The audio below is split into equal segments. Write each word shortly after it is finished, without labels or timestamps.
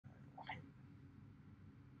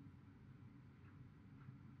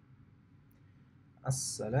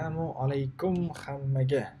Assalomu alaykum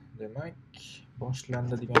hammaga. Demak,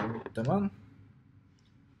 boshlandi degan umiddaman.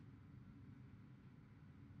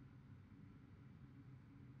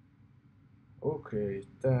 Okey,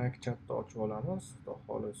 tak chatni ochib olamiz, xudo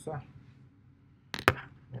xolisa.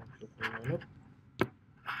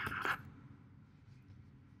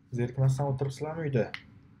 Zerikmasdan o'tiribsizlarmi uyda?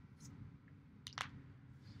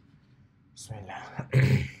 Bismillah.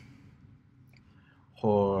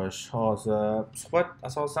 Xo'sh, hozir suhbat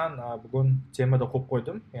asosan bugun temada qo'yib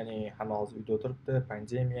qo'ydim. Ya'ni hamma hozir uyda o'tiribdi,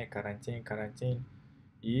 pandemiya, karantin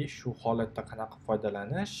shu holatda qanaqa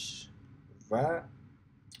foydalanish va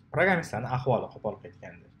programmistlarning ahvoli qo'pol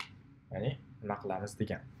ketganda. Ya'ni nima qilamiz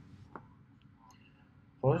degan.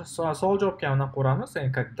 Xo'sh, savol javobga anaqa ko'ramiz.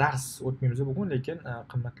 Ya'ni как dars o'tmaymiz bugun, lekin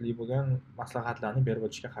qimmatli bo'lgan maslahatlarni berib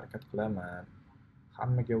o'tishga harakat qilaman.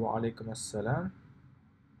 Hammaga va alaykum assalom.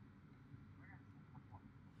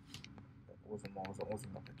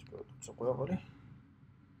 O'zimdan qachon qo'ya qoling.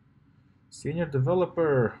 Senior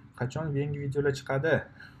developer qachon yangi videolar chiqadi?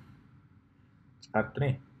 Chiqarib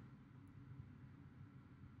turing.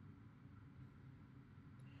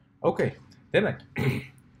 Okay. Demak,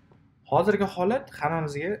 hozirgi holat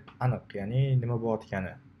hammamizga aniq, ya'ni nima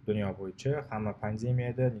bo'layotgani dunyo bo'yicha, hamma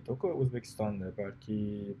pandemiyada, не только O'zbekistonda, balki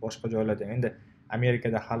boshqa joylarda. Endi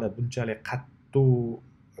Amerikada hali bunchalik qattiq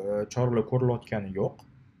choralar ko'rilayotgani yo'q.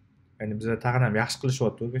 Ya'ni bizlar tag'in ham yaxshi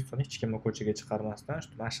qilishyapti. O'zbekistonda hech kimni ko'chaga chiqarmasdan,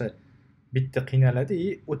 mana shu bitta qiynaladi,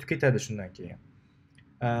 o'tib ketadi shundan keyin.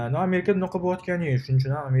 No, Amerikada bunaqa bo'layotgani yo'q. Shuning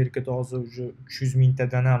uchun ham Amerikada hozir уже 300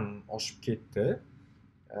 mingtadan ham oshib ketdi.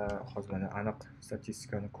 Hozir mana aniq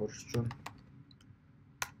statistikani ko'rish uchun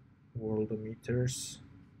world meters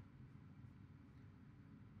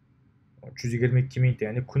 322 mingta,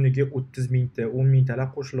 ya'ni kuniga 30 mingta, 10 mingtalar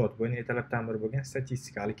qo'shiladi. Bu ertalabdan beri bo'lgan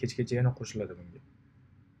statistika, hali kechgacha yana qo'shiladi bunga.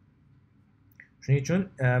 Shuning uchun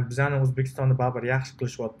bizani O'zbekistonda baribir yaxshi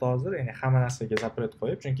qilishyapti hozir, ya'ni hamma narsaga zapret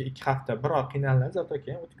qo'yib, chunki 2 hafta biroq qiynaladi, zato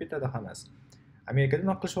keyin o'tib ketadi hammasi. Amerikada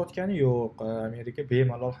nima qilishayotgani yo'q. Amerika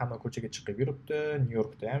bemalol hamma ko'chaga chiqib yuribdi.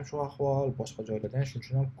 Nyu-Yorkda ham shu ahvol, boshqa joylarda ham shuning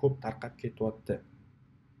uchun ham ko'p tarqab ketyapti.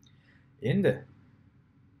 Endi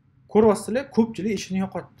ko'ryapsizlar, ko'pchilik ishini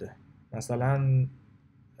yo'qotdi. Masalan,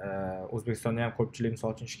 O'zbekistonda ham ko'pchilik misol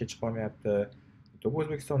uchun ishga chiqa olmayapti. Yo'q,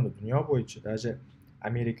 O'zbekistonda dunyo bo'yicha, даже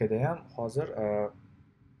Amerikada ham hozir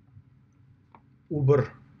Uber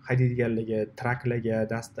haydaydiganlarga, traklarga,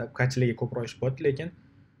 dastlabkachilarga ko'proq ish bo'lyapti, lekin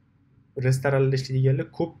restoranlarda ishlaydiganlar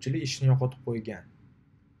ko'pchilik ishini yo'qotib qo'ygan.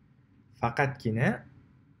 Faqatgina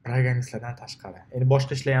programmistlardan tashqari. Endi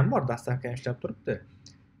boshqa ishlar ham bor, dastlabki ham ishlab turibdi.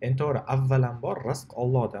 Endi to'g'ri, avvalambor rizq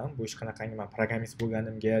Allohdan. Bu ish qanaqangi men programmist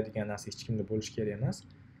bo'lganimga degan narsa hech kimda bo'lishi kerak emas.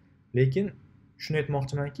 Lekin shuni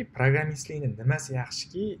aytmoqchimanki, programmistlikni nimasi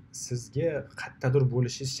yaxshiki, sizga qayerdadir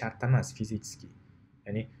bo'lishingiz shart emas fiziki.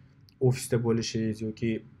 Ya'ni ofisda bo'lishingiz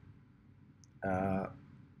yoki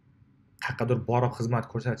qayergadir borib xizmat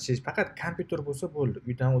ko'rsatishingiz, faqat kompyuter bo'lsa bo'ldi.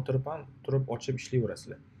 Uydan o'tirib ham turib ochib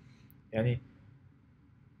ishlayverasizlar. Ya'ni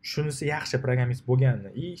shunisi yaxshi programmist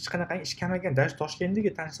bo'lganini. Hech qanaqangi ish kelmagan, даже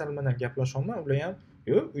Toshkentdagi tanishlar bilan ham gaplashaman, ular ham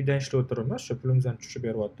yo'q, uydan ishlab o'tiribmiz, shu pulimizdan tushib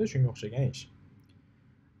beryapti, shunga o'xshagan ish.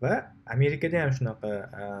 Va Amerikada ham shunaqa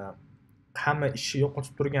hamma ishni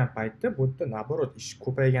yo'qotib turgan paytda bu yerda naborot ish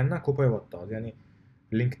ko'paygandan ko'payyapti hozir. Ya'ni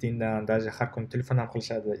LinkedIndan даже har kuni telefon ham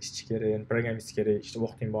qilishadi, ishchi kerak, programmist kerak, ishda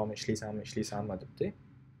vaqting bormi, ishlaysanmi debdi.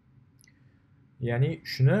 Ya'ni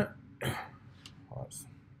shuni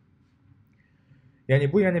ya'ni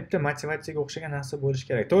bu yana bitta motivatsiyaga o'xshagan narsa bo'lishi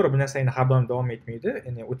kerak. To'g'ri, bu narsa endi har doim davom etmaydi,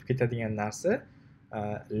 ya'ni o'tib ketadigan narsa,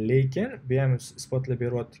 lekin bu ham isbotlab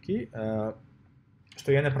beryaptiki, что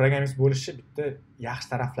yana programmist bo'lishi bitta yaxshi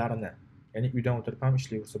taraflarini, ya'ni uydan o'tirib ham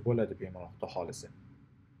ishlayversa bo'ladi bemalol, xudo xolisa.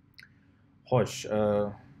 Xo'sh,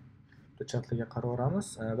 bitta chatlarga qaraveramiz.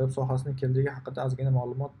 Web sohasini kelajagi haqida ozgina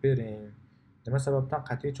ma'lumot bering. Nima sababdan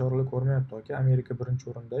qat'iy choralar ko'rmayapti yoki Amerika birinchi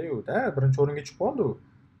o'rinda-yu, birinchi o'ringa chiqib qoldi u.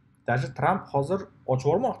 Даже Tramp hozir ochib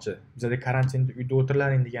yubormoqchi. Bizda karantinda uyda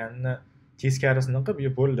o'tirlaring deganini teskarisini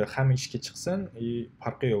qilib, bo'ldi, hamma ishga chiqsin,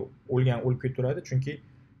 farqi yo'q. O'lgan o'lib ketaveradi, chunki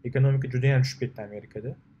ekonomika juda ham tushib ketdi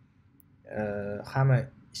Amerikada. Hamma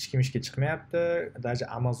hech kim ishga chiqmayapti. Даже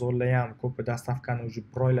Amazonlar ham ko'pi dastavkani уже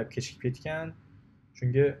bir oylab kechikib ketgan.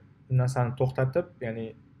 Chunki bu narsani to'xtatib, ya'ni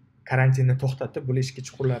karantinni to'xtatib, bular ishga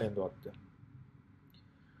chiqurlaring deyapti.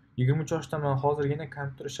 23 yoshdaman, hozirgina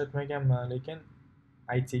kompyuter ishlatmaganman, lekin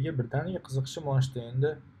ITga birdaniga qiziqishim oshdi.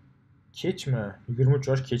 Endi kechmi? 23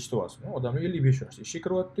 yosh kech deyapsizmi? Odamlar 55 yoshda ishga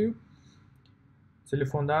kiryapti-yu.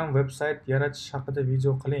 Telefondan veb-sayt yaratish haqida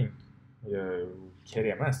video qiling.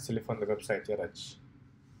 Kerak emas telefonda veb-sayt yaratish.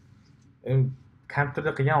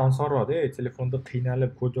 kompyuterda qilgan osonroqda, telefonda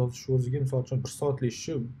qiynalib kod yozish o'ziga misol uchun 1 soatlik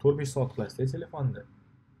ishni 4-5 soat qilasiz telefonda.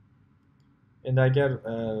 Endi agar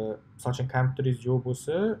misol uchun kompyuteringiz yo'q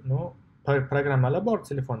bo'lsa, programmalar bor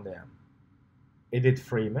telefonda ham. Edit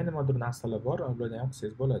frame nimadir narsalar bor, ulardan ham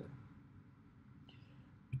qilsangiz bo'ladi.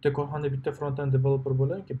 Bitta korxonada bitta front-end developer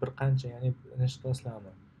bo'ladiki, bir qancha, ya'ni nechta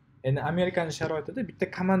qilasizlarmi? Endi Amerikaning sharoitida bitta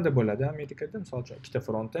komanda bo'ladi. Amerikada misol uchun ikkita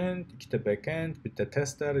front-end, ikkita back-end, bitta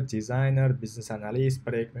tester, dizayner, business analyst,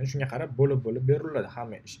 proyekt manager shunga qarab bo'lib beriladi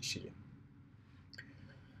hamma ishiga.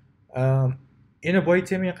 Endi boy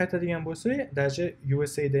temaga qaytadigan bo'lsak, даже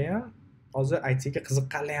USA da ham hozir IT ga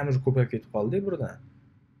qiziqqanlar ham ko'payib ketib qoldi birdan.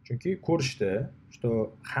 Chunki ko'rishdi, что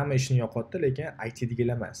hamma ishni yo'qotdi, lekin IT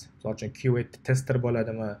degilar emas. Misol uchun QA tester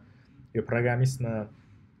bo'ladimi, yo programmistmi?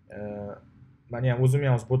 Meni ham o'zim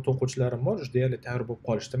ham bot o'quvchilarim bor, deyarli tayyor bo'lib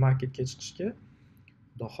qolishdi marketga chiqishga.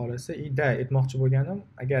 Xudo xolasa, aytmoqchi bo'lganim,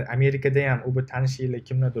 agar Amerikada ham u bir tanishinglar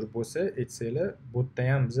kimlardir bo'lsa, aytsanglar, botda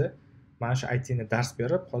ham biz mana shu IT ni dars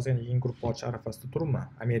berib, hozir yangi guruh ochish arafasida turibman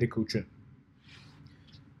Amerika uchun.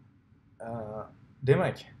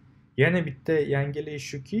 Demak, yana bitta yangilik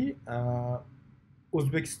shuki,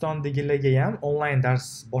 O'zbekistondagilarga ham onlayn dars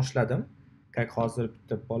boshladim. Как hozir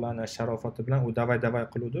bitta bolani sharofati bilan u davay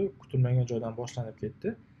qiluvdi, kutilmagan joydan boshlanib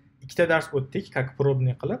ketdi. Ikkita dars o'tdik, как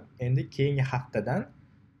probniy qilib, endi keyingi haftadan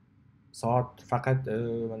soat faqat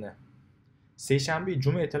mana seshanba,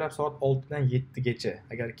 juma, ertalab soat 6 dan 7 gacha.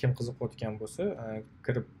 Agar kim qiziqayotgan bo'lsa,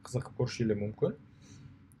 kirib qiziqib ko'rishingiz mumkin.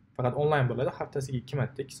 Faqat onlayn bo'ladi, haftasiga 2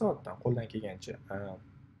 marta 2 soatdan qo'ldan kelgancha.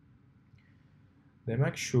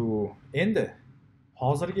 Demak shu. Endi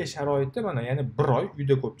hozirgi sharoitda mana yana 1 oy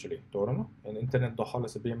uyda ko'pchilik, to'g'rimi? Endi internetda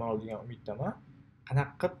xolasa bemalol degan umiddaman.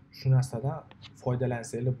 Qanaqa qilib shu narsadan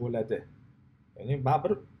foydalansanglar bo'ladi. Ya'ni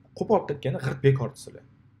baribir qo'polib ketganda g'irt bekortisizlar.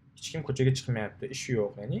 Hech kim ko'chaga chiqmayapti, ishi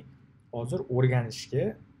yo'q, ya'ni hozir o'rganishga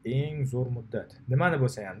eng zo'r muddat. Nimani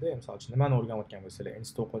bo'lsa ham-da, misol uchun nimani o'rganayotgan bo'lsanglar,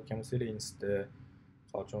 institutda o'qiyotgan bo'lsanglar, institutda,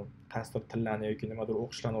 misol uchun qaysidir tillarni yoki nimadir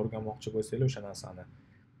o'qishlarni o'rganmoqchi bo'lsanglar, o'sha narsani.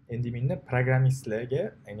 Endi menda programmistlarga,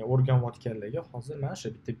 ya'ni o'rganayotganlarga hozir mana shu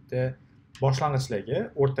bitta boshlang'ichlarga,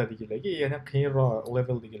 o'rtadagilarga, yana qiyinroq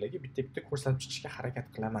leveldagilarga bitta ko'rsatib chiqishga harakat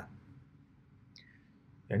qilaman.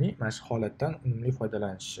 Ya'ni mana shu holatdan unumli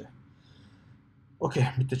foydalanishi. Okay,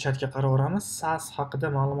 bitta chatga qaraveramiz. SAS haqida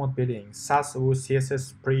ma'lumot bering. SAS u CSS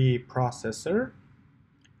preprocessor.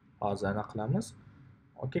 Hozir aniqlamiz.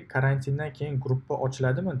 Okay, karantindan keyin gruppa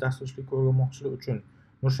ochiladimi dasturchilikka o'rganmoqchilar uchun?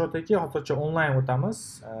 Nurshot aka, hozircha onlayn o'tamiz.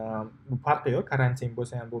 Bu farqi yo'q, karantin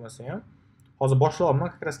bo'lsa ham bo'lmasa ham. Hozir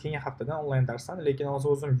boshlayapman, как keyingi haftadan onlayn darslarni, lekin hozir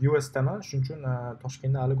o'zim US daman, shuning uchun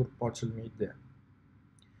Toshkentda hali gruppa ochilmaydi.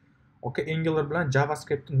 Okay, Angular bilan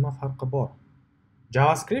JavaScriptning nima farqi bor?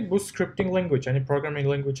 JavaScript bu scripting language, ya'ni programming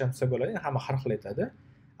language ham desa bo'ladi, hamma har xil aytadi.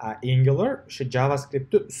 Angular o'sha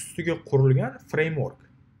JavaScriptning ustiga qurilgan framework.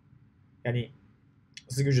 Ya'ni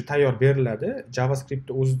sizga уже tayyor beriladi.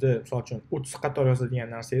 JavaScriptda o'zida, misol uchun 30 qator yozadigan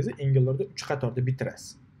narsangizni Angularda 3 qatorda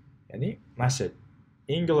bitirasiz. Ya'ni mana shu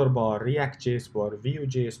Angular bor, React.js bor,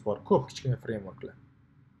 Vue.js bor, ko'p kichkina frameworklar.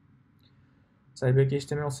 Saybek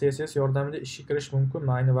HTML CSS yordamida ishga kirish mumkin.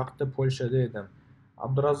 Men ayni vaqtda Polshada edim.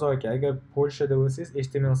 Abdurazzoq aka, agar Polshada bo'lsangiz,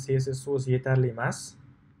 HTML CSS o'zi yetarli emas.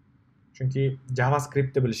 Chunki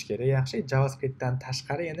JavaScriptni bilish kerak. Yaxshi, JavaScriptdan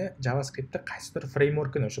tashqari yana JavaScriptda qaysidir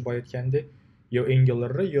frameworkini, o'sha boya aytgandek, yo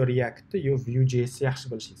Angularni, yo Reactni, yo Vue.js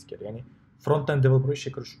yaxshi bilishingiz kerak. Ya'ni front-end developer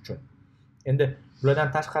ishga kirish uchun. Endi bulardan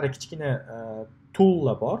tashqari kichkina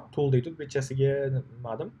toollar bor. Tool deydi, bichasiga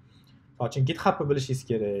nimadim? Masalan, GitHubni bilishingiz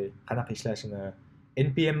kerak, qanaqa ishlashini,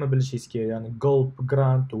 npmni bilishingiz kerak, ya'ni gulp,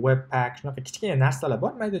 grunt, webpack, shunaqa kichkina narsalar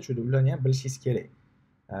bor, mayda-chuyda, ularni ham bilishingiz kerak.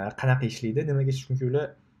 Qanaqa ishlaydi, nimaga, chunki ular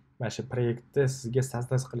mana shu proyektni sizga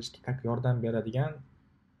sozdaz qilishga yordam beradigan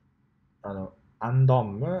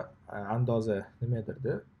andommi, andoza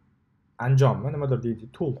nimadirdi? Anjommi, nimadir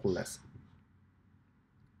deydi, tool xullas.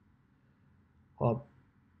 Hop.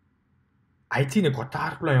 IT-ni katta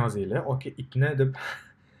harf bilan yozinglar, yoki itni deb.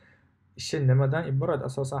 Ishi nimadan iborat?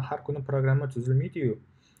 Asosan har kuni programma tuzilmaydi-yu.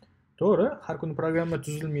 To'g'ri, har kuni programma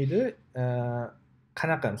tuzilmaydi.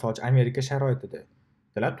 Qanaqa, misol uchun Amerika sharoitida.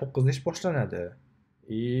 Delar 9 da ish boshlanadi.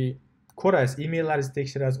 Ko'rasiz, emallaringizni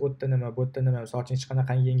tekshirasiz, o'tda nima, bu yerda nima, misol uchun hech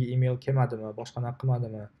qanaqa yangi email kelmadimi, boshqa narsa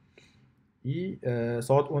qilmadimi?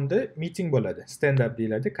 Soat 10 da meeting bo'ladi. Stand up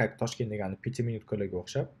deyiladi, как Toshkent degani 5 minutkalarga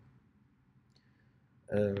o'xshab.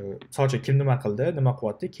 Misol uchun kim nima qildi, nima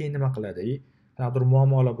qilyapti, keyin nima qiladi? Qanaqadir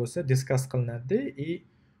muammolar bo'lsa, discuss qilinadi.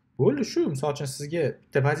 Bo'ldi shu, misol uchun sizga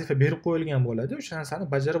bitta vazifa berib qo'yilgan bo'ladi, o'sha narsani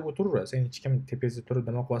bajarib o'tiraverasiz. Hech kim tepangizda turib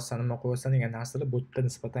nima qilyapsan degan narsalar bu yerda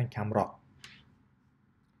nisbatan kamroq.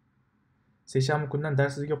 seshanba kundan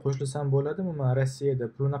darsizga qo'shilsam bo'ladimi? Men Rossiyada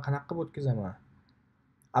pulini qanaqa qilib o'tkazaman?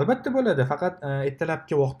 Albatta bo'ladi, faqat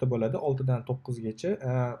ertalabki vaqtda bo'ladi, 6 dan 9 gacha.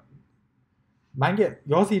 Menga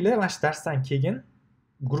yozinglar, mana shu darsdan keyin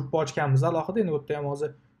gruppa ochganmiz alohida. Endi u yerda ham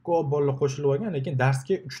hozir ko'p bolalar qo'shilib olgan, lekin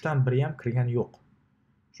darsga 3 dan 1 ham kirgani yo'q.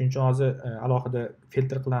 Shuning uchun hozir alohida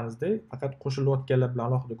filtr qilamizda, faqat qo'shilayotganlar bilan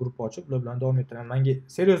alohida gruppa ochib, ular bilan davom ettiraman. Menga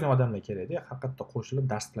seriozniy odamlar kerakda, haqiqatda qo'shilib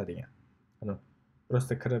dars qiladigan.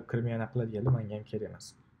 Просто kirib yana qiladiganlar menga ham kerak emas.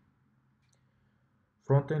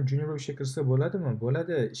 Front-end junior ishga kirsa bo'ladimi?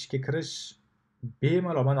 Bo'ladi. Ishga kirish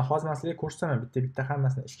bemalol. Mana hozir men sizlarga ko'rsataman bitta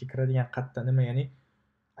hammasini ishga kiradigan qatta nima, ya'ni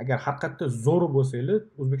agar haqiqatda zo'r bo'lsanglar,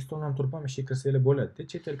 O'zbekistondan turib ham ishga kirsanglar bo'ladi-da,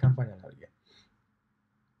 chet el kompaniyalarga.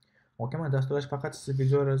 Okaman, dasturlash faqat siz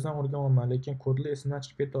videolardan o'rganyapman, lekin kodlar esimdan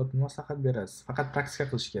chiqib ketyapti. Maslahat berasiz. Faqat praktika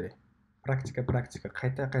qilish kerak. Praktika.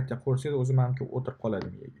 Qayta ko'rsangiz o'zim hamki o'tirib qoladi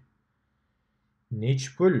miyaga. Nech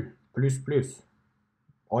pul? Plus.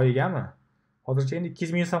 Oyigami? Hozircha endi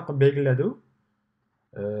 2000 ming so'm qilib belgiladi u.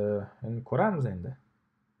 Endi ko'ramiz endi.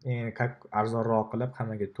 Qak arzonroq qilib,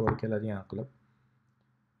 hammaga to'g'ri keladigan qilib.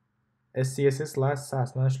 CSS SAS,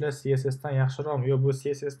 mana shular CSS dan yaxshiroqmi? Yo'q, bu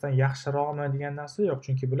CSS dan yaxshiroqmi degan narsa yo'q,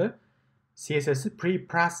 chunki bular CSS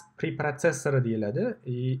pre-processor deyiladi.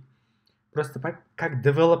 Просто как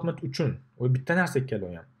development uchun. U bitta narsa ikkala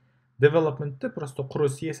ham. Developmentda просто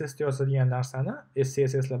quruq CSS da yozadigan narsani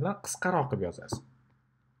CSS bilan qisqaroq qilib yozasiz.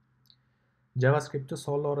 JavaScriptda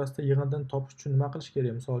sonlar orasida yig'indan topish uchun nima qilish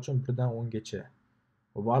kerak? Misol uchun 1 dan 10 gacha.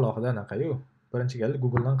 Bu alohida anaqa-yu. Birinchi galda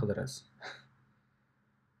Google dan qidirasiz.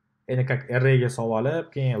 Endi как arrayga solib,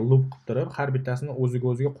 keyin loop qilib turib, har bittasini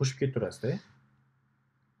o'ziga qo'shib ketaverasiz-da.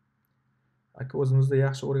 Aka, o'zimizda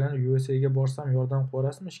yaxshi o'rganib USA ga borsam yordam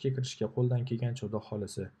qo'yasizmi ishga kirishga, qo'ldan kelgancha xudo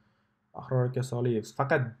xolisi. Ahror aka Soliyev,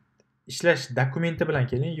 faqat ishlash dokumenti bilan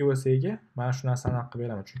keling USA ga. Men shu narsani qilib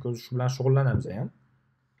beraman, chunki o'zi shu bilan shug'ullanamiz ham.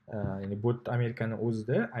 Ya'ni bu Amerikaning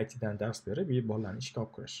o'zida IT dan dars berib, bolalarni ishga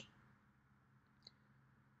olib kirish.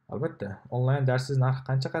 Albatta, onlayn darsiz narxi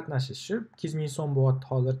qancha qatnashishi? 2000 ming so'm bo'lyapti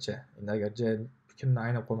hozircha. Endi agar fikrimni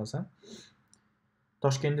aynab qolmasam.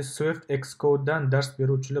 Toshkentda Swift Xcode dan dars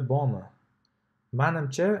beruvchilar bormi?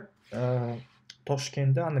 Menimcha,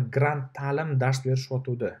 Toshkentda ana Grant ta'lim dars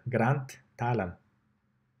berishyotdi. Grant ta'lim.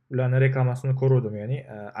 Ularning reklamasini ko'rdim, ya'ni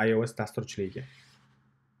iOS dasturchiligiga.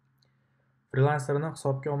 Freelancerni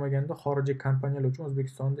hisobga olmaganda xorijiy kompaniyalar uchun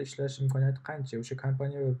O'zbekistonda ishlash imkoniyati qancha? O'sha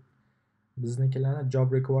kompaniya biznikilarning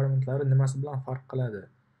job requirementlari nimasi bilan farq qiladi?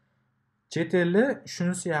 Chet elda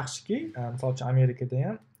shunisi yaxshiki, misol uchun Amerikada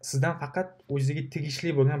ham sizdan faqat o'ziga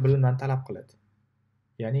tegishli bo'lgan bilimlarni talab qiladi.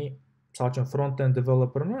 Ya'ni misol uchun front-end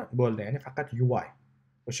developermi? Bo'ldi, ya'ni faqat UI.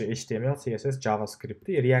 O'sha HTML, CSS, JavaScript,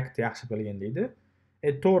 React yaxshi bilgan deydi.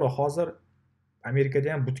 To'g'ri, hozir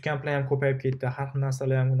Amerikada ham bootcamplar ham ko'payib ketdi, har xil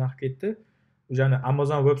narsalar ham unaqa ketdi. O'shani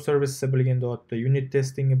Amazon Web Services'i bilgan deyapti, unit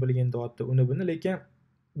testingni bilgan deyapti, uni buni, lekin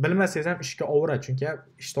bilmasangiz ham ishga ovuradi, chunki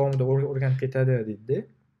ish davomida o'rganib ketadi deydi.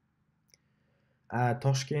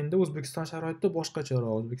 Toshkentda O'zbekiston sharoitida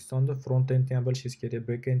boshqacharoq. O'zbekistonda front-endni ham bilishingiz kerak,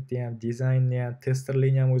 back-endni ham, dizaynni ham,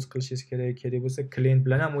 testerlikni ham o'zingiz qilishingiz kerak. Kerak bo'lsa, klient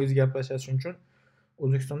bilan ham o'zingiz gaplashasiz. Shuning uchun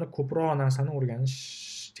O'zbekistonda ko'proq narsani o'rganish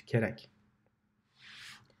kerak.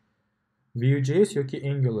 Vue.js yoki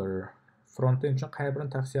Angular front-end uchun qay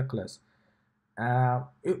birini tavsiya qilasiz?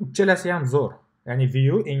 Uchalasi ham zo'r. Ya'ni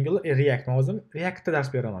Vue, Angular, React. Men o'zim Reactda dars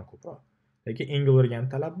beraman ko'proq. Lekin Angularga ham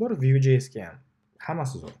talab bor, Vue.jsga ham.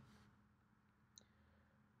 Hammasi zo'r.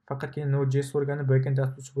 Faqatgina Node.js o'rganib backend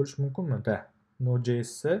dasturchi bo'lish mumkinmi?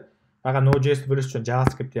 Node.js'ni faqat Node.js'ni bilish uchun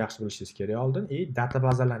JavaScriptni yaxshi bilishingiz kerak oldin,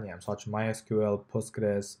 databazalarni ham, masalan, MySQL,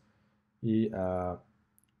 Postgres,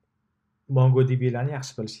 MongoDB'larni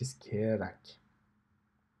yaxshi bilishingiz kerak.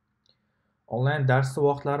 Onlayn darsi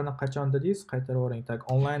vaqtlarini qachon dedingiz? Qaytarib o'ring.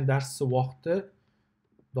 Onlayn darsi vaqti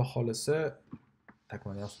xudo xolisi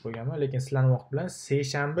mana yozib qo'yganman, lekin sizlarning vaqt bilan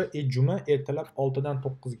seshanba, juma ertalab 6 dan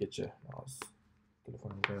 9 gacha.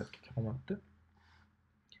 Telefonim zaryadka qolmabdi.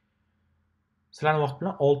 Sizlarning vaqt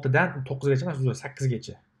bilan 6 dan 9 gacha emas, 8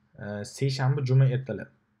 gacha. Seshanba, juma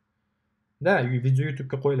ertalab. Video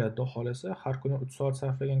YouTube'ga qo'yiladi, xudo xolisi. Har kuni 3 soat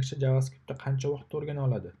sarflagan kishi JavaScriptda qancha vaqt o'rgana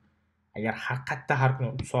oladi? Agar haqiqatda har kuni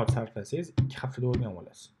 3 soat sarflasangiz, 2 haftada o'rganib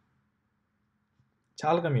olasiz.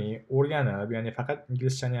 Chalg'imay o'rganib, ya'ni faqat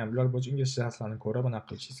inglizchani ham, bular bo'yicha inglizcha darslarni ko'rib, anaqa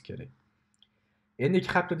qilishingiz kerak. Endi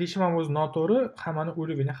 2 hafta deyishim ham o'zi noto'g'ri, hammani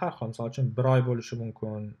urovini har xil. Misol uchun 1 oy bo'lishi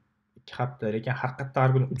mumkin, 2 hafta, lekin haqiqatda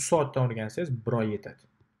har kuni 3 soatdan o'rgansangiz 1 oy yetadi.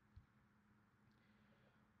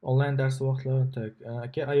 Onlayn dars vaqtlari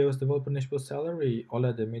aka, iOS developer nechta salary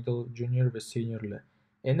oladi, middle, junior va seniorlar.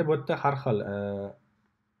 Endi bu yerda har xil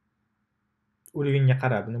urovingga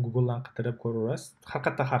qarab, buni Google dan qidirib ko'raverasiz.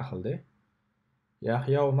 Haqiqatda har xilda.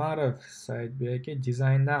 Yahyo Umarov, Saidbek aka,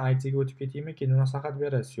 dizayndan ITga o'tib ketaymi, keyin maslahat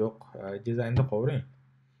berasiz? Yo'q, dizaynda qovring.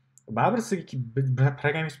 Baribir sizga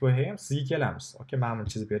programmist bo'lsak ham sizga kelamiz. Aka, mana buni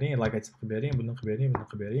chizib bering, logotip qilib bering, buni qilib bering, buni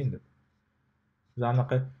qilib bering deb. Biz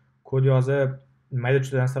anaqa kod yozib,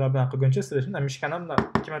 mayda-chuyda narsalar bilan qilguncha sizlar shunday mishkani bilan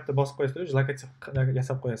 2 marta bosib qo'yasizlar, logotip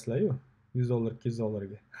yasab qo'yasizlar-yu, $100, $200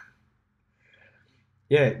 ga.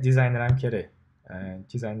 Dizayner ham kerak.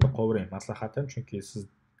 Dizaynda qovring, maslahatim, chunki siz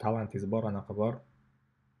talentingiz bor, anaqa bor.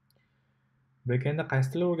 Backendda qaysi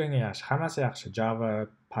tilni o'rgangan yaxshi? Hammasi yaxshi. Java,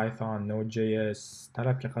 Python, Node.js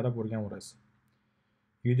talabga qarab o'rganaverasiz.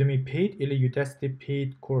 Udemy paid или Udacity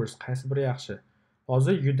paid course qaysi biri yaxshi?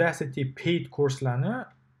 Hozir Udacity paid kurslarni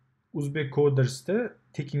Uzbek Coders'da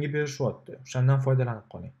tekinga berishyapti. O'shandan foydalanib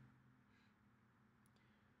qoling.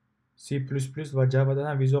 C++ va Javadan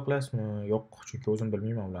ham video qilasizmi? Yo'q, chunki o'zim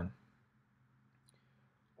bilmayman ularni.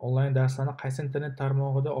 Onlayn darslarni qaysi internet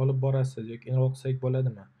tarmog'ida olib borasiz yoki enroll qilsak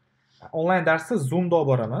bo'ladimi? Onlayn darsni Zoomda olib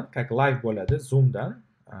boraman, как live bo'ladi Zoomdan.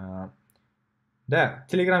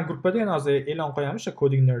 Telegram gruppada yana hozir e'lon qo'yamiz, o'sha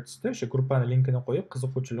Coding Nerdsda, o'sha gruppani linkini qo'yib,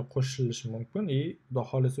 qiziquvchilar qo'shilishi mumkin. Xudo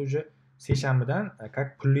xolisa уже seshanbadan как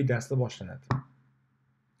pulli darslar boshlanadi.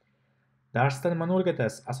 Darsda nimani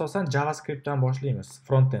o'rgatasiz? Asosan JavaScriptdan boshlaymiz,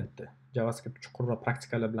 frontendni. JavaScript chuqurroq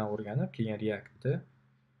praktikalar bilan o'rganib, keyin Reactni.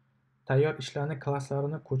 Tayyor ishlarni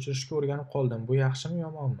klasslarini ko'chirishga o'rganib qoldim. Bu yaxshimi,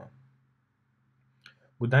 yomonmi?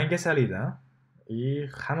 Bu dangasalikda,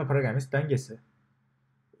 hamma programmist dangasi.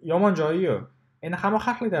 Yomon joyi yo'q. Endi hamma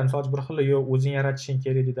har xil aytadi, misol uchun bir xil yo'q, o'zing yaratishing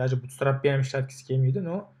kerak deydi, даже bootstrapni ham ishlatgisi kelmaydi.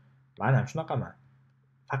 Men ham shunaqaman.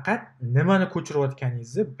 Faqat nimani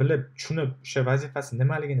ko'chirayotganingizni bilib, tushunib, o'sha vazifasi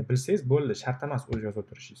nimaligini bilsangiz bo'ldi, shart emas o'z yozib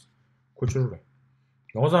o'tirishingiz. Ko'chiravering.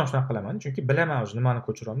 Hozir ham shunaqa qilaman, chunki bilaman o'zi nimani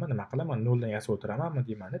ko'chiraman, nima qilaman, noldan yasab o'tiramanmi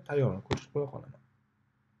deyman, tayyorini ko'chirib qo'ya qolaman.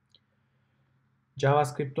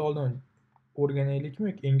 JavaScriptni oldin o'rganaylikmi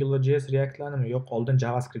yoki AngularJS React'larnimi? Yo'q, oldin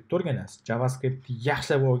JavaScriptni o'rganasiz. JavaScriptni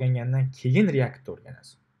yaxshilab o'rgangandan keyin React'ni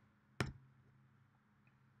o'rganasiz.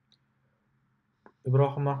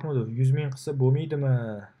 Ibrohim Mahmudov, 100 ming qilsa bo'lmaydimi?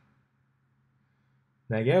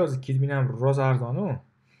 Nega? O'zi 2 ming ham rosa arzon-u.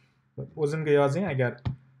 O'zimga yozing, agar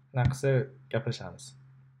nima qilsa gaplashamiz.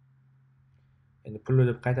 Endi pulni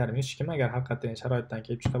deb qaytarmaymiz hech kim, agar haqiqatan sharoitdan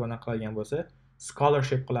kelib chiqib anaqa qilgan bo'lsa,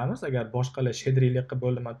 scholarship qilamiz. Agar boshqalar shedrilik qilib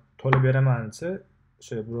bo'ldimi, to'lab beraman desa,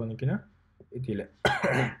 o'sha birovnikini aytinglar.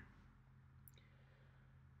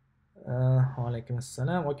 Alaykum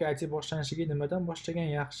assalom. Aka, IT boshlanishiga nimadan boshlagan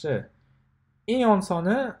yaxshi? Eng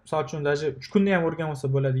osoni, misol uchun даже 3 kunda ham o'rganib olsa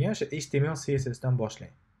bo'ladigan o'sha HTML, CSS dan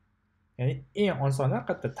boshlang. Ya'ni eng osoni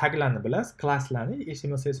haqiqatda taglarni bilasiz, klasslarni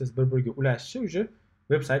HTML, CSS bir-biriga ulashishi уже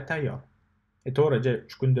veb-sayt tayyor. To'g'ri,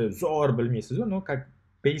 3 kunda zo'r bilmaysiz-ku, no как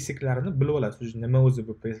basiclarini bilib olasiz, nima o'zi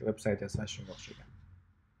bu veb-sayt yasash shunga o'xshagan.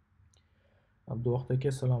 Abduvahid aka,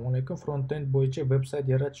 assalomu alaykum. Frontend bo'yicha veb-sayt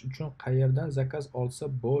yaratish uchun qayerdan zakaz olsa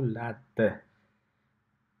bo'ladi?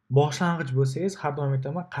 Boshlang'ich bo'lsangiz, har doim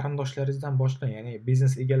aytaman, qarindoshlaringizdan boshlang. Ya'ni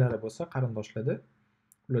biznes egalari bo'lsa, qarindoshlarda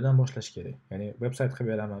ulardan boshlash kerak. Ya'ni veb-sayt qilib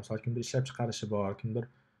beraman, misol kimdir ishlab chiqarishi bor, kimdir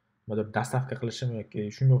dastavka qilishimi yoki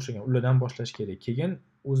shunga o'xshagan, ulardan boshlash kerak. Keyin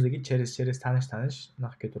o'zligi cheres tanish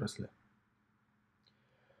naqib ketaverasizlar.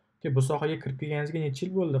 Bu sohaga kirib kelganingizga necha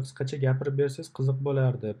yil bo'ldi? Qisqacha gapirib bersangiz qiziq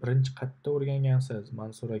bo'lardi. Birinchi qayerda o'rgangansiz,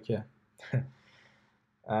 Mansur aka?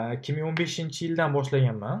 2015-yildan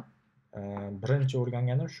boshlaganman. Birinchi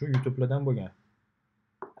o'rganganim shu YouTube'lardan bo'lgan.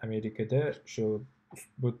 Amerikada shu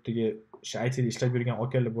bu yerdagi IT'da ishlab yurgan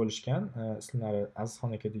akalar bo'lishgan, ismlari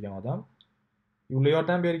Azizxon aka degan odam. Ular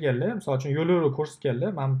yordam berganlar, misol uchun yo'l-yo'l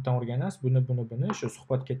ko'rsatganlar, mana bundan o'rganasiz, buni shu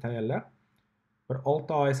suhbatga tayyorlab, bir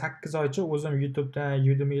 6 oy, 8 oycha o'zim YouTube'dan,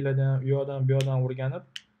 Udemy'lardan, u yoqdan, bu yoqdan o'rganib,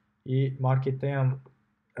 marketda ham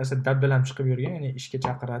asa dabdalam chiqib yurgan, ya'ni ishga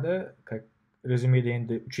chaqiradi, rezyumeda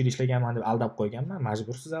endi 3 yil ishlaganman deb aldab qo'yganman,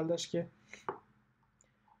 majbursiz aldashga.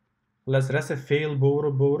 Xullas, rosa fail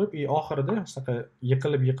bo'rib, oxirida shunaqa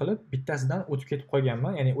yiqilib bittasidan o'tib ketib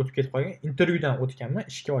qolganman, ya'ni o'tib ketib qolgan, intervyudan o'tganman,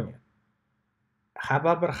 ishga olgan.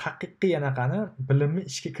 Bir haqiqiy anaqani bilimni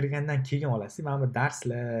ishga kirgandan keyin olasiz. Mana bu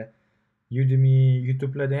darslar, Udemy,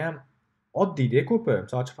 YouTube'larda ham oddiy-da ko'pi.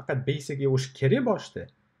 Misol uchun faqat basicga o'sha kerak boshda.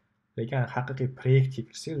 Lekin haqiqiy proyektga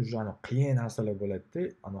kirsangiz, uni qiyin narsalar bo'ladi-da,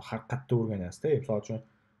 uni haqiqatda o'rganasiz-da. Misol uchun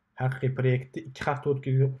haqiqiy proyektni 2 hafta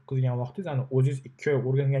o'tkazgan vaqtingiz, o'zingiz 2 oy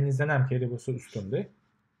o'rganganingizdan ham kerak bo'lsa ustunda.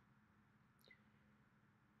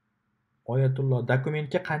 Oyatullo,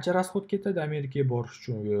 dokumentga qancha rasxod ketadi Amerikaga borish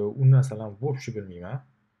uchun? U narsalarni bo'pshi bilmayman.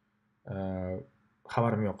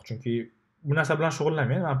 Xabarim yo'q, chunki bu narsa bilan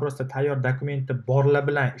shug'ullanmayman. Men prosta tayyor dokumentni borlar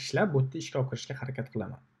bilan ishlab, bu yerda ishga olib kirishga harakat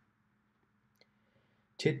qilaman.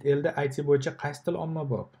 Chet elda IT bo'yicha qaysi til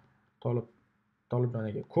ommabop?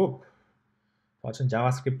 toliblarga ko'p. Misol uchun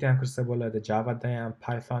JavaScriptda ham kirsa bo'ladi, Javada ham,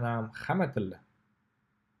 Python ham, hamma tilda.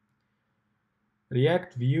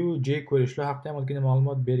 React, Vue, jQuery shular haqida ham ozgina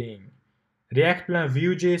ma'lumot bering. React bilan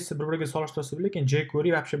Vue.js bir-biriga solishtirsa, lekin jQuery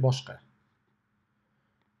вообще boshqa.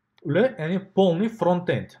 Ular ya'ni polni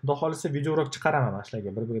front-end. Xudo xolisa videoroq chiqaraman mana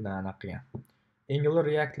shularga bir-biridan aniq qilgan. Angular,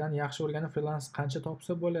 Reactlarni yaxshi o'rganib freelance qancha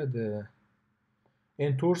topsa bo'ladi?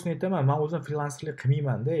 Endi to'g'risini aytaman, men o'zim freelancerlik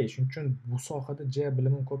qilmayman-da, shuning uchun bu sohada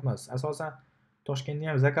bilimim ko'p emas. Asosan Toshkentda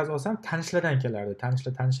ham zakaz olsam, tanishlardan kelardi.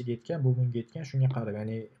 Tanishlar tanishiga yetgan, bu bunga yetgan, shunga qarab,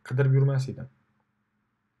 ya'ni qidirib yurmas edim.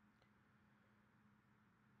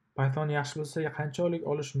 Python yaxshi bo'lsa, qancha oylik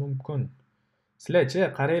olish mumkin? Sizlarchi,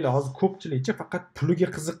 qaranglar, hozir ko'pchilikchi faqat puliga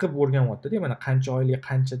qiziqib o'rganyapti-da, mana qancha oylik,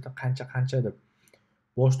 qancha deb.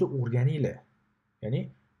 Boshida o'rganinglar. Ya'ni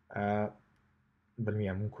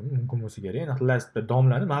bilmayman, mumkin bo'lsa kerak. Endi xullas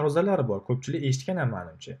domlaning ma'ruzalari bor. Ko'pchilik eshitgan ham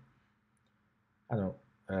menimcha.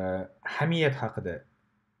 Hamiyat haqida.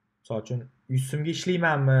 Misol uchun 100 so'mga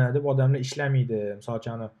ishlaymanmi deb odamlar ishlamaydi. Misol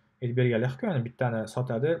uchun aytib berganlar hikoyani bittani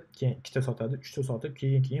sotadi, keyin ikkita sotadi, uchta sotib,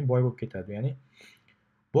 keyin boy bo'lib ketadi. Ya'ni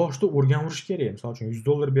boshida o'rganirish kerak. Misol uchun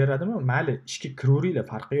 $100 beradimi? Mayli, ishga kiraveringlar,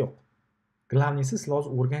 farqi yo'q. Glavnisi siz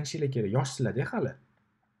hozir o'rganishingiz kerak. Yoshsizlar-da hali.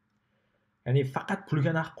 Ya'ni faqat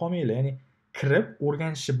pulga naq qolmanglar. Ya'ni kirib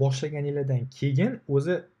o'rganishni boshlaganingizdan keyin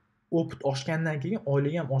o'zi opit oshgandan keyin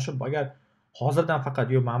oylik ham oshib, agar hozirdan faqat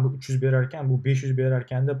yo'q, men bu 300 berar ekan, bu 500 berar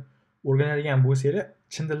ekan deb o'rganadigan bo'lsanglar,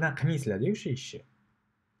 chin dildan qilmaysizlar-da o'sha ishni.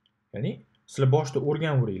 Ya'ni sizlar boshida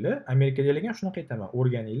o'rganaveringlar. Amerikadagilarga ham shunaqa aytaman,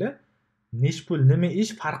 o'rganinglar. Nech pul, nima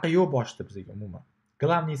ish farqi yo'q boshida bizga umuman.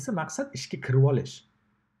 Glavnisi maqsad ishga kirib olish.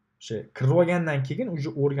 O'sha kirib olgandan keyin uje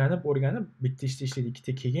o'rganib, bitta ishda ishlaydi,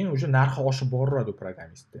 ikkita keyin uje narxi oshib boradi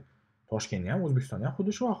programmistda. Toshkentda ham, O'zbekistonda ham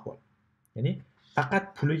xuddi shu ahvol. Ya'ni faqat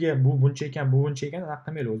puliga bu buncha ekan,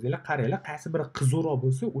 aqlamaylar, o'zingizlar qaranglar, qaysi biri qiziqroq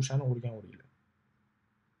bo'lsa, o'shani o'rganaveringlar.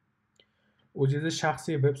 O'zingizni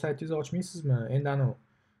shaxsiy veb-saytingizni ochmaysizmi? Endi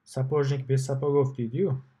sapojnik без сапогов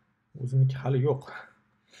deydi-yu. O'zimniki hali yo'q.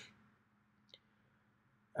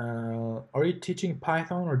 Are you teaching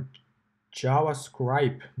Python or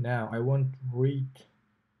JavaScript now? I want to read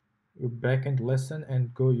your backend lesson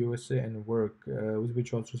and go USA and work.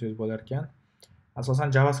 O'zbekcha so'z bo'lar ekan.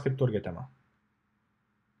 Asosan JavaScript o'rgataman.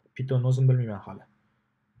 Python o'zim bilmayman hali.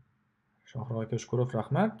 Shohroq aka, Shukurov,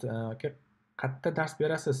 rahmat. Aka, qayerda dars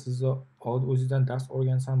berasiz? Siz o'zingizdan dars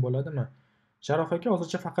o'rgansam bo'ladimi? Sharof aka,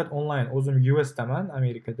 hozircha faqat onlayn. O'zim USdaman,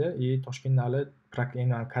 Amerikada. Toshkentda hali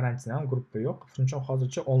karantin ham, gruppa yo'q. Shuning uchun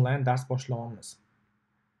hozircha onlayn dars boshlayapmiz.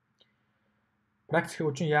 Praktika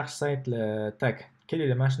uchun yaxshi saytlar. Tak,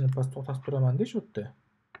 kelinglar, mana shuni to'xtatib turaman-da shu yerda.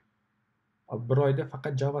 Bir oyda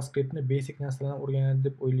faqat JavaScriptni basic narsalarni o'rganadi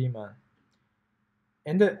deb o'ylayman.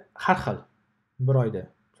 Endi har xil bir oyda.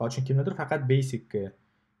 Misol uchun kimlardir faqat basicga,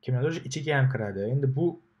 kimlardir ichiga ham kiradi. Endi bu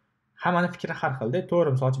hammani fikri har xilda. To'g'ri,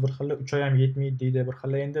 misol uchun bir xilla 3 oy ham yetmaydi deydi, bir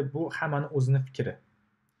xilla endi bu hammani o'zini fikri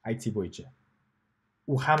IT bo'yicha.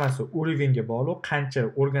 U hammasi urovingga bog'liq, qancha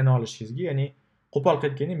o'rgana olishingizga, ya'ni qo'pol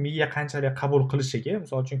ketganda miya qanchalik qabul qilishiga.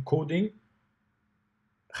 Misol uchun coding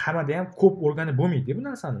hammada ham ko'p o'rganib bo'lmaydi bu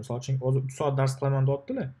narsani. Misol uchun hozir 3 soat dars qilaman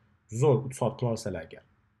deyaptilar. Zo'r 3 soat qila olsalar agar.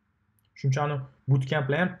 Shunchani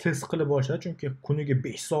bootcamplar ham test qilib olishadi, chunki kuniga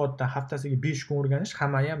 5 soatdan haftasiga 5 kun o'rganish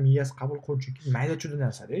hamma ham miyasi qabul qiluvchi, chunki mayda-chuda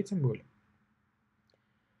narsa-da, aytsim bo'ladi.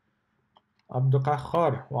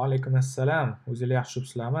 Abduqahhor, va alaykum assalom. O'zingizlar yaxshi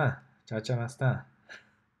turibsizlarmi? Charchamasdan.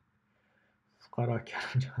 Fuqaro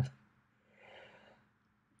Karimjon.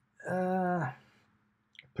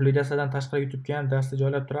 Pulli darslardan tashqari YouTube'ga ham darsni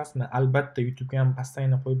joylab turasizmi? Albatta, YouTube'ga ham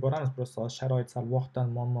pastayini qo'yib boramiz. Prosta sharoit sal vaqtdan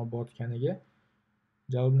muammo bo'layotganiga.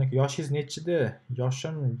 Javobniki, yoshingiz nechida?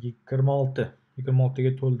 Yoshim 26. 26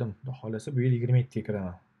 ga to'ldim. Xudo xolasa bu yil 27 ga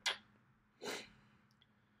kiraman.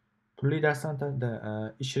 Pulli darslarda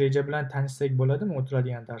ish reja bilan tanishsak bo'ladimi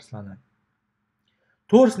o'tiladigan darslarni?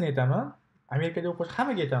 To'g'risini aytaman, Amerikada o'quvchi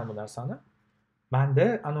hammaga aytaman bu narsani. Menda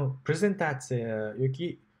prezentatsiya yoki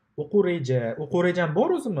o'quv rejam bor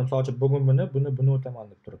o'zimda. Misol uchun bugun buni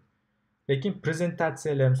o'taman deb turib. Lekin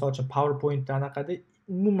prezentatsiyalar, misol uchun PowerPointda anaqada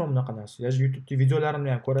umuman bunaqa narsa. YouTube'da videolarimni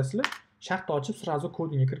ham ko'rasizlar, shartni ochib sirazu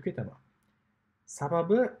kodingga kirib ketaman.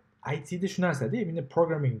 Sababi IT'da shu narsa-da, meni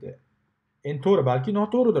programmingda. Endi to'g'ri, balki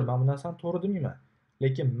noto'g'ridir, men bu narsani to'g'ri demayman.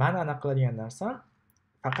 Lekin men aniq qiladigan narsam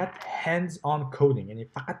faqat hands on coding, ya'ni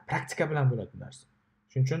faqat praktika bilan bo'ladi bu narsa.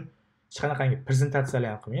 Shuning uchun hech qanaqangi prezentatsiyalar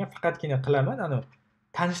ham qilmayman, faqatgina qilaman,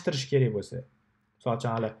 tanishtirish kerak bo'lsa. Misol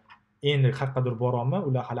uchun hali endi qayergadir boryapman,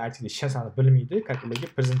 ular hali IT'da hech narsani bilmaydi, ularga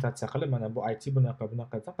prezentatsiya qilib, mana bu IT bunaqa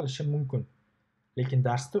qilishim mumkin. Lekin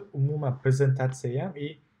darsda umuman prezentatsiya ham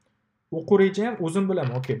o'quv reja ham o'zim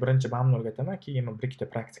bilaman. Okey, birinchi buni o'rgataman, keyin bir ikkita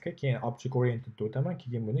praktika, keyin object oriented o'taman,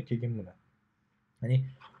 keyin buni. Ya'ni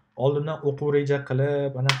oldindan o'quv reja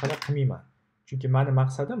qilib, anaqa qilmayman. Chunki meni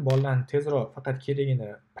maqsadim bolalarni tezroq faqat keragini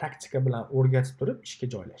praktika bilan o'rgatib turib ishga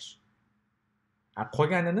joylash.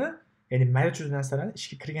 Qolganini, ya'ni mayda-chuyda narsalarni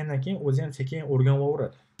ishga kirgandan keyin o'zi ham sekin o'rganib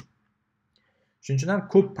olaveradi. Shuning uchun ham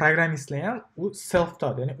ko'p programmistlar ham u self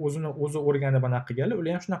taught, ya'ni o'zi o'rganib anaqa qilganlar,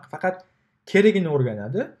 ular ham shunaqa faqat keragini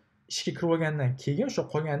o'rganadi. Ishga kirib olgandan keyin o'sha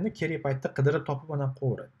qolganini kerak paytda qidirib topib anaqa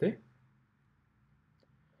qilaveradi-da.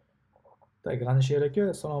 Rganisher aka,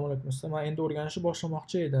 assalomu alaykum. Men endi o'rganishni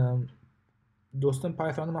boshlamoqchi edim. Do'stim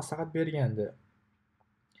Pythonni maslahat bergandi.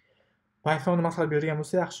 Pythonni maslahat bergan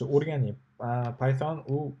bo'lsa yaxshi, o'rganing. Python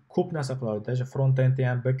u ko'p narsa qiladi. Даже front-endni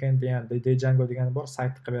ham, back-endni ham, Django degani bor,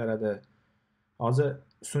 sayt qilib beradi. Hozir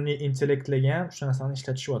sun'iy intellektlarga ham shu narsani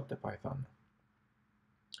ishlatishyapti Pythonni.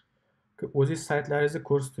 O'zingiz saytlaringizni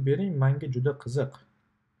ko'rsatib bering, menga juda qiziq.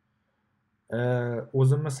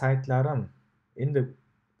 O'zimning saytlarim endi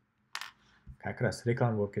как раз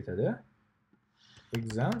reklama bo'lib ketadi.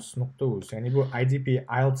 exams.uz, ya'ni bu IDP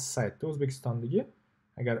IELTS sayti O'zbekistondagi.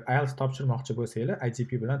 Agar IELTS topshirmoqchi bo'lsanglar,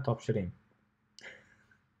 IDP bilan topshiring.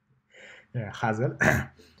 Hazil.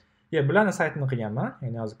 Bularni saytini qilganman.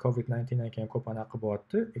 Ya'ni hozir COVID-19 dan keyin ko'p anaqa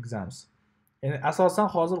bo'lyapti, exams. Ya'ni asosan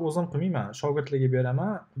hozir o'zim qilmayman, shogirdlarga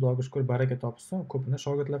beraman. Xudoga shukr, baraka topsin, ko'pini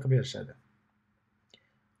shogirdlar qilib berishadi.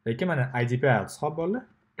 Lekin mana IDP IELTS hisob bolalar.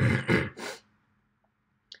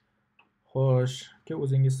 Xo'sh,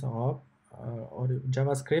 o'zingiz savob.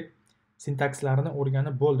 JavaScript sintakslarini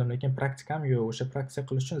o'rganib bo'ldim, lekin praktikam yo'q. O'sha praktika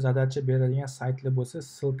qilish uchun zadachi beradigan saytlar bo'lsa,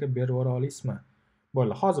 ssilka berib yubora olasizmi?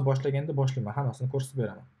 Bo'ldi, hozir boshlaganda boshlayman, hammasini ko'rsatib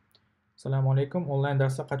beraman. Assalomu alaykum. Onlayn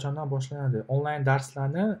darslar qachondan boshlanadi? Onlayn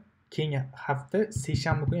darslarni keyingi hafta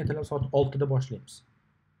seshanba kuni ertalab soat 6 da boshlaymiz.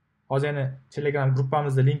 Hozir yana Telegram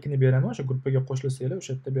gruppamizda linkini beraman, o'sha gruppaga qo'shilsanglar,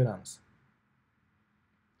 o'sha yerda beramiz.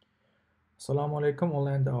 Assalomu alaykum.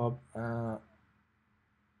 Onlayn davom.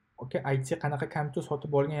 Okey, IT qanaqa kompyuter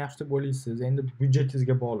sotib olgan yaxshi deb o'ylaysiz? Endi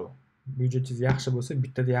byudjetingizga bog'liq. Byudjetingiz yaxshi bo'lsa,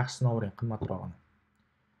 bittada yaxshisini oling, qimmatrog'ini.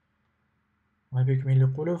 Oybek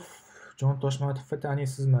Meliqulov, Jon Toshmatovni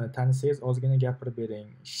taniysizmi? Tanisangiz ozgina gapirib bering.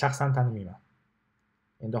 Shaxsan tanimayman.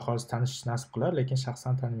 Endi hozir tanishish nasib qilar, lekin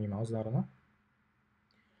shaxsan tanimayman o'zlarini.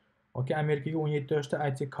 Okey, Amerikaga 17 yoshda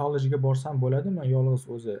IT kollejiga borsam bo'ladimi? Yolg'iz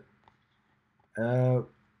o'zi.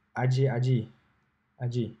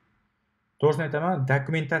 Aji. To'g'risini aytaman,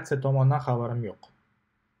 dokumentatsiya tomonidan xabarim yo'q.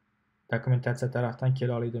 Dokumentatsiya tarafdan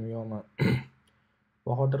kela oladimi yo'qmi?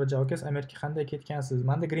 Bahodir Javokiz, Amerika qanday ketgansiz?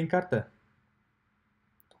 Menda green karta.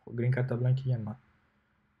 Green karta bilan kelganman.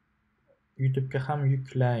 YouTube'ga ham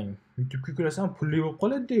yuklang. YouTube'ga yuklasam pulli bo'lib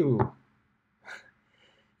qoladi-ku.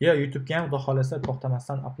 YouTube'ga ham xudo xolasa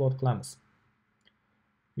to'xtamasdan upload qilamiz.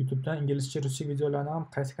 YouTube'dan inglizcha, ruscha videolarni ham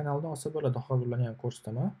qaysi kanalda olsa bo'ladi, hozirlarni ham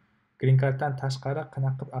ko'rsataman. Green carddan tashqari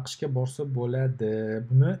qanaqa qilib AQShga borsa bo'ladi?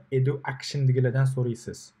 Buni Edu Action degilardan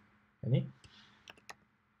so'raysiz. Ya'ni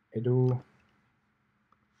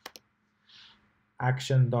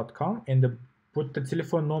eduaction.com. Endi bu yerda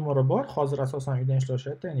telefon nomeri bor. Hozir asosan uydan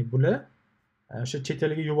ishlashyapti. Ya'ni bular o'sha chet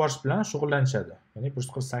elga yuborish bilan shug'ullanishadi. Ya'ni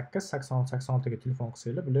 148 86 86 ga telefon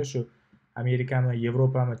qilsanglar, bular shu Amerikami,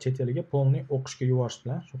 Yevropami, chet elga polniy o'qishga yuborish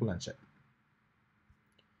bilan shug'ullanishadi.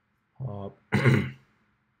 Hop.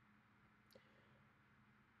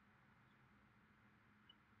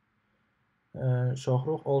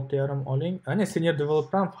 Shohruh 6.5 oling. Ana senior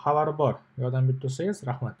developer xabari bor. Yordam bersangiz,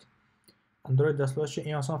 rahmat. Android dasturlash uchun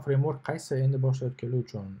eng oson framework qaysi? Endi boshlayotganlar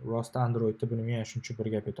uchun. Rost Androidni bilmayman, shuncha bir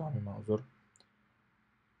gap ayta olmayman, uzr.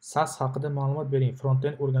 SAS haqida ma'lumot bering.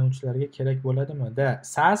 Front-end o'rganuvchilarga kerak bo'ladimi?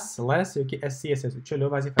 SAS, LS yoki SCSS uchala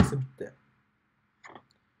vazifasi bitta.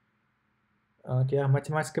 Okey,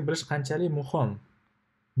 matematika bilish qanchalik muhim?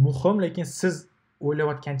 Muhim, lekin siz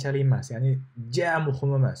o'ylayotganchalik emas. Ya'ni ja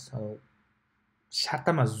muhim emas. Shart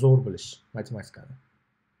emas zo'r bilish matematikani.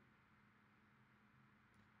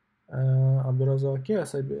 Abdurazzoq aka,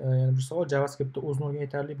 yana bir savol, JavaScriptda o'zini o'rgan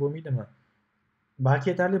yetarli bo'lmaydimi? Balki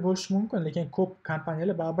yetarli bo'lishi mumkin, lekin ko'p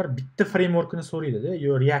kompaniyalar baribir bitta frameworkini so'raydi-da.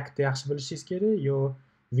 Yo Reactni yaxshi bilishingiz kerak, yo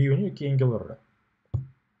Vue'ni yoki Angular'ni.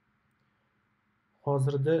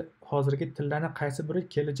 Hozirgi tillarning qaysi biri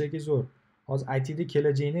kelajagi zo'r? Hozir ITda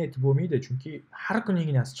kelajagini aytib bo'lmaydi, chunki har kuni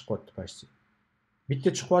yangi narsa chiqyapti pashti. Bitta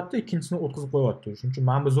chiqyapti, ikkinchisini o'tkazib qo'yapti. Shuning uchun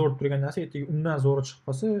mana bu zo'r turgan narsa ertaga undan zo'ri chiqib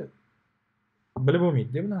qolsa bilib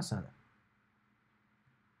bo'lmaydi deb narsani.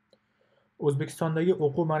 O'zbekistondagi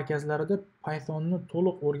o'quv markazlarida Pythonni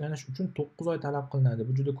to'liq o'rganish uchun 9 oy talab qilinadi.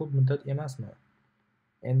 Bu juda ko'p muddat emasmi?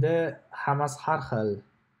 Endi hammasi har xil.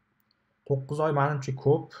 9 oy menimcha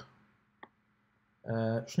ko'p.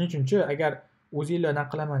 Shuning uchunchi agar o'zingizlar nima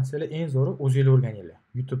qilaman desanglar, eng zo'ri o'zingizlar o'rganinglar.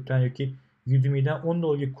 YouTubedan yoki Udemy'dan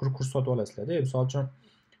 $10 kurs sotib olasizlar-da. Misol uchun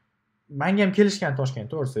menga ham kelishgan Toshkent,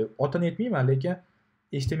 to'g'risi. Otini aytmayman, lekin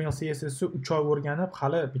HTML CSS 3 oy o'rganib,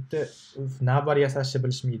 hali bitta navbar yasashni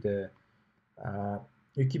bilishmaydi.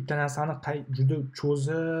 Yoki bitta narsani juda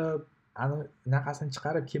cho'zib, ani naqasini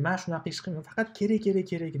chiqarib, men shunaqa ish qilmayman, faqat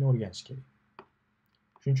kerakini o'rganish kerak.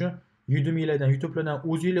 Shuning uchun Udemy'lardan, YouTube'lardan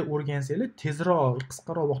o'zingizlar o'rgansanglar, tezroq,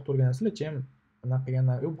 qisqaroq vaqtda o'rganasizlar. Chem unaqa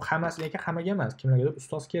qilgandan, hammasi lekin hammaga emas, kimlargadir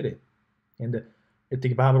ustoz kerak. Endi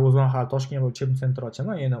ertaga baribir o'zim hali Toshkent bo'lib chep sentr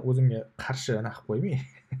ochaman, yana o'zimga qarshi anaqa qilib qo'ymay.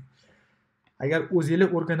 Agar o'zingizlar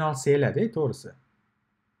o'rgana olsanglar-da, to'g'risi.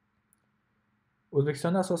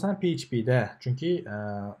 O'zbekistonda asosan PHP da, chunki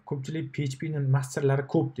ko'pchilik PHP ning masterlari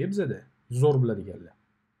ko'p-da bizda, zo'r biladiganlar.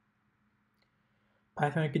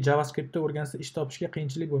 Python yoki JavaScript o'rgansa ish topishga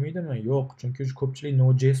qiyinchilik bo'lmaydimi? Yo'q, chunki ko'pchilik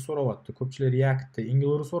Node.js so'rayapti, ko'pchilik React,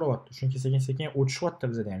 Angular so'rayapti. Chunki sekin-sekin o'tishyapti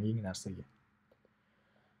bizda ham yangi narsaga.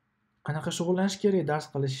 Qanaqa shug'ullanish kerak dars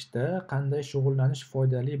qilishda? Qanday shug'ullanish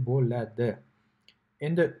foydali bo'ladi?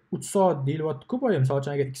 Endi 3 soat deyilyapti-ku boya, misol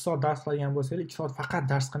uchun agar 2 soat dars qiladigan bo'lsangiz, 2 soat faqat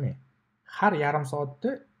dars qilmang. Har yarim soatda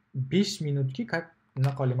 5 minutga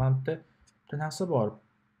nima qiling, mana bitta narsa bor.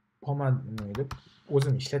 Nima deb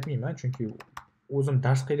o'zim ishlatmayman, chunki o'zim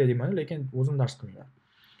dars qilay deyman, lekin o'zim dars qilmayman.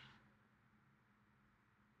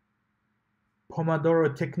 Pomodoro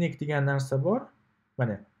texnik degan narsa bor.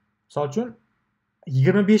 Mana, misol uchun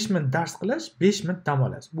 25 minut dars qilish, 5 minut dam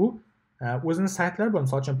olasiz. Bu o'zini saytlari bor.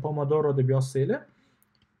 Misol uchun Pomodoro deb yozsanglar,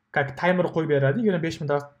 timer qo'yib beradi, 25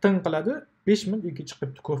 minut dars tin qiladi, 5 minut uyga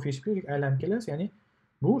chiqib kofe ichib aylanib kelasiz. Ya'ni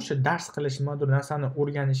bu o'sha dars qilish, nimadir narsani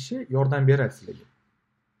o'rganishga yordam beradi sizlarga.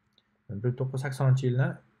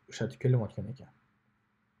 1980-yildan ishlatib kelayotgan ekan.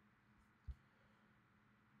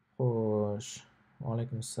 Xo'sh,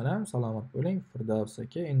 alaykum assalom, salomat bo'ling. Firdavs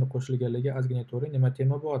aka, endi qo'shilganlarga ozgina to'ring, nima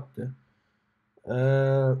tema bo'lyapti?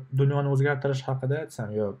 Dunyoni o'zgartirish haqida aytsam,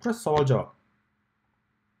 yo'q, просто savol-javob.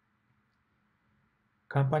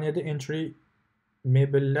 Kompaniyada entry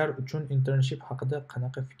mebellar uchun internship haqida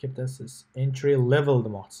qanaqa fikrdasiz? Entry level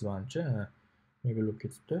demoqchisiz menimcha. Mebel bo'lib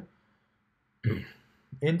ketibdi.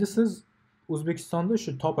 Endi siz O'zbekistonda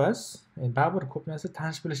shu topasiz. Endi baribir ko'p narsa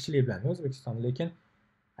tanish bilishchilik bilan O'zbekistonda, lekin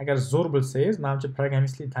agar zo'r bilsangiz, menimcha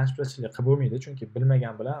programmistlik tanish bilishchilik qilib bo'lmaydi, chunki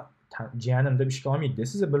bilmagan bilan jiyanim deb ishga olmaydi,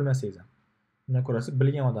 siz bilmasangiz ham. Undan ko'ra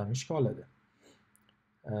bilgan odamni ishga oladi.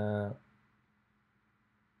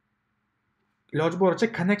 Iloji boricha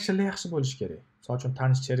connectionlar yaxshi bo'lishi kerak. Misol uchun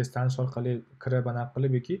tanish orqali kirib anaqa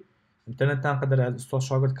qilib yoki internetdan qidirasiz, ustoz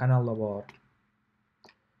shogird kanallar bor.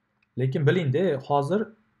 Lekin bilingda, hozir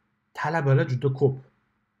talabalar juda ko'p.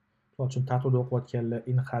 Misol uchun Tatuda o'qiyotganlar,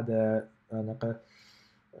 Inhada, anaqa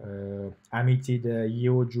Amitida,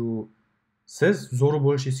 Yeoju, siz zo'r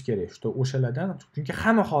bo'lishingiz kerak. O'shalardan, chunki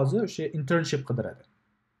hamma hozir o'sha internship qidiradi.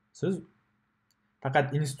 Siz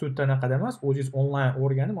faqat institutdan anaqa emas, o'zingiz onlayn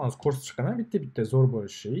o'rganib, hozir kurs chiqaman bitta zo'r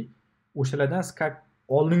bo'lishi. O'shalardan Skype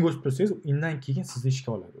oldinga o'sib tursangiz, undan keyin sizni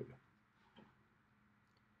ishga oladi ular.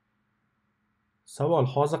 Savol,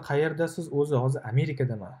 hozir qayerdasiz o'zi? Hozir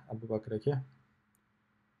Amerikadaman, Abubakr aka.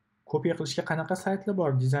 Kopiya qilishga qanaqa saytlar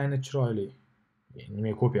bor? Dizayni chiroyli.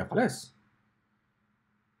 Nima kopiya qilasiz?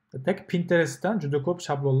 Tak Pinterestdan juda ko'p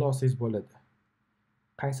shablonlar olsangiz bo'ladi.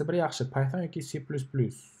 Qaysi biri yaxshi, Python yoki C++?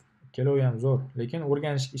 Ikkalovi ham zo'r, lekin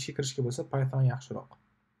o'rganishga, ishga kirishga bo'lsa Python yaxshiroq.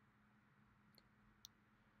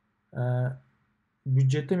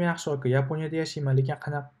 Byudjetim yaxshi aka, Yaponiyada yashayman, lekin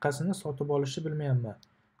qanaqasini sotib olishni bilmayapman.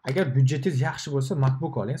 Agar byudjetingiz yaxshi bo'lsa,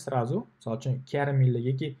 MacBook oling srazu. Misol uchun 2,5 milliga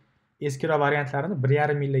yoki eskiroq variantlarini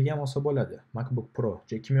 1,5 milliga ham olsa bo'ladi. MacBook Pro.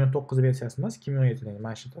 2019 versiyasi emas, 2017 da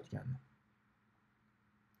mana shu sotgandim.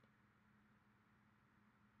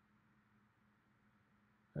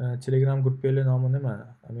 Telegram gruppalar nomi nima?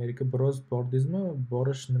 Amerika biroz bordingizmi?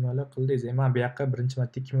 Borish nimalar qildingiz? Men bu yoqqa birinchi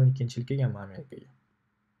marta 2012-yil kelganman Amerikaga.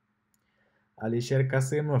 Alisher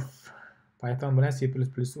Kasimov, Python bilan C++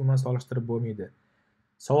 umuman solishtirib bo'lmaydi.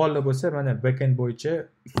 Savollar bo'lsa, mana backend bo'yicha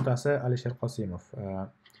ustasi Alisher Qosimov.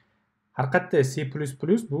 Har qayerda C++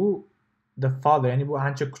 bu default, ya'ni bu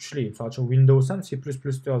ancha kuchli. Misol uchun Windows ham C++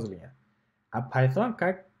 da yozilgan. Python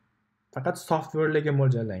faqat softwarelarga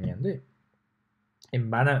mo'ljallanganda.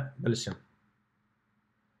 Mani bilishim.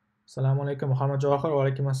 Assalomu alaykum Muhammad Javohir, va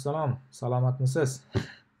alaykum assalom. Salomatmisiz?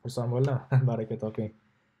 Xursand bo'ldim. Baraka toping.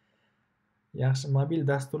 Yaxshi mobil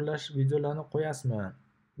dasturlash videolarini qo'yasizmi?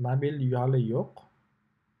 Mobil hali yo'q.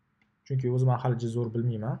 Chunki o'zim hali zo'r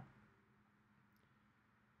bilmayman.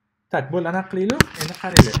 Tak, bo'l aniq qilaylik. Endi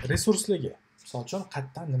qaranglar, resurslarga. Misol uchun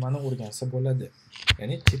qayerdan nimani o'rgansa bo'ladi.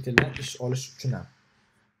 Ya'ni chet eldan ish olish uchun ham.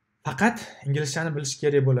 Faqat inglizchani bilish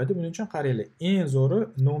kerak bo'ladi. Buning uchun qaranglar, eng zo'ri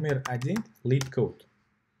nomer 1 lead code.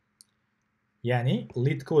 Ya'ni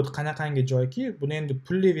lead code qanaqangi joyki, buni endi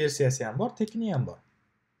pulli versiyasi ham bor, tekini ham bor.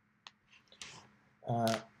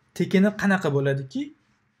 Tekini qanaqa bo'ladiki,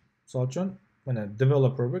 misol uchun mana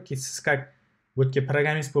developer yoki siz как bu yerga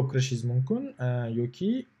programmist bo'lib kirishingiz mumkin yoki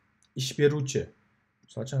ish beruvchi.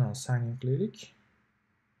 Misol uchun sign in qilaylik.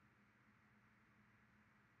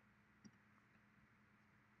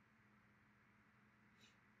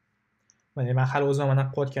 Mana men hali o'zim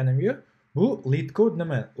anaqa qilayotganim yo'q. Bu lead code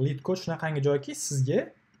nima? Lead code shunaqangi joyki sizga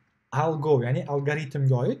algo, ya'ni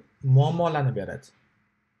algoritmga oid muammolarni beradi.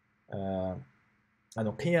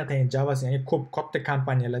 Qiyin Java, ya'ni ko'p katta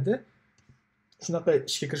kompaniyalarda shunaqa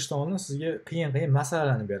ishga kirishdan oldin sizga qiyin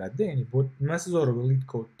masalalarni beradi. Ya'ni bu nimasi zo'r bu lead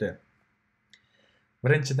code'da?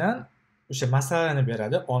 Birinchidan o'sha masalalarni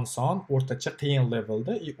beradi, oson, o'rtacha, qiyin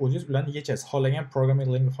levelda, o'zingiz bilan yechasiz. Xohlagan programming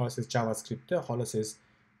language, xohlasangiz JavaScriptda, xohlasangiz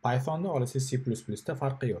Pythonda, xohlasangiz C++da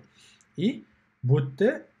farqi yo'q. Bu yerda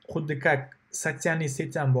xuddi как sotsialniy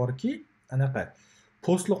set ham borki, anaqa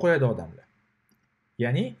postlar qo'yadi odamlar.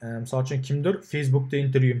 Ya'ni, misol uchun kimdir Facebookda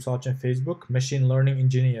intervyu, misol uchun Facebook machine learning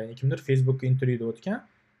engineer, ya'ni kimdir Facebookga intervyuda o'tgan,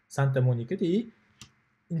 Santa Monicada,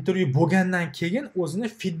 intervyu bo'lgandan keyin o'zini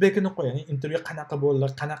feedbackini qo'yadi. Ya'ni intervyu qanaqa bo'ldi,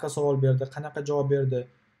 qanaqa savol berdi, qanaqa javob berdi.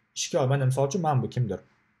 Ishga mana misol uchun men bu kimdir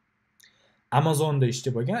Amazonda ishda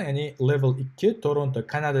bo'lgan, ya'ni level 2 Toronto,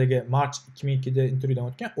 Kanadaga March 2002da intervyudan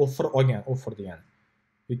o'tgan, offer olgan, offer degani.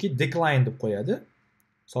 Yoki decline deb qo'yadi.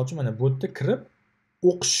 Misol uchun mana bu yerda kirib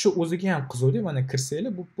o'qishni o'ziga ham qiziqdi. Mana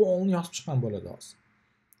kirsanglar, bu polni yozib chiqqan bo'ladi hozir.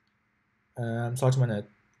 Misol uchun mana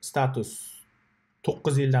status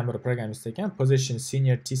 9 yildan beri programmist ekan, position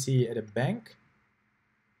senior TCE at a bank.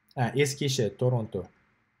 Eski ishi Toronto.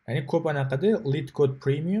 Ya'ni ko'p anaqada lead code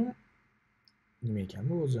premium nima ekan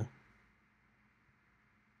bu o'zi?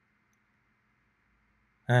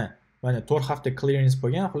 Mana 4 hafta clearance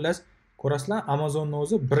bo'lgan. Xullas, ko'rasizlar, Amazonning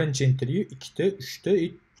o'zi birinchi intervyu, 2 ta, 3 ta,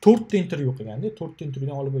 4 ta intervyu qilganda, 4 ta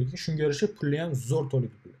intervyudan olib bo'lgan, shunga yarasha puli ham zo'r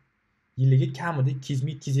to'laydi puli. Yiliga kamida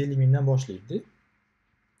 200 mingdan boshlaydi.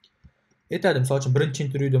 Aytadi, misol uchun birinchi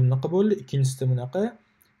intervyuda bunaqa bo'ldi, ikkinchisida bunaqa,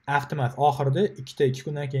 aftermath oxirida 2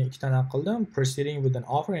 kundan keyin 2 ta anaqa qildim, proceeding with an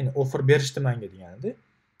offer, ya'ni offer berishdi menga deganida.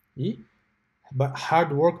 But hard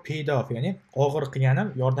work paid off, ya'ni og'ir qilganim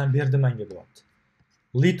yordam berdi menga deyapti.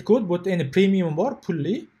 Lead code bu endi premium bor,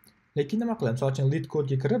 pulli, lekin nima qilamiz? Misol uchun lead code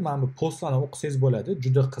ga kirib, mana bu postlarni o'qisangiz bo'ladi,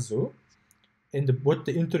 juda qiziq. Endi bu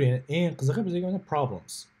yerda intervyu eng qizig'i bizga mana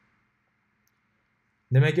problems.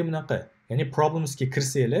 Nimaga bunaqa? Ya'ni problemsga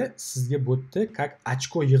kirsanglar, sizga bu yerda как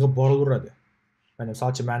ochko yig'ib boraveradi. Mana misol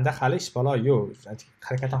uchun menda hali ish balo yo'q,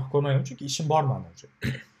 harakatdan qilib ko'rmayman, chunki ishim bor menimcha.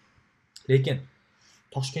 Lekin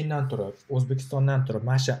Toshkentdan turib, O'zbekistondan turib,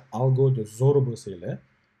 mana shu algoda zo'r bo'lsanglar,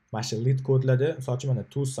 mana shu lead code'larda, misol uchun mana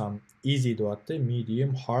to some easy deyapti,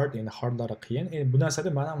 medium, hard, endi hardlari qiyin. Endi bu narsada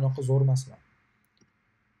men ham unaqa zo'r emasman.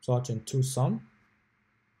 Misol uchun to some.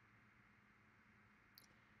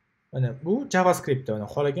 Mana bu JavaScriptda, mana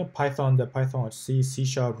xohlagan Pythonda, Python, C, C#,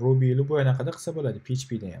 Ruby, bu anaqada qilsa bo'ladi,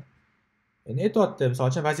 PHPda ham. Endi aytayapti, misol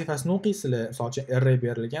uchun vazifasini o'qiysizlar, misol uchun array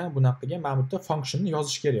berilgan, bunaqaga mana bu yerda functionni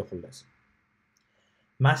yozish kerak xullas.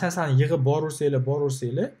 Mana shu narsani yig'ib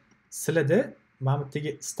boraversanglar, sizlarda mana bu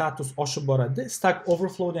yerdagi status oshib boradi. Stack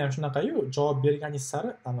Overflow'da ham shunaqayu, javob berganingiz sari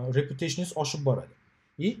reputationingiz oshib boradi.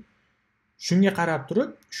 Shunga qarab turib,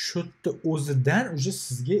 shu yerda o'zidan uje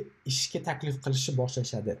sizga ishga taklif qilishni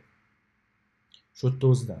boshlashadi. Shu yerda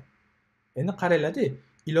o'zidan. Endi qaranglar-da,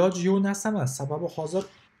 iloji yo'q narsa emas. Sababi hozir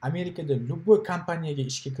Amerikada любой kompaniyaga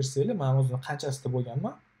ishga kirsanglar, men o'zim qanchasida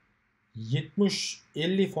bo'lganman,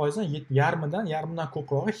 70-50% dan yarmidan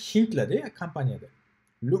ko'prog'i hindlarda kompaniyada.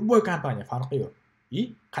 Любой kompaniya farqi yo'q.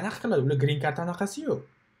 Qanaqa qiladi? Ular green card anaqasi yo'q.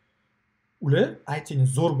 Ular ITni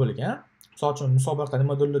zo'r bilgan. Misol uchun musobaqa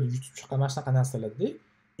nimadirlarda YouTube chiqqan shunaqa narsalarda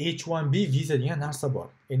H1B viza degan narsa bor.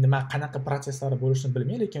 Endi men qanaqa protsesslari bo'lishini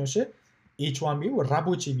bilmayman, lekin o'sha H1B u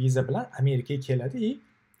рабочий viza bilan Amerikaga keladi,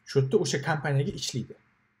 shu yerda o'sha kompaniyaga ishlaydi.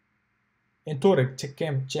 Endi to'g'ri,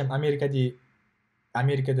 chem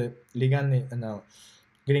Amerikada legalniy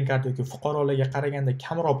green card yoki fuqarolarga qaraganda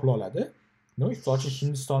kamroq pul oladi. Misol uchun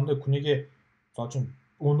Hindistonda kuniga misol uchun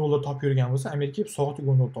 $10 topib yurgan bo'lsa, Amerikaga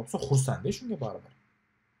soatiga $10 topsa xursand, shunga baribir.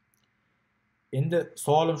 Endi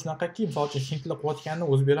savolim shunaqaki, misol uchun hindlar qilayotganini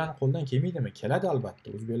o'zbeklarning qo'lidan kelmaydimi? Keladi albatta.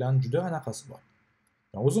 O'zbeklarning juda anaqasi bor.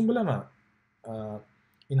 Men o'zim bilaman.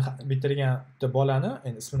 Bitirgan bitta bolani,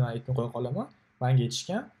 endi ismini aytib qo'ya qolaman, menga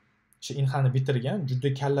aytishgan, shu inhani bitirgan, juda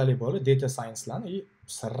kallali bola, data science'larni,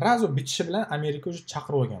 sразу bitishi bilan Amerika o'zi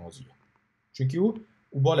chaqirib olgan o'ziga. Chunki u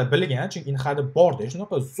u bola bilgan, chunki inhadi borda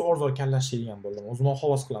shunaqa zo'r kallashlaydigan bo'ldim. O'zim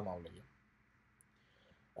havas qilaman ularga.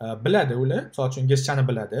 Biladi ular, misol uchun inglizchani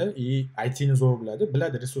biladi, IT ni zo'r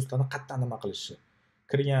biladi resurslarni qayerdan nima qilishni.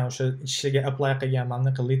 Kirgan o'sha ishiga apply qilgan, mana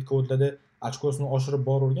bunaqa lead code'larda ochkosini oshirib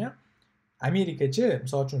boravergan. Amerikachi,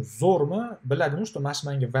 misol uchun zo'rmi, biladimi, что mana shu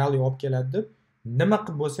menga value olib keladi deb, nima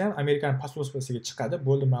qilib bo'lsa ham Amerikan посольствосiga chiqadi.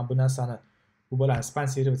 Bo'ldi, men bu narsani bu bolani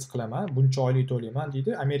sponsorировать qilaman, buncha oylik to'layman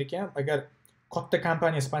deydi. Amerika ham agar katta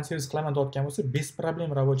kompaniya sponsorировать qilaman deyotgan bo'lsa, без проблем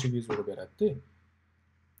рабочий viza urib beradi-da.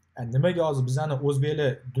 Nimaga hozir bizani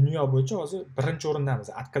o'zbeklar dunyo bo'yicha hozir birinchi o'rindamiz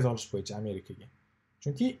отказ olish bo'yicha Amerikaga.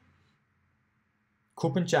 Chunki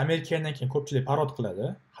ko'pincha Amerikadan keyin ko'pchilik parod qiladi,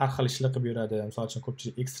 har xil ishlar qilib yuradi. Misol uchun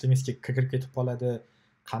ko'pchilik ekstremistga kirib ketib qoladi,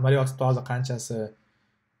 qamalib yotibdi hozir qanchasi.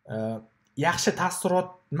 Yaxshi taassurot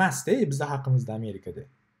emas-da bizda haqimizda Amerikada.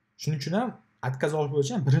 Shuning uchun ham отказ olish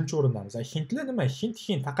bo'yicha ham birinchi o'rindamiz. Hindlar nima?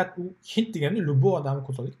 Hind faqat u Hind deganda любой odamni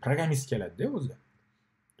ko'rsatdik, programmist keladi-da o'zi.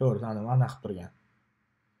 To'g'ri, ana qilib turgan.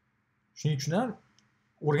 Shuning uchun ham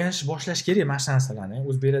o'rganishni boshlash kerak mana shu narsalarni.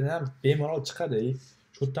 O'zbeklardan ham bemalol chiqadi.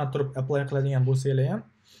 Shu yerdan turib apply qiladigan bo'lsanglar ham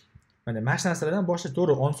mana shu narsalardan boshlash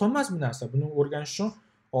to'g'ri, oson emas bu narsa. Buni o'rganish uchun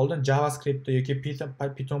oldin JavaScript yoki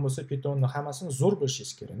Python bo'lsa, Pythonni hammasini zo'r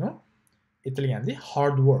bilishingiz kerak, no? Aytilgandek,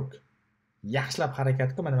 hard work. Yaxshilab harakat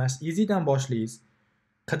qilib, mana shu easydan boshlaysiz.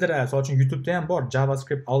 Qidirasiz, misol uchun YouTube'da ham bor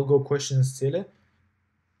JavaScript algo questions deyiladi.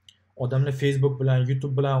 Odamlar Facebook bilan,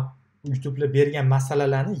 YouTube'lar bergan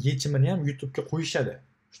masalalarni yechimini ham YouTube'ga qo'yishadi.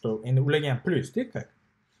 Что endi ularga ham plyus-da как.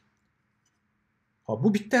 Hop, bu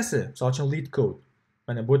bittasi, misol uchun lead code.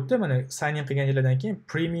 Mana bu yerda mana sign in qilganingizdan keyin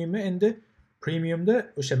premiumda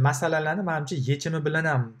o'sha masalalarni menimcha yechimi bilan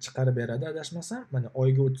ham chiqarib beradi, adashmasam. Mana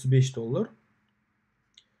oyiga $35.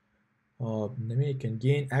 Nima ekan?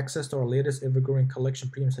 Gain access to our latest ever-growing collection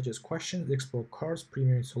premium such as questions, explore cars,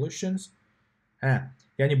 premium solutions.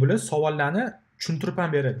 Ya'ni bular savollarni tushuntirib ham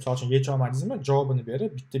beradi. Misol uchun yecha olmadingizmi, javobini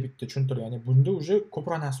berib, bitta tushuntirib. Ya'ni bunda уже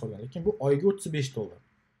ko'proq narsa bo'lgan, lekin bu oyiga $35.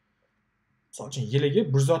 Misol uchun yiliga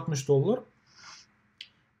 $160.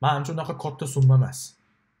 Menimcha unaqa katta summa emas.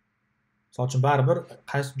 Misol uchun baribir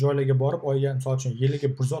qaysi joylarga borib oyiga, misol uchun yiliga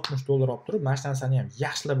 $160 olib turib, mana shu narsani ham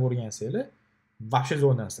yaxshilab o'rgansanglar, вообще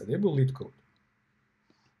zo'r narsa-da bu lead code.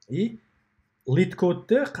 Lead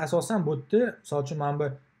code'da asosan bu yerda, misol uchun mana bu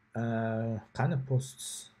qani posts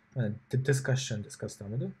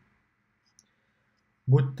discuss'tamidi.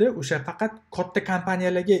 Bu yerda o'sha faqat katta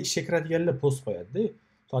kompaniyalarga ishga kiradiganlar post qo'yadi-da.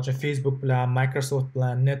 Misol uchun Facebook bilan, Microsoft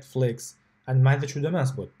bilan, Netflix, mayda chuda emas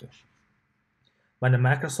bu yerda. Mana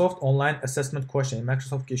Microsoft online assessment question,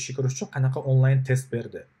 Microsoftga ishga kirish uchun qanaqa online test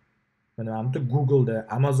berdi. Mana bu Google'da,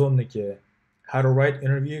 Amazonniki, how to write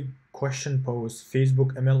interview question post, Facebook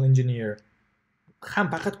ML engineer. Ham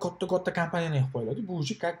faqat katta kompaniyalarga qilib qo'yiladi. Bu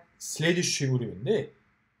уже как следующий уровень-da.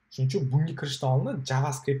 Shuning uchun bunga kirishdan oldin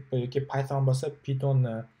JavaScript yoki Python bo'lsa,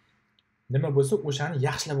 Pythonni nima bo'lsa, o'shani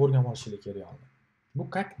yaxshilab o'rganib olishingiz kerak oldin. Bu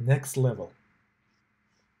как next level.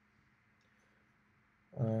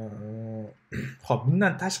 Xo'p,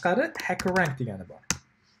 bundan tashqari HackerRank degani bor.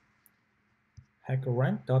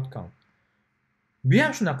 hackerrank.com. Bu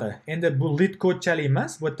ham shunaqa. Endi bu lead code'chalik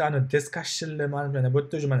emas, bu yerda discussionlar, mana bu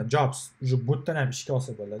yerda mana jobs, bu yerdan ham ishga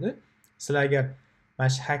olsa bo'ladi. Sizlar agar mana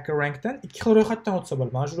shu HackerRankdan ikki xil ro'yxatdan o'tsa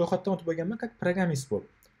bo'ladi. Mana shu ro'yxatdan o'tib bo'lganman, как programmist bo'lib.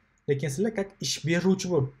 Lekin sizlar как ish beruvchi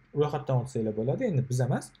bo'lib ro'yxatdan o'tsanglar bo'ladi. Endi biz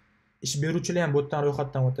emas. Ish beruvchilar ham bu yerdan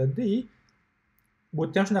ro'yxatdan o'tadi-da. Bu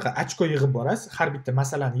yerda ham shunaqa ochko yig'ib borasiz. Har bitta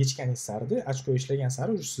masalani yechganingiz sari, ochko ishlagan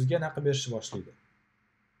sari sizga naqa berishni boshlaydi.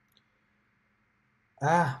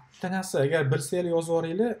 Bitta narsa, agar bilsanglar yozib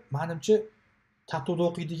yuboringlar, menimcha TATUda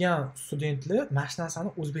o'qiydigan studentlar mana shu narsani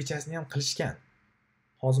o'zbekchasini ham qilishgan.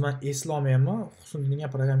 Hozir men eslolmayapman, Husniddin degan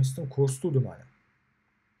programmistim ko'rsatdi mana.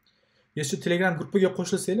 Shu Telegram gruppiga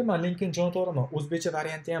qo'shilsanglar, men linkini jo'natib yuboraman. O'zbekcha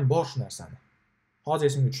varianti ham bor shu narsani. Hozir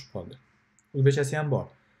esimga tushib qoldi. O'zbekchasi ham bor.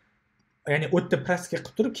 Ya'ni o'tda praktika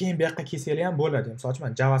qilib turib, keyin bu yoqqa kelsanglar ham bo'ladi. Misol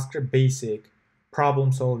uchun JavaScript basic, problem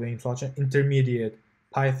solving, misol uchun intermediate,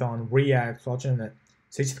 Python, React, misol uchun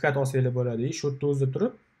sertifikat olsanglar bo'ladi. Shu yerda o'zida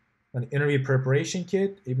turib, mana interview preparation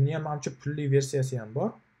kit, buni ham menimcha pulli versiyasi ham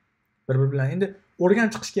bor. Bir-biri bilan endi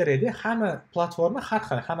o'rganib chiqish kerak-da. Hamma platforma har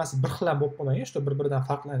xil, hammasi bir xil bo'lib qolmagan, shu bir-biridan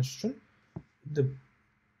farqlanish uchun deb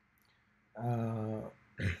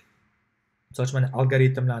misol uchun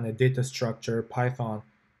algoritmlarni, data structure, Python,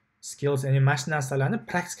 skills, ya'ni mana shu narsalarni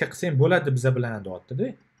praktika qilsang bo'ladi biza bilan deyapti-da.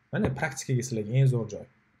 Mana praktikaga sizlarga eng zo'r joy.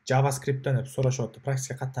 JavaScriptdan so'rashyapti,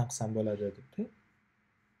 praktika qatdan qilsam bo'ladi debdi.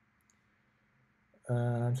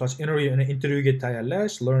 Misol uchun intervyuga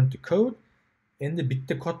tayyorlash, learn to code. Endi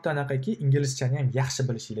bitta katta anaqaki inglizchani ham yaxshi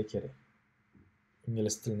bilishinglar kerak.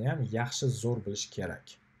 ingliz tilini ham yaxshi zo'r bilish kerak.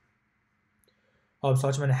 Hop, misol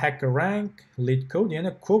uchun mana hacker rank, lead code,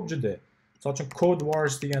 yana ko'p juda. Misol uchun code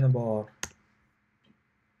wars degani bor.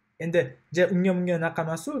 Endi unga unaqa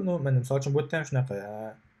emas-u, mana misol uchun bu yerda ham shunaqa.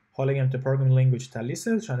 Xohlagan bitta programming language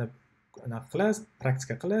tanlaysiz, o'shani anaqa qilasiz,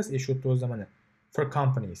 praktika qilasiz, shu yerda o'zida mana for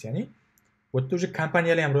companies, ya'ni bu yerda уже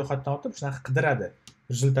kompaniyalar ham ro'yxatdan o'tib shunaqa qidiradi.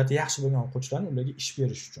 Rezultati yaxshi bo'lgan o'quvchilarni ularga ish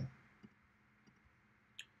berish uchun.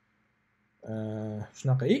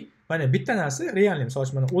 Shunaqa. Mana bitta narsa realniy, misol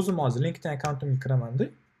uchun mana o'zim hozir LinkedIn akkauntimga kiraman-da.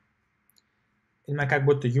 Men как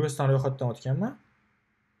будто US dan ro'yxatdan o'tganman.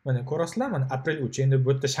 Mana ko'rasizlar, mana aprel 3. Endi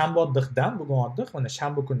bu yerda shanba oddiqdan, bugun oddiq. Mana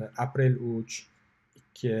shanba kuni aprel 3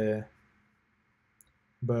 2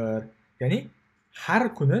 1. Ya'ni har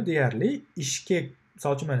kuni deyarli ishga,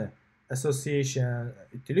 misol uchun mana association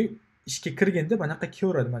ishga kirganda bunaqa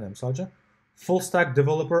ko'radi. Mana misol uchun full stack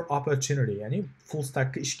developer opportunity, ya'ni full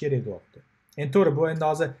stackga ish kerak deyapti. Endi to'g'ri, bu endi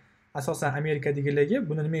hozir asosan Amerikadagilarga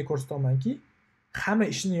buni nimaga ko'rsatamanki, hamma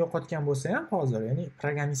ishini yo'qotgan bo'lsa ham hozir, ya'ni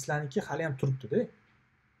programmistlarniki hali ham turibdi-da.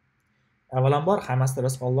 Avvalambor hammasida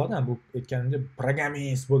rizq Allohdan, bu aytganimdek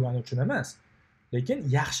programmist bo'lgani uchun emas, lekin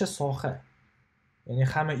yaxshi soha. Ya'ni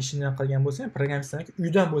hamma ishini qilgan bo'lsa ham, programmistlarniki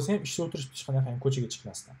uydan bo'lsa ham ishda o'tirishib hech qanaqa ko'chaga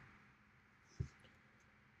chiqmasdan.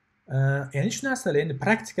 Ya'ni shu narsalar endi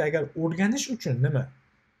praktika agar o'rganish uchun nima?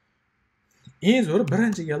 Eng zo'ri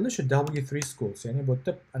birinchi galda shu W3 schools, ya'ni bu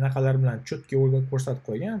yerda anaqalar bilan cho'tga o'rgatib ko'rsatib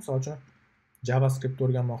qo'ygan. Misol uchun JavaScript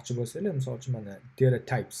o'rganmoqchi bo'lsangiz, misol uchun mana data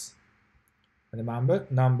types. Mana bu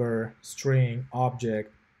number, string, object.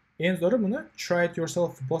 Eng zo'ri buni try it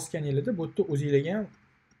yourself bosganingizda bu yerda o'zingizga ham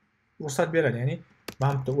ruxsat beradi. Ya'ni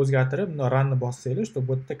mana bu yerda o'zgartirib, buni runni bossanglar, что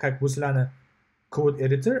bu yerda как sizlarni code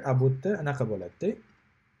editor, a bu yerda anaqa bo'ladi-da.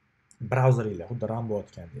 Browseringlar xuddi run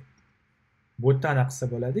bo'layotgandek. Bu yerda anaqasi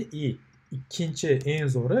bo'ladi. Ikkinchi eng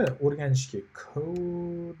zo'ri o'rganishga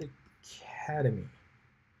Code Academy.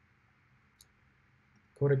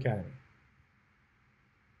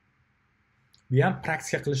 Bu ham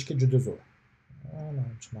praktika qilishga juda zo'r.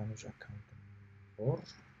 Mana shu akkauntim bor.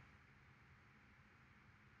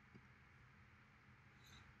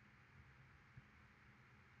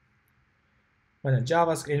 Mana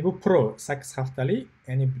JavaScript bu Pro 8 haftalik,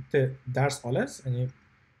 ya'ni bitta dars olasiz, ya'ni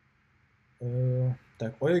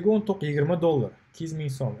oyiga $19-20, 200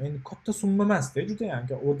 ming so'm. Endi katta summa emas-da, juda ham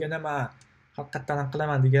o'rganaman, haqiqatan ham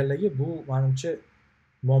qilaman deganlarga bu menimcha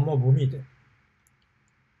muammo bo'lmaydi.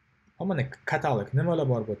 Mana katalog nimalar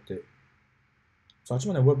bor bu yerda? Misol uchun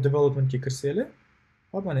mana web developmentga kirsanglar,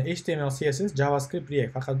 hop mana HTML, CSS, JavaScript,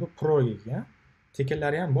 React, faqat bu Proga ekan.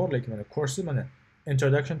 Tekinlari ham bor, lekin mana course mana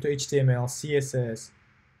Introduction to HTML, CSS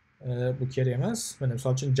bu kerak emas. Mana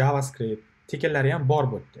misol uchun JavaScript tekinlari ham bor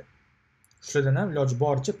bu yerda. Shulardan ham iloji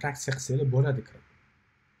boricha praktika qilsanglar bo'ladi kirib.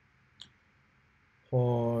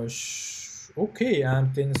 Xo'sh, okey,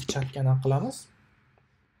 endi chatga qilamiz.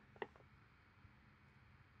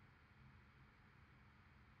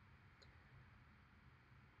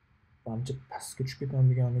 Menimcha pastga tushib ketmam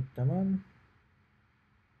degan umiddaman.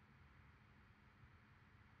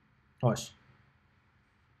 Xo'sh.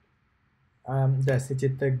 Da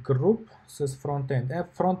setda group siz front-end.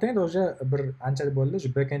 Front-end o'sha bir ancha bo'ldi, shu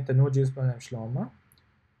back-endda Node.js bilan ishlayapman.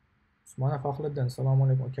 Usmonov Faxriddin, assalomu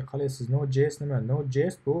alaykum. Aka, qalaysiz? Node.js nima?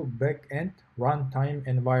 Node.js bu back-end runtime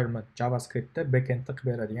environment. JavaScriptda back-endda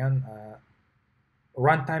qilib beradigan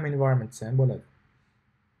runtime environment ham bo'ladi.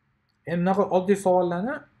 Endi bunaqa oddiy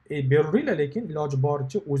savollarni beringlar, lekin iloji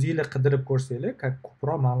boricha o'zingizlar qidirib ko'rsanglar,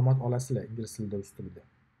 ko'proq ma'lumot olasizlar ingliz tilida, rus tilida.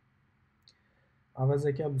 Avaz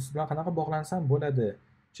aka, biz bilan qanaqa bog'lansam bo'ladi?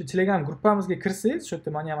 Shu Telegram gruppamizga kirsangiz, shu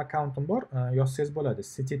yerda mening ham akkauntim bor, yozsangiz bo'ladi.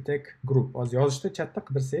 CityTech Group. Hozir yozishda chatda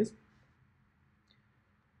qidirsangiz.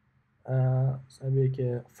 Sabiki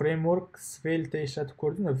framework Svelte ishlatib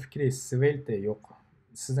ko'rdingmi? Fikringiz Svelte yo'q.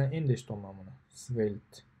 Sizdan endi eshityapman buni.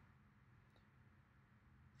 Svelte.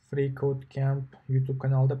 Free Code Camp YouTube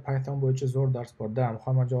kanalida Python bo'yicha zo'r dars bor. Da,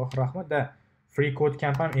 Muhammad Javohir rahmat. Da, Free Code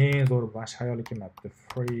Camp ham eng zo'r, bash xayoli kelmabdi.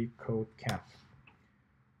 Free Code Camp.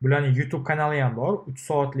 Bularning YouTube kanali ham bor. 3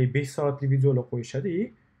 soatlik, 5 soatlik videolar qo'yishadi.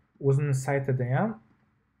 O'zining saytida ham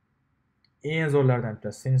eng zo'rlardan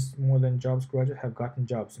bittasi. Since modern jobs graduate have gotten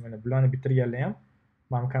jobs. Mana bularni bitirganlar ham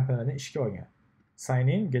mana kompaniyalardan ishga olgan. Sign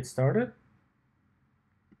in, get started.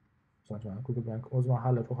 So'ngra Google bilan o'zim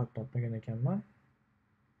hali ro'yxatdan o'tmagan ekanman.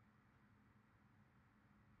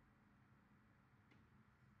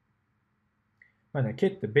 Mana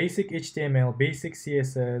ketdi. Basic HTML, basic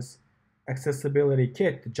CSS, accessibility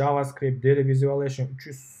ketdi. JavaScript, data visualization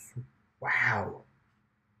 300. Wow.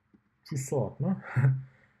 300 soatmi?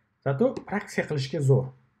 Zato praktika qilishga zo'r.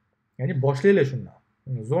 Ya'ni boshlanglar shundan.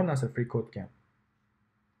 Zo'r narsa Free Code Camp.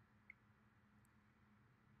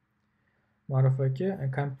 Ma'ruf aka,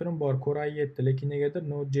 kompyuterim bor, Core i7, lekin negadir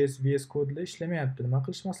Node.js VS Code'da ishlamayapti. Nima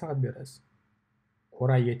qilish maslahat berasiz?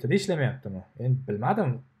 Core i7da ishlamayaptimi? Endi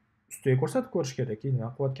bilmadim. Ustiga ko'rsatib ko'rish kerak. Nima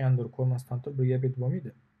qilayotgandir, ko'rmasdan turib bir gap aytib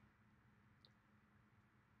bo'lmaydi.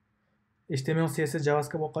 HTML, CSS,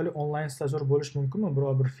 JavaScript orqali onlayn stajyor bo'lish mumkinmi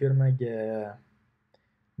biror bir firmaga?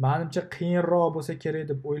 Menimcha qiyinroq bo'lsa kerak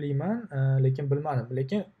deb o'ylayman, lekin bilmadim.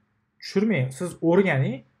 Lekin tushirmang, siz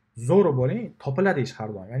o'rganing, zo'r bo'ling, topiladi ish har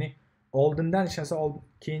doim. Ya'ni oldindan ishlasa,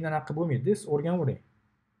 keyindan haqi bo'lmaydi, siz o'rganavering.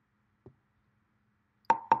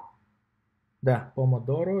 Da,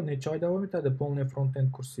 Pomodoro necha oy davom etadi polniy front-end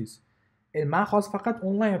kursingiz? Men hozir faqat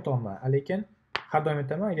onlayn o'tyapman, lekin har doim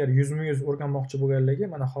aytaman, agar 100% o'rganmoqchi bo'lganlarga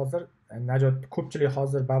mana hozir Najot ko'pchilik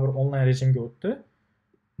hozir baribir onlayn rejimga o'tdi.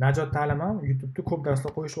 Najot ta'lim ham YouTube'da ko'p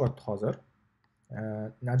darslar qo'yishyapti hozir.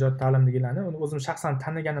 Najot ta'lim deganlarni o'zim shaxsan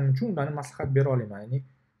tanaganim uchun ularni maslahat bera olaman. Ya'ni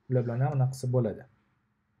ular bilan ham unaqasi bo'ladi.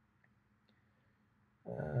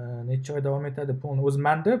 Necha oy davom etadi polniy? O'zi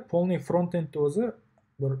menda polniy front-end o'zi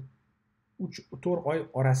bir 3-4 oy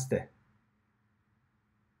orasida.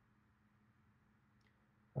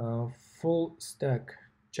 Full stack,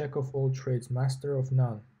 jack of all trades, master of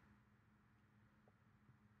none.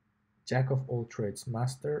 Jack of all trades,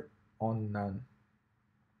 master on none.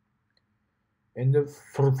 Endi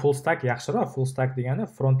full stack yaxshiroq. Full stack degani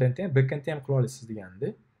front-end ham, back-end ham qila olasiz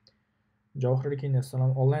deganda. Javohir aka,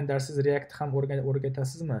 assalom. Onlayn darsiz React ham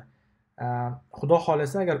o'rgatasizmi? Xudo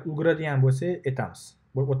xolasa agar ulguradigan bo'lsa,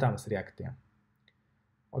 o'tamiz Reactni ham.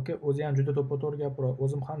 Aka, o'zi ham juda to'ppa-to'g'ri gapiradi.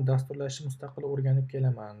 O'zim ham dasturlashni mustaqil o'rganib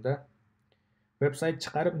kelaman-da. Veb-sayt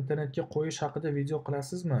chiqarib internetga qo'yish haqida video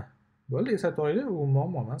qilasizmi? Bo'ldi, eslatib olaylik, u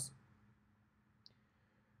muammo emas.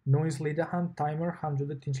 Noisely'da ham timer ham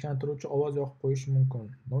juda tinchlantiruvchi ovoz yoqib qo'yish mumkin.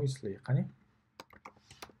 Noisely qani?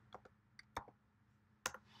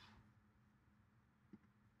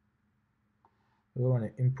 We want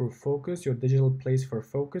to improve focus. Your digital place for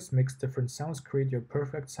focus, mix different sounds, create your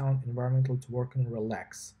perfect sound environmental to work and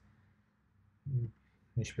relax.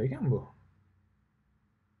 Nish ekan bu?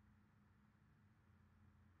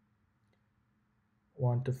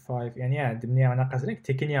 One to 5. Ya'ni dimni ham anaqasini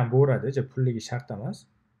tekini ham bo'radi, pulligi shart emas.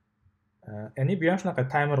 Ya'ni bu ham shunaqa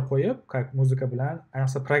timer qo'yib, muzika bilan,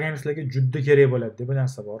 ayniqsa programmistlarga juda kerak bo'ladi deb bir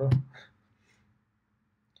narsa bor.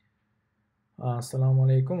 Assalomu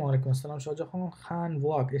alaykum. Va alaykum assalom Shohjahon. Han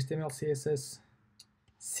vlog HTML,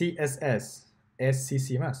 CSS, SCC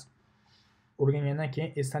emas. O'rgangandan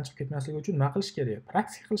keyin esdan chiqib ketmasligi uchun nima qilish kerak?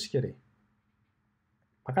 Praktika qilish kerak.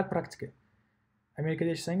 Faqat praktika. Amerikada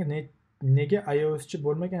yashasangiz nega iOSchi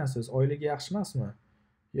bo'lmagansiz? Oyligi yaxshi emasmi?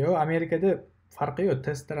 Yo'q, Amerikada farqi yo'q.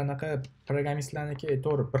 Testlar anaqa programmistlarniki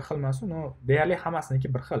to'g'ri bir xil emas, no deyarli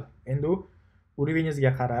hammasiniki bir xil. Endi u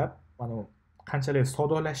urovingizga qarab, mana qanchalik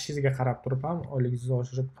soddalashishingizga qarab turib ham oyligingizni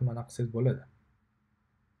oshirib qilmana qilsangiz bo'ladi.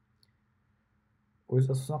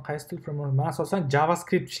 O'zi asosan qaysi til framework? Men asosan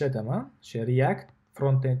JavaScript ishlataman. O'sha React,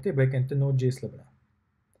 front-endda, back-endda Node.js bilan.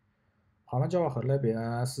 Hamma javohirlar,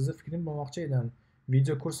 sizni fikringizni bilmoqchi edim.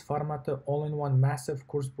 Video kurs formati all-in-one massive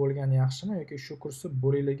kurs bo'lgani yaxshimi yoki shu kursni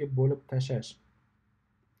bo'likligi bo'lib tashlash?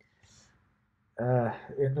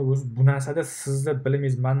 Endi o'zi bu narsada sizni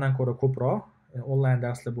bilimingiz mendan ko'ra ko'proq onlayn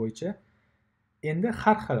darslar bo'yicha. Endi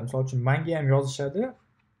har xil, misol uchun menga ham yozishadi,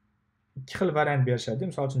 ikki xil variant berishadi.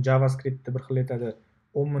 Misol uchun JavaScriptni bir xil aytadi,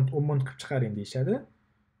 10 minut qilib chiqaring deyshadi.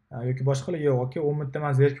 Yoki boshqalar yo'q, aka 10 minutda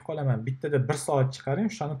men zerikib qolaman, bittada 1 soat chiqaring,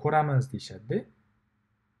 shuni ko'ramiz deyshadi.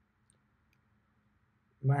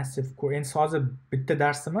 Massive course, endi hozir bitta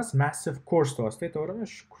dars emas, massive course to'g'risida, to'g'rimi?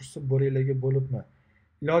 Shu kursni bo'likligi bo'libmi?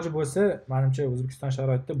 Iloji bo'lsa, menimcha O'zbekiston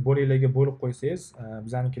sharoitida bo'likligi bo'lib qo'ysangiz,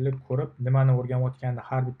 bizanikilar ko'rib, nimani o'rganayotganini,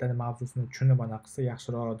 har bittaning mavzusini tushunib ana qilsa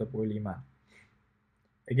yaxshiroq deb o'ylayman.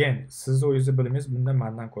 Again, sizni o'zingizni bilimingiz bundan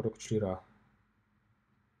mendan ko'ra kuchliroq.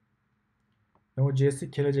 Node.js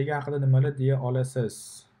kelajagi haqida nimalar deya olasiz?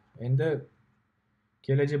 Endi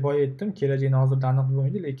kelajak boya aytdim, kelajagini hozirda aniq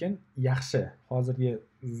bo'lmaydi, lekin yaxshi. Hozirgi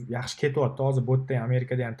yaxshi ketyapti. Hozir bu yerda ham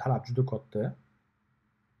Amerikada ham talab juda katta.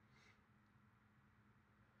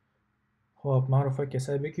 Xo'p, Ma'ruf aka,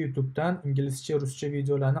 Saybek YouTube'dan inglizcha, ruscha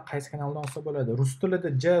videolarni qaysi kanaldan olsa bo'ladi? Rus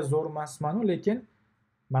tilida zo'r emasman, lekin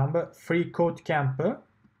men bu Free Code Camp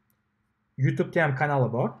YouTube'da ham kanali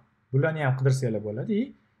bor. Bularni ham qidirsanglar bo'ladi.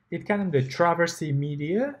 Aytganimdek, Traversy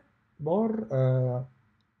Media bor,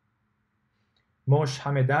 Mosh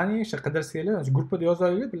Hamedani, o'sha qidirsanglar, gruppada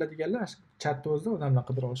yozaylik, biladiganlar chatda o'zida odamlar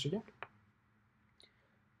qidira olishiga.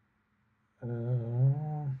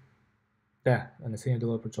 Da, ana senior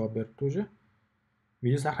developer javob beribdi o'zi.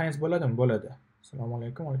 Video saqlangiz bo'ladimi? Bo'ladi. Assalomu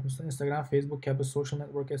alaykum. Alaykum assalom. Instagram, Facebook kabi social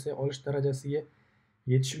network esa olish darajasiga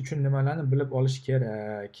yetish uchun nimalarni bilib olish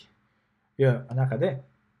kerak? Yo, anaqada.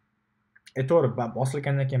 To'g'ri,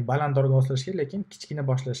 bosilgandan keyin balandroq bosilish kerak, lekin kichkina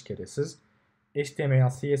boshlash kerak. Siz HTML,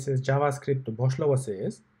 CSS, JavaScriptni boshlab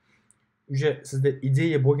olsangiz, uje sizda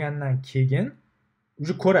ideya bo'lgandan keyin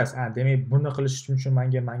uje ko'rasiz. Demak, buni qilish uchun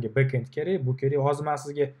menga backend kerak, bu kerak. Hozir men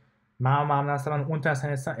sizga mana narsalarni 10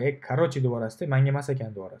 tasini aytsam, короче deb yuborasiz-da, menga emas ekan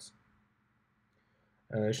deb yuborasiz.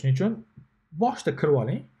 Shuning uchun boshda kirib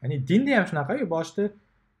oling. Ya'ni dinda ham shunaqa-ku, boshda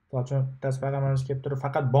To'g'ri, tasvirlarimimiz kelib turib,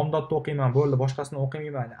 faqat bomdodni o'qiyman, bo'ldi, boshqasini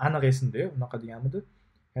o'qimayman. Aniq esimda, unaqa deganmidi.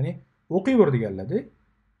 Ya'ni o'qiyver deganlar-da.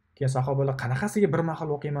 Keyin sahobalar qanaqasiga bir mahal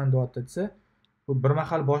o'qiyman deyapti desa, bu bir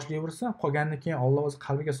mahal boshlayversa, qolgandan keyin Alloh o'zi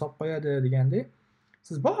qalbiga solib qo'yadi degandek.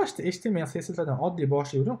 Siz boshda HTML, CSSlardan oddiy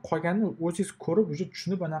boshlayvering, qolganini o'zingiz ko'rib, uje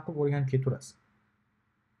tushunib, anaqa qilib o'rganib ketaverasiz.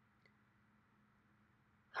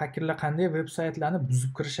 Hakerlar qanday veb-saytlarni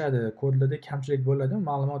buzib kirishadi, kodlarda kamchilik bo'ladi,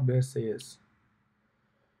 ma'lumot bersangiz.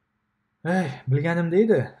 Bilganimda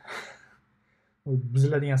edi.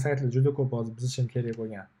 Buziladigan saytlar juda ko'p hozir buzishim kerak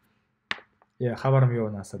bo'lgan. Xabarim yo'q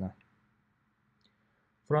narsadan.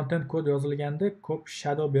 Front-end kod yozilganda ko'p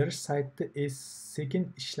shadow berish saytni sekin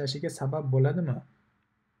ishlashiga sabab bo'ladimi?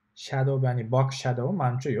 Shadow, ya'ni box shadow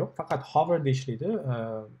menimcha yo'q, faqat hover ishlaydi.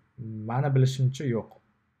 Meni bilishimcha yo'q.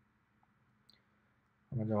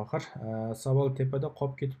 Oxir savol tepada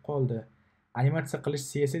qolib ketib qoldi. Animatsiya qilish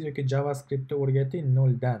CSS yoki JavaScriptni o'rgating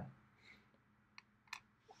 0 dan.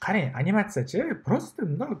 Qarang, animatsiyachi просто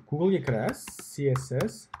bundoq Google ga kirasiz,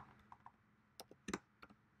 CSS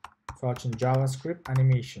so'raching JavaScript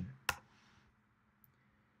animation.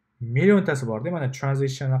 Milliontasi bor-da, mana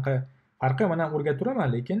transition anaqa farqi mana o'rgaturaman,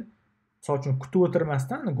 lekin so'raching kutib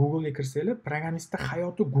o'tirmasdan Google ga kirsanglar, programmistning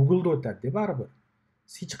hayoti Google da o'tadi, baribir.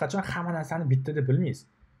 Siz hech qachon hamma narsani bittada bilmaysiz.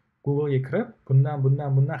 Google ga kirib,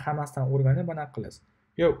 bundan hammasidan o'rganib anaqa qilasiz.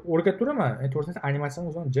 Yo'q, o'rgaturaman, to'g'risi animatsiyani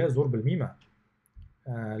o'zim juda zo'r bilmayman.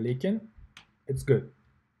 Lekin it's good.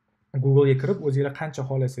 Google ga kirib o'zingizlar qancha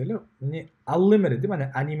xohlasanglar, ya'ni unlimited, mana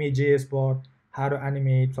anime.js bor, how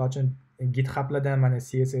animate, so'raching GitHublardan mana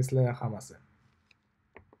CSSlar hammasi.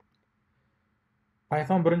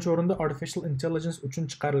 Python birinchi o'rinda artificial intelligence uchun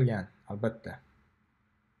chiqarilgan, albatta.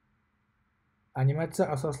 Animatsiya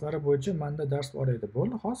asoslari bo'yicha menda dars bor edi.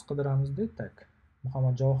 Bo'ldi, hozir qidiramizda tak.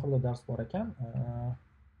 Muhammad Javohirda dars bor ekan.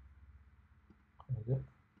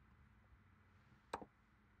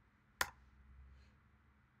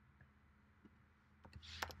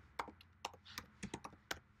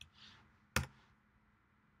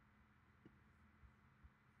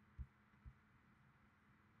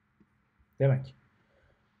 Demak,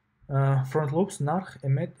 front loops narx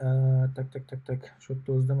emet tak. Shu yerda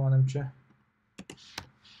o'zida menimcha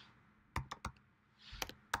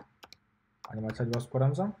animatsiyaga bosib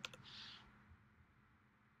ko'ramiz ham.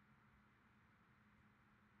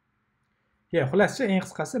 Xulascha eng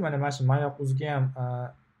qisqasi mana shu mayoq uzga ham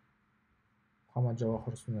Muhammad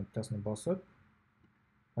Javohir bittasini bosib,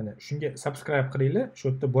 mana shunga subscribe qilinglar, shu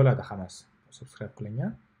yerda bo'ladi hammasi. Subscribe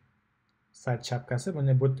qilingan. Sayt shapkasi,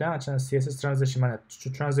 buni bu yerda ham CSS transition, mana shu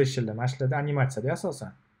transitionlar, mana shularda animatsiyada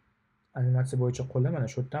asosan. Animatsiya bo'yicha qo'llar mana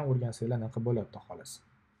shu yerdan o'rgansanglar anaqa bo'ladi, xolos.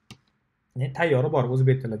 Tayyori bor,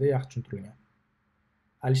 o'zbek tilida yaxshi tushuntirilgan.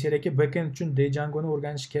 Alisher aka, backend uchun Django'ni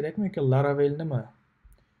o'rganish kerakmi yoki Laravel'nimi?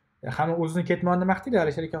 Hamma o'zini ketmonni maqtaydi,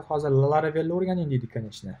 Alisher aka hozir Laravel'ni o'rganing deydi,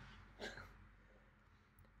 конечно.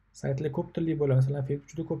 Saytlar ko'p tilli bo'ladi, masalan, Facebook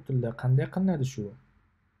juda ko'p tilda. Qanday qilinadi shu?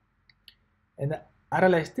 Endi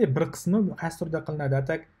aralashdi, bir qismi qaysi turda qilinadi.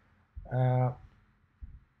 Atak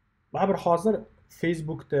baribir hozir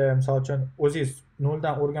Facebookda, misol uchun, o'zingiz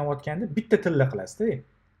noldan o'rganayotganda bitta tilda qilasiz-da.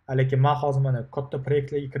 Lekin men hozir mana katta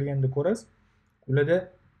proyektlarga kirganda ko'rasiz, ularda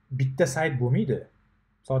bitta sayt bo'lmaydi.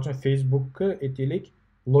 Misol uchun Facebookka aytaylik,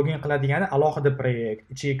 login qiladigani alohida proyekt,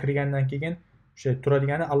 ichiga kirgandan keyin o'sha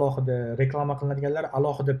turadigani alohida, reklama qilinadiganlar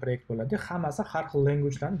alohida proyekt bo'ladi. Hammasi har xil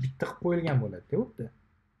languagelarni bitta qilib qo'yilgan bo'ladi-da, o'tda.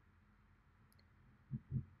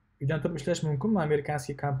 Uydan turib ishlash mumkinmi?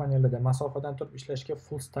 Amerikanskiy kompaniyalarda masofadan turib ishlashga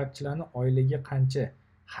full stackchilarning oyligi qancha?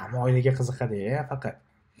 Hamma oyligiga qiziqadi, faqat.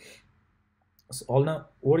 Oldin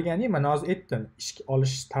o'rganing, men hozir aytdim, ishga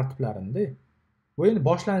olish tartiblarini. Bu endi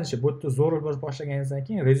boshlanishi, bu yerda zo'r boshlaganingizdan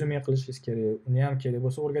keyin rezyume qilishingiz kerak. Uni ham kerak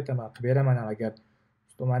bo'lsa o'rgataman, qilib beraman ham agar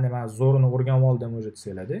men zo'rini o'rganib oldim o'zi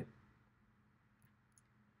desanglar-da.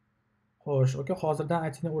 Xo'sh, aka, hozirdan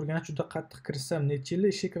ITni o'rganish juda qattiq kirishsam, necha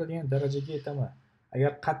yilda ishga kiradigan darajaga yetaman?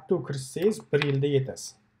 Agar qattiq kirishsangiz 1 yilda yetasiz.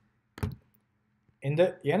 Endi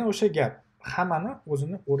yana o'sha gap, hammani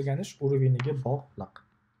o'zini o'rganish uroveniga bog'liq.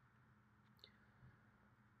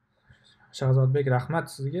 Shahzodbek, rahmat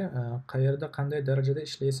sizga. Qayerda, qanday darajada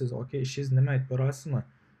ishlaysiz? Aka, ishingiz nima, aytib berasizmi?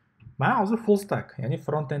 Men hozir full stack, ya'ni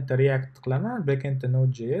front-endda React qilaman, back-endda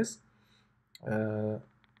Node.js.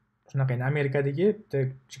 shunaqa endi Amerikadagi bitta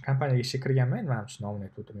kompaniyaga ishga kirganman, mana shu nomini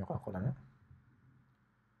aytib o'tirmay qo'ya qolaman.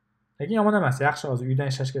 Lekin yomon emas, yaxshi. Hozir uydan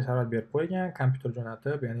ishlashga sharoit berib qo'ygan, kompyuter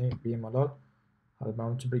jo'natib, ya'ni bemalol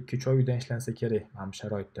manimcha bir 2-3 oy uydan ishlansa kerak mana bu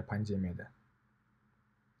sharoitda, pandemiyada.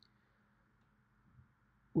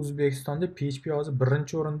 O'zbekistonda PHP hozir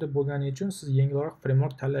birinchi o'rinda bo'lgani uchun siz yengilroq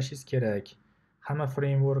framework tanlashingiz kerak. Hamma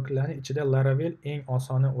frameworklarning ichida Laravel eng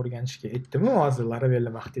osoni o'rganishga. Aytdim-ku hozir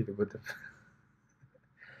Laravelni maqtaydi bu deb.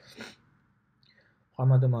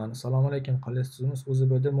 Muhammadaman, assalomu alaykum. Qalasizmi?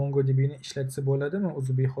 O'zBda MongoDBni ishlatsa bo'ladimi?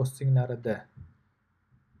 O'zB hostinglarida.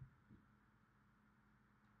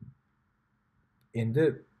 Endi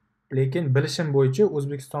lekin bilishim bo'yicha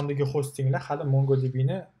O'zbekistondagi hostinglar hali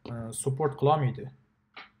MongoDBni support qila olmaydi.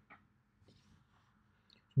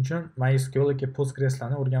 Shuning uchun MySQL yoki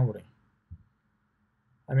Postgreslarni o'rganavering.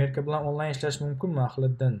 Amerika bilan onlayn ishlash mumkinmi,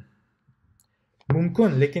 Ahliddin? Mumkin,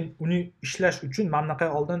 lekin uni ishlash uchun mana bunaqa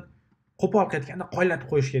oldin qo'pol ketganda qoyillatib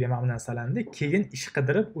qo'yish kerak mana bu narsalarni. Keyin ish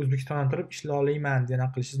qidirib O'zbekistondan turib ishlay olaman degan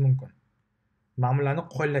qilishingiz mumkin. Mana bularni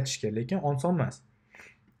qoyillatish kerak, lekin oson emas.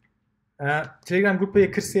 Telegram gruppaga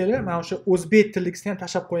kirsanglar, men o'sha o'zbek tillikisini ham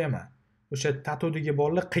tashlab qo'yaman. O'sha tatudagi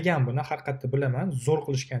bolalar qilgan buni, haqiqatda bilaman, zo'r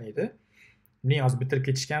qilishgan edi. Men hozir bitirib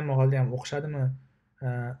ketishganmi, hozir ham o'qishadimi?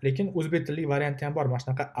 Lekin o'zbek tillik varianti ham bor, mana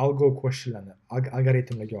shunaqa algo questionlarni,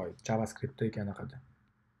 algoritmlarga oid, JavaScriptda ekanaqada.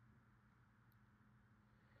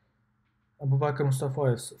 Abubakir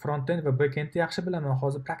Mustafoyev, frontend va backendni yaxshi bilaman,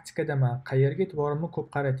 hozir praktikadaman. Qayerga e'tiborimni ko'p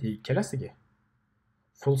qarating? Ikkalasiga.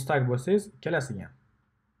 Full stack bo'lsangiz, ikkalasiga ham.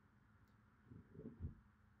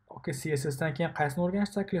 Okay, CSS dan keyin qaysini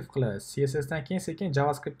o'rganishni taklif qilasiz? CSS dan keyin sekin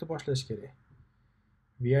JavaScriptni boshlash kerak.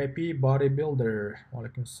 VIP bodybuilder,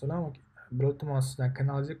 alaykum assalom. Iltimos sizdan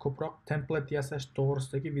kanalingizga ko'proq template yasash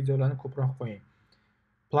to'g'risidagi videolarni ko'proq qo'ying.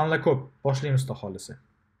 Planlar ko'p, boshlaymiz xudo xolisi.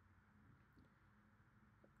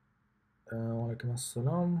 Alaykum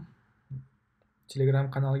assalom. Telegram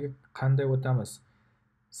kanaliga qanday o'tamiz?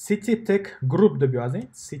 City Tech Group deb yozing.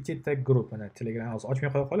 City Tech Group, mana Telegram hozir ochmay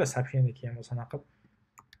qo'ya qolay, сообщение keyin bo'lsa qilib.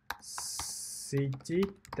 City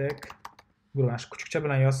Tech Group, mana shu kuchukcha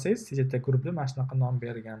bilan yozsangiz, City Tech Group deb mana shunaqa nom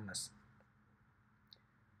berganmiz.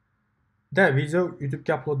 Da, video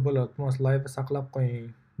YouTube'ga upload bo'ladi. Iltimos live saqlab qo'ying.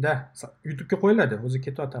 Da, YouTube'ga qo'yiladi, o'zi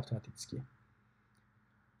ketyapti avtomatik.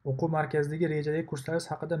 O'quv markazidagi rejadagi kurslaringiz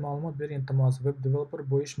haqida ma'lumot bering, iltimos. Web developer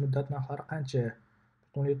bo'lish muddat narxlari qancha?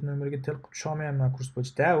 Butunlet nomeriga til qilib tusha olmayapman kurs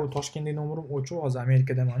bo'yicha. Da, u Toshkentdagi nomerim o'chib, hozir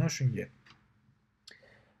Amerikadaman shunga.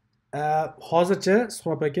 Hozircha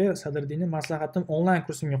Suhrob aka, Sadriddinning maslahatim onlayn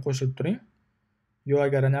kursimga qo'shilib turing. Yo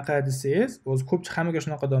agar anaqa desangiz, o'zi ko'pchilik hammaga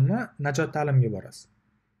shunaqa domma, najot ta'limga borasiz.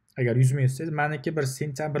 Agar yuzmaysiz, meniki bir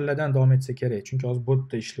sentyabrlardan davom etsa kerak, chunki hozir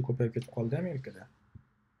botda ishlar ko'payib ketib qoldi Amerikada.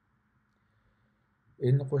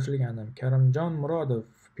 Endi qo'shilganim Karimjon Murodov,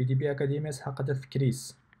 PDP akademiyasi haqida fikringiz?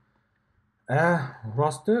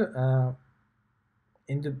 Rosti,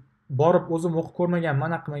 endi borib o'zim o'qib ko'rmaganman,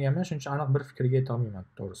 aniq qilmaganman, shuning uchun aniq bir fikrga yeta olmayman,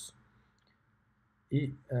 to'g'risi.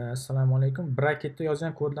 Assalomu alaykum. Bracketda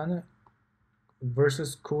yozgan kodlarni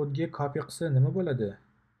versus kodega copy qilsa nima bo'ladi?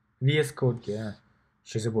 VS kodga.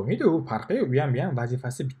 Sheza bo'lmaydi, u farqi yo'q, u ham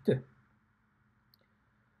vazifasi bitta.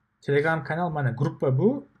 Telegram kanal mana gruppa bu.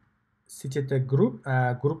 City Group,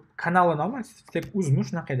 grup kanali nomi City Uzmi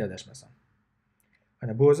shunaqa edi adashmasam.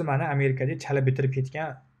 Mana bu o'zi mana Amerikada chala bitirib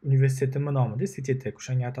ketgan universitetimning nomida City Tech,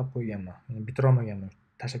 o'shanga atab qo'yganman. Bitira olmaganman,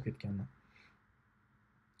 tashlab ketganman.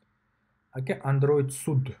 Aka Android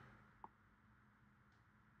sud.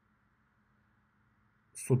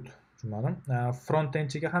 Tushunmadim.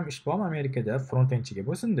 Frontendchiga ham ish bormi Amerikada? Frontendchiga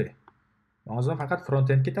bo'lsin-da. Hozir faqat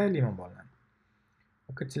frontendga tayyorlayman bolalarni.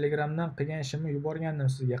 Aka Telegramdan qilgan ishimni yuborgandim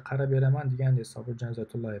sizga, qarab beraman degandek Sobirjon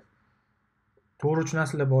Zatullayev. To'g'ri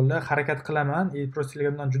tushunasizlar bolalar, harakat qilaman. Prosta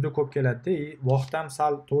Telegramdan juda ko'p keladi-da, vaqtim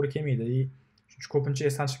sal to'g'ri kelmaydi. Chunki ko'pincha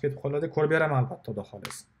esdan chiqib ketib qoladi. Ko'rib beraman albatta, xudo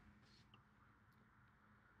xolisi.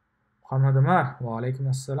 Muhammad Umar, va alaykum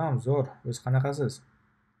assalom. Zo'r. O'z qanaqasiz?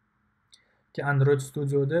 Ki Android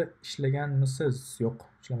Studio'da ishlaganmisiz? Yo'q,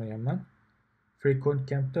 ishlamaganman. Frequent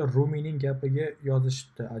Camp'da Rumining gapiga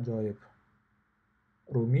yozishibdi, ajoyib.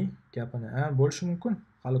 Rumi gapini, bo'lishi mumkin.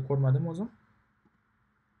 Hali ko'rmadim o'zim.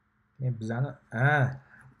 Men bizani,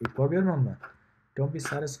 e'tibor bermayman. Don't be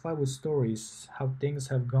satisfied with stories, how things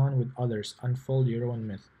have gone with others, unfold your own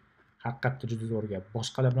myth. Haqiqatda juda zo'r gap.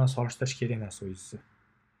 Boshqalar bilan solishtirish kerak emas o'zingizni.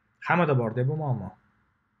 Hammada bor-da bu muammo.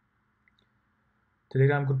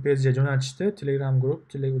 Telegram gruppangizga jo'natishdi. Telegram grupp,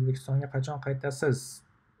 O'zbekistonga qachon qaytasiz?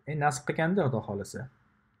 Nasib qilganda, xudo xolisi.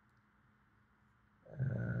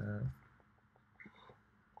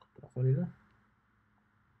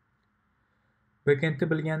 Backendni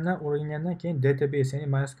bilgandan, o'rgangandan keyin database, ya'ni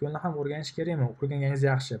MySQL ni ham o'rganish kerakmi? O'rganganingiz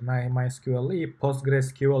yaxshi. MySQL и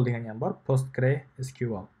PostgreSQL degan ham bor.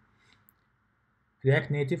 PostgreSQL. React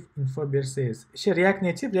Native Infoberses. React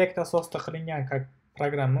Native React asosida qilingan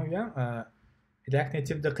programma u ham React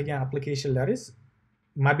Native'da qilgan applicationlaringiz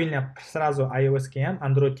mobilni sразу iOS ga ham,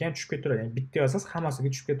 Android ga ham tushib ketaveradi. Ya'ni bitta yozsangiz hammasiga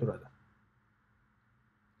tushib ketaveradi.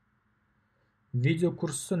 Video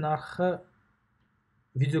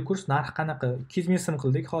kurs narxi qanaqa? 200 ming so'm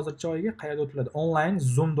qildik hozircha oyiga. Qayerda o'tiladi? Online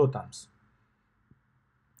Zoom'da o'tamiz.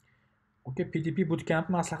 Okay, PDP bootcamp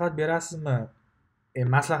maslahat berasizmi?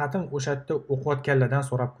 Maslahatim o'sha yerda o'qiyotganlardan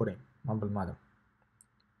so'rab ko'ring. Men bilmadim.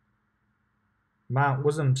 Men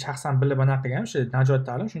o'zim shaxsan bilib anaqa qilganim shu Najot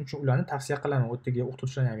ta'lim, shuning uchun ularni tavsiya qilaman. U yerdagi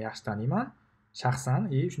o'qituvchilarni ham yaxshi taniyman. Shaxsan,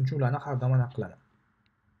 shuning uchun ularni har doim anaqa qilaman.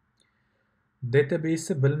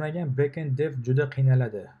 Database bilmagan backend dev juda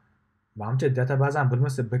qiynaladi. Menimcha databazani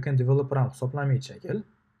bilmasa backend developer ham hisoblanmaydi shekil.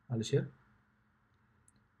 Alisher.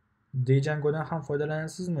 Djangodan ham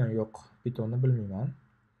foydalanasizmi? Yo'q, Pythonni bilmayman.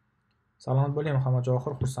 Salomat bo'ling, Muhammad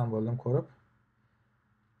Johir, xursand bo'ldim ko'rib.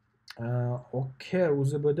 Okay,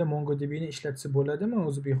 UZBda MongoDB ni ishlatsa bo'ladimi?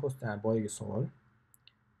 UZB host, boyagi savol.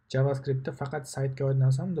 JavaScriptda faqat saytga oid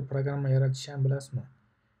narsamda programma yaratishni ham bilasizmi?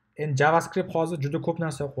 Endi JavaScript hozir juda ko'p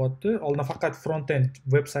narsa qilyapti. Oldin faqat front-end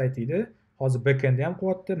websayt edi. Hozir back-end ham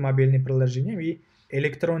qilyapti, mobilniy приложение va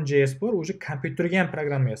Electron.js bor, o'sha kompyuterga ham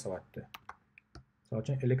programma yasayapti. Misol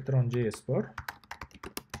uchun Electron.js bor.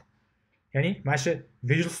 Ya'ni mana shu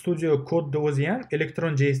Visual Studio kodni o'zi ham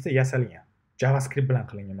Electron.js da yasalgan. JavaScript bilan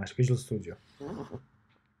qilingan mana shu Visual Studio.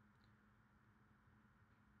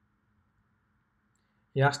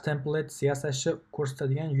 Yaxshi template yasashni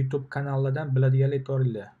ko'rsatadigan YouTube kanallardan biladiganlar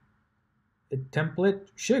to'g'rilar. Template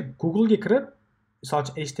o'sha Google ga kirib, misol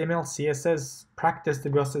uchun HTML, CSS practice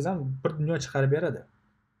deb yozsangiz ham bir dunyo chiqarib beradi.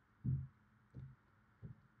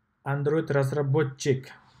 Android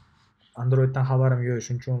разработчик. Androiddan xabarim yo'q,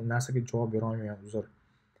 shuning uchun narsaga javob bera olmayman, uzr.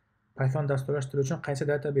 Python dasturlashtirish uchun qaysi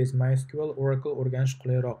database, MySQL, Oracle o'rganish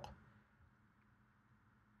qulayroq?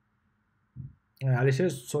 Alisher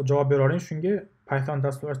javob bera oling shunga. Python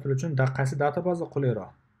dasturlashtirish uchun qaysi databaza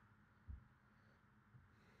qulayroq?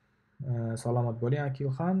 Salomat bo'ling,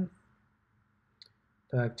 Akilxon.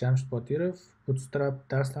 Tak, Jamshid Botirov, Bootstrap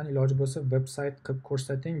darslarni iloji bo'lsa veb-sayt qilib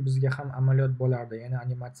ko'rsating, bizga ham amaliyot bo'lardi, ya'ni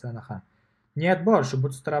animatsiyani ham. Niyat bor shu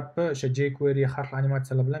Bootstrapni, o'sha jQuery har xil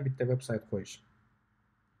animatsiyalar bilan bitta veb-sayt qo'yish.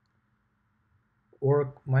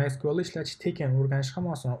 MySQL ishlatish tekin, o'rganish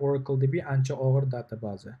ham oson. OracleDB ancha og'ir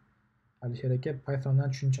databaza. Alisher aka,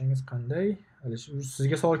 Pythondan tushunchangiz qanday? Alisher,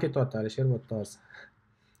 sizga savol ketyapti, Alisher Bo'ttoz.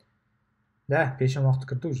 Da, peshon vaqti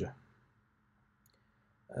kirdi уже.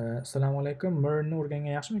 Assalomu alaykum. Mer'ni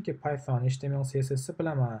o'rgangan yaxshimiki? Python, HTML, CSS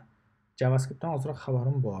bilaman. JavaScriptdan ozroq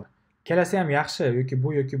xabarim bor. Kelasi ham yaxshi,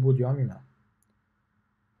 yoki bu deyolmayman.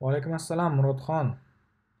 Va alaykum assalom, Murodxon.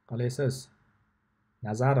 Qalaysiz?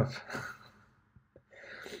 Nazarov.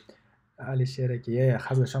 Alisher aka,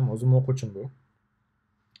 hazilsham o'zim o'quvchim bu.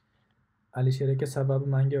 Alisher aka, sababi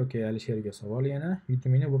menga okey, Alisherga savol yana.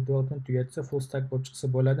 Udemy'ni web development tugatsa full stack bo'lib chiqsa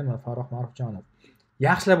bo'ladimi? Farruh Ma'rufjonov.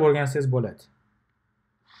 Yaxshilab o'rgansangiz bo'ladi.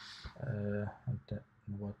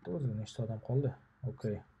 Nima bo'ldi o'zi? Nechta odam qoldi?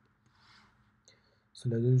 Okay.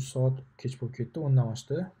 Sizlarda 3 soat kech bo'lib ketdi, 10dan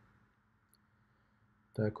oshdi.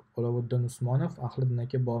 Tak, Olovuddin Usmonov, Ahliddin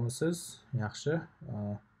aka bormisiz? Yaxshi.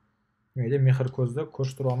 Nima mehr ko'zda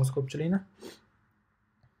ko'rishtiramiz ko'pchilikni.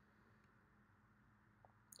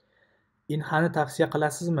 Inhani tavsiya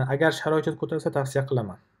qilasizmi? Agar sharoitingiz ko'tarsa tavsiya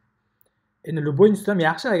qilaman. Endi любой institutdan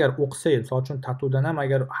yaxshi agar o'qisangiz, misol uchun Tatudan ham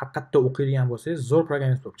agar haqiqatda o'qiydigan bo'lsangiz, zo'r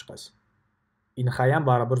programmist bo'lib chiqasiz. Inha ham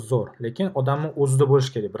baribir zo'r, lekin odamning o'zida bo'lish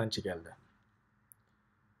kerak birinchi galda.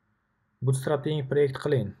 Bootstrapda yangi proyekt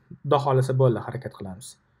qiling. Xudo xolasa bo'ldi, harakat qilamiz.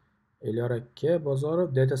 Elyor aka Bozorov,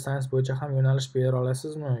 data science bo'yicha ham yo'nalish bera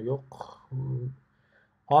olasizmi? Yo'q.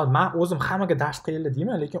 Hozir men o'zim hammaga dars qilinglar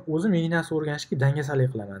deyman, lekin o'zim yangi narsa o'rganishga dangasalik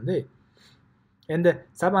qilaman-da. Endi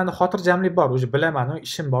sabanda xotirjamlik bor, o'zi bilaman,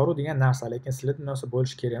 ishim bor-u degan narsa, lekin sizlar narsa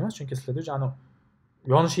bo'lish kerak emas, chunki sizlarda o'zi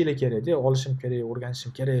yonishinglar kerak-da, olishim kerak,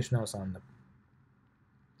 o'rganishim kerak shu narsani.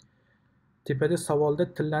 Tepada savolda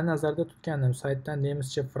tillarni nazarda tutgandim. Saytdan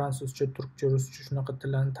nemischa, fransuzcha, turkcha, ruscha shunaqa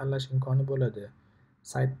tillarni tanlash imkoni bo'ladi.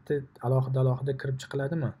 Saytda alohida kirib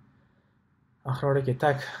chiqiladimi? Ahror aka,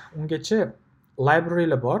 tak, ungacha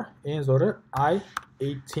librarylar bor. Eng zo'ri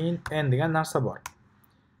i18n degan narsa bor.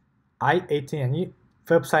 i18 ya'ni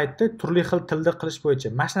veb-saytda turli xil tilda qilish bo'yicha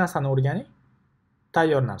mana narsani o'rganing.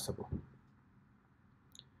 Tayyor narsa bu.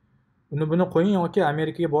 Buni qo'ying yoki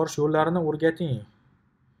Amerikaga borish yo'llarini o'rgating.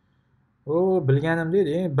 Bilganim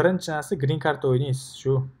deydi, birinchi narsa green card o'ynaysiz,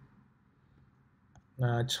 shu.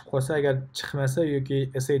 chiqib qolsa, agar chiqmasa yoki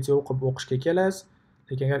SAT o'qishga kelasiz,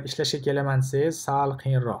 lekin agar ishlashga kelaman desangiz, sal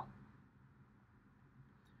qiyinroq.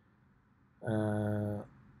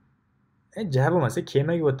 Ja bo'lmasa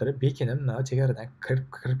kemaga o'tirib bekinib chegaradan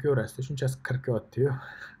kirib ko'rasiz. Shunchasi kirib ko'ryapti-yu.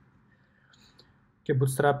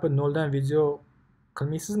 Bootstrapni noldan video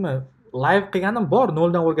qilmaysizmi? Live qilganim bor,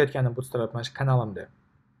 noldan o'rgatganim Bootstrap mana shu kanalimda.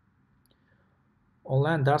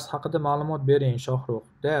 Onlayn dars haqida ma'lumot bering, Shohruh.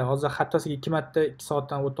 Hozir haftasiga 2 marta 2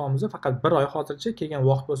 soatdan o'tamiz, faqat 1 oy hozircha, kelgan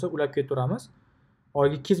vaqt bo'lsa ulab ketaveramiz.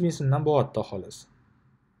 Oyga 2000 so'mdan bo'lyapti xolos.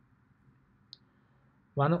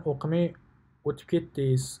 Mani o'qimay o'tib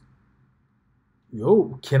ketdingiz. Yo'q,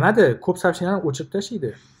 kelmadi. Ko'p soобщениyalarni o'chirib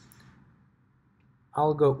tashlaydi.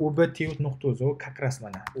 Algo ubtiut.uz как раз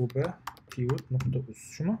mana ubtiut.uz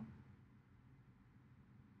shumi?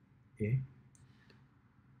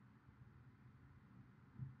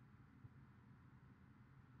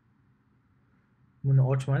 Buni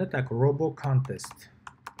ochmadi, tak robo contest.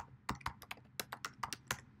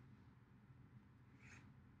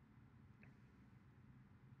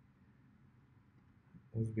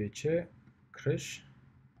 O'zbekcha kirish.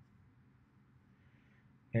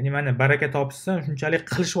 Ya'ni mana baraka topishsin, shunchalik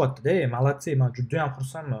qilishyapti-da, молодцы, men juda ham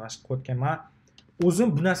xursandman mana shu qilayotganman. O'zim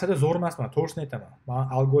bu narsada zo'r emasman, to'g'risini aytaman. Men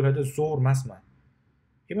algolarda zo'r emasman.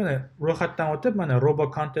 Mana ro'yxatdan o'tib, mana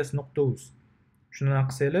robocontest.uz. Shuni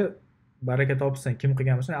qilsanglar, baraka topsin. Kim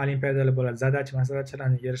qilgan bo'lsa, olimpiadalar bo'ladi,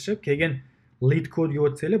 zadachalarni erishib, keyin lead code'ga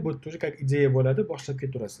o'tsanglar, bu тоже как ideya bo'ladi, boshlab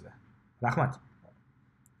ketaverasizlar. Rahmat.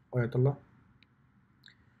 Oyatulloh.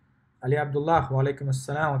 Ali Abdullah, va alaykum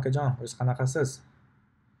assalom akajon. O'z qanaqasiz?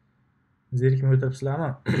 Zerikmay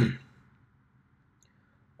o'tiribsizlarmi?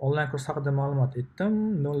 Onlayn kurs haqida ma'lumot etdim.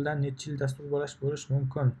 0 dan necha yil dastur bo'lish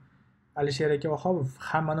mumkin? Alisher aka Vahobov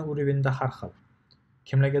hammaning уровеньda har xil.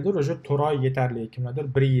 Kimlargadir o'sha 4 oy yetarli, kimlardir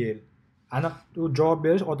 1 yil. Aniq u javob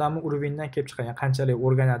berish odamning уровеньdan kelib chiqadi. Qanchalik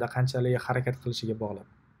o'rganadi, qanchalik harakat qilishiga bog'liq.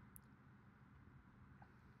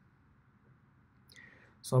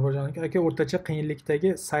 Sobirjon aka, o'rtacha qiyinlikdagi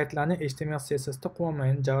saytlarni HTML CSSda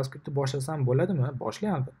qilolmayin, JavaScriptda boshlasam bo'ladimi?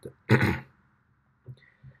 Boshlang albatta.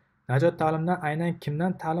 Najot ta'limdan aynan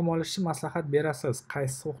kimdan ta'lim olishni maslahat berasiz?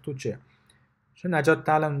 Qaysi o'qituvchi? Shu Najot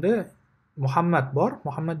ta'limda Muhammad bor,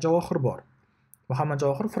 Muhammad Javohir bor. Muhammad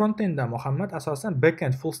Javohir front-enddan, Muhammad asosan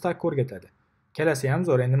back-end full stack o'rgatadi. Kelasi ham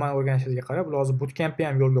zo'r. Endi men o'rganishingizga qarab, ular hozir bootcampni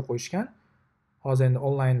ham yo'lga qo'yishgan. Hozir endi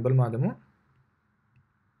onlayn bilmadim-u.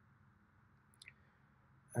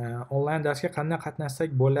 Onlayn darsga qanday qatnashsak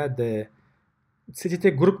bo'ladi? CTT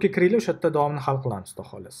guruhga kiringlar, o'sha yerda davomini hal qilamiz, xudo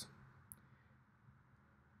xolos.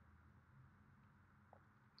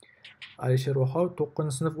 Alisher Vahov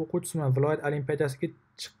 9-sinf o'quvchisiman. Viloyat olimpiadasiga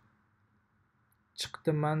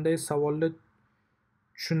chiqdim. Menday savolni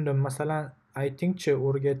tushundim. Masalan, aytingchi,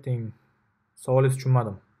 o'rgating. Savolingizni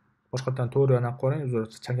tushunmadim. Boshqatdan to'g'ri yana qo'ring, uzr,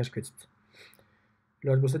 changlashib ketibdi.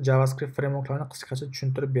 Iloji bo'lsa JavaScript frameworklarini qisqacha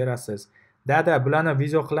tushuntirib berasiz. Bularni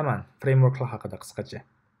video qilaman, frameworklar haqida qisqacha.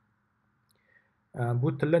 Bu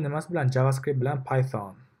tillar nimasi bilan? JavaScript bilan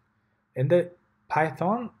Python. Endi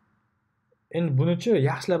Python bunichi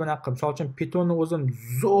yaxshilab anaqa qilib, misol uchun Pythonni o'zim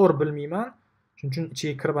zo'r bilmayman, shuning uchun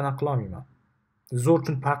ichiga kirib anaqa qila olmayman. Zo'r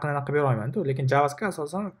uchun farqini anaqa bera olmayman-ku, lekin JavaScript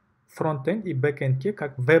asosan front-end va back-endga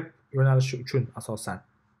как web yo'nalishi uchun asosan.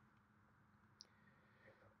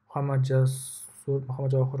 Muhammad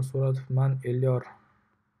Javohir Suratov, men Elyor.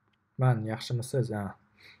 Men yaxshimisiz?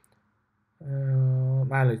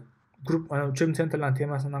 Mayli, guruh uchun sentrlarning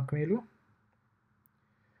temasini qilmaylik.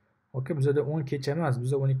 Okey, bizda 10 kecha emas,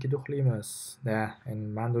 biz 12 da uxlaymiz. Endi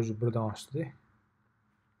menda o'zi birdan oshdi-da.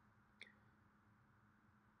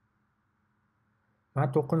 Men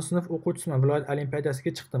 9-sinf o'quvchisiman, viloyat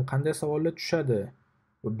olimpiadasiga chiqdim. Qanday savollar tushadi?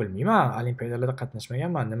 Bilmayman, olimpiadalarda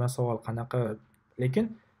qatnashmaganman, nima savol, qanaqa. Lekin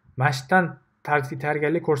mashqdan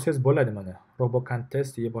tayyorgarlik ko'rsangiz bo'ladi mana.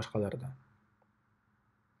 Robocontest va boshqalardan.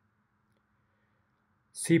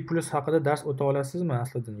 C+ haqida dars o'ta olasizmi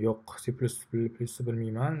aslida? Yo'q, C++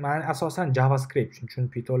 bilmayman. Men asosan JavaScript, shuning uchun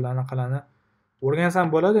Pythonlarni qalani o'rgansam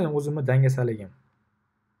bo'ladi, o'zimni dangasaligim.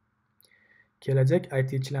 Kelajak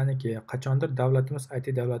ITchilarniki, qachondir davlatimiz IT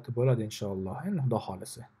davlati bo'ladi inshaalloh, endi xudo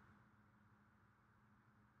xolisi.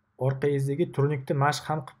 Orqangizdagi turnikni mashq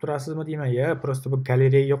ham qilib turasizmi deyman? Просто bu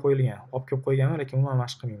galereyaga qo'yilgan. Olib kelib qo'yganman, lekin umuman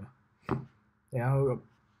mashq qilmayman.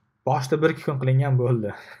 Boshda 1-2 kun qilingan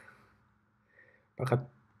bo'ldi. Faqat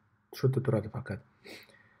shu yerda turadi faqat.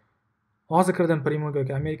 Hozir kirdim Primoga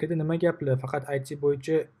aka, Amerikada nima gaplar? Faqat IT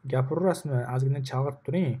bo'yicha gapirurasizmi? Ozgina chalg'ib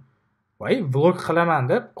turing. Voy, vlog qilaman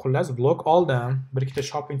deb, xullas vlog oldim. Bir-ikkita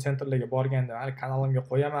shopping centerlarga borganda, hali kanalimga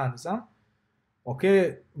qo'yaman desam, okey,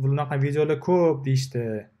 bunaqa videolar ko'p deyishdi.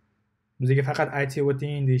 Bizga faqat IT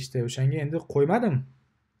o'ting deyishdi. O'shanga endi qo'ymadim.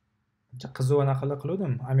 Qiziq anaqa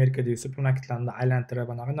qildim. Amerikadagi supermarketlarni aylantirib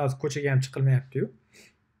anaqa hozir ko'chaga ham chiqilmayapti-yu.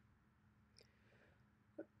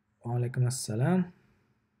 Va alaykum assalom.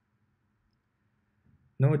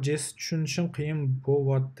 Node.js tushunishim qiyin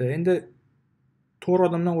bo'lyapti. Endi to'g'ri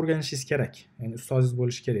odamdan o'rganishingiz kerak. Ya'ni ustozingiz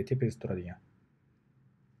bo'lishi kerak, tepangizda turadigan.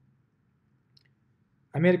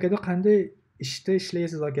 Amerikada qanday ishda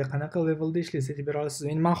ishlaysiz aka? Qanaqa levelda ishlaysiz? Aytib bera olasiz?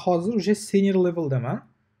 Endi men hozir o'sha senior leveldaman.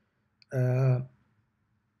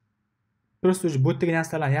 Просто o'sha bu yerdagi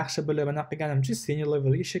narsalarni yaxshi bilib anaqa qilganimcha senior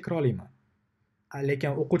levelga ishga kira olaman.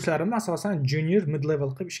 Lekin o'quvchilarimni asosan junior, mid level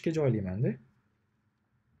qilib ishga joylayman-da.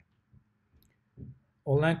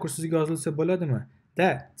 Onlayn kursingizga yozilsa bo'ladimi? Da,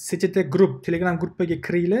 CTT grup, Telegram gruppaga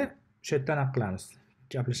kiringlar, o'sha yerda anaqa qilamiz,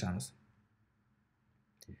 gaplashamiz.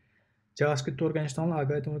 JavaScript o'rganishdan oldin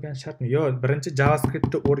algoritm o'rganish shartmi? Yo'q, birinchi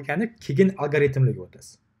JavaScriptni o'rganib, keyin algoritmlarga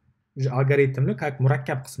o'tasiz. O'sha algoritmlar как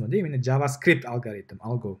murakkab qismida, ya'ni JavaScript algoritm,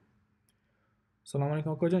 algo. Assalomu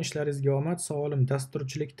alaykum akajon, ishlaringizga omad. Savolim,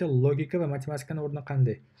 dasturchilikda logika va matematikani o'rni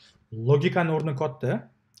qanday? Logikani o'rni katta.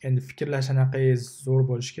 Endi fikrlash anaqangiz zo'r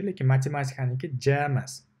bo'lishi kerak, lekin matematikaniki ja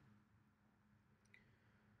emas.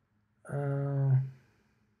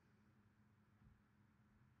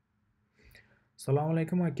 Assalomu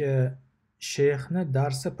alaykum aka. Sheyxni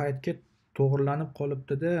darsi paytga to'g'rilanib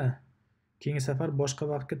qolibdi-da. Keyingi safar boshqa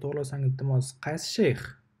vaqtga to'g'rilasangiz iltimos. Qaysi sheyx?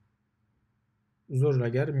 Uzr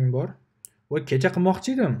agar men bor. Voy, kecha qilmoqchi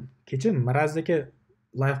edim. Kecha Miraz aka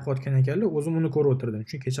live qilayotgan ekanlar, o'zim uni ko'rib o'tirdim,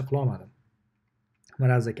 chunki kecha qila olmadim.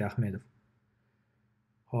 Miraz aka Ahmedov.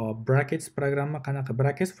 Hop, brackets programma qanaqa?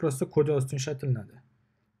 Brackets просто kod yozishda ishlatiladi.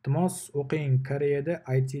 Iltimos o'qing, Koreyada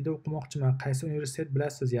ITda o'qimoqchiman. Qaysi universitet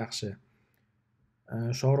bilasiz yaxshi?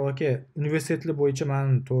 Shohruh aka, universitetlar bo'yicha men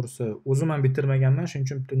to'g'risi o'zim ham bitirmaganman, shuning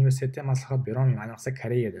uchun universitetga maslahat bera olmayman, ayniqsa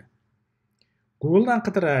Koreyada. Googledan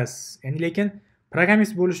qidirasiz. Endi lekin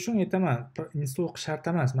programmist bo'lish uchun aytaman, institut o'qish shart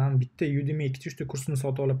emas. Men bitta Udemy 2-3 ta kursini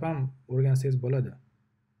sotib olib ham o'rgansangiz bo'ladi.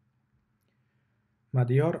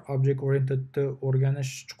 Madiyor, object orientedni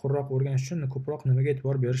o'rganish, chuqurroq o'rganish uchun ko'proq nimaga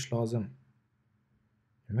e'tibor berish lozim?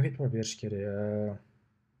 Nimaga e'tibor berish kerak?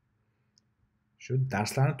 Shu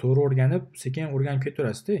darslarni to'g'ri o'rganib, sekin o'rganib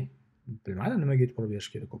ketaverasiz-da. Bilmadim nimaga e'tibor berish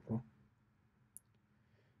kerak ko'proq.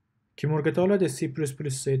 Kim o'rgata oladi? C++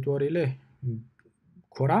 aytvoringlar.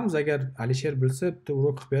 Ko'ramiz, agar Alisher bilsa, bitta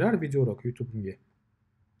urok qilib berar, video urok YouTube'imga.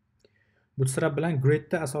 Bootstrap bilan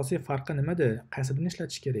Grad'da asosiy farqi nimada? Qaysi birini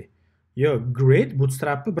ishlatish kerak? Yo, Grade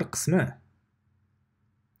Bootstrapning bir qismi.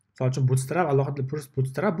 Misol uchun Bootstrap alohida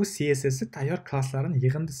Bootstrap bu CSS tayyor klasslarini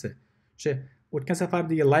yig'indisi. O'sha o'tgan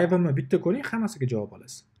safardagi live'imni bitta ko'ring, hammasiga javob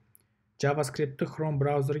olasiz. JavaScriptni Chrome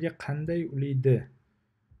brauzeriga qanday ulaydi?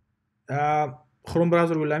 Chrome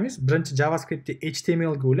brauzer ulaymiz. Birinchi JavaScriptni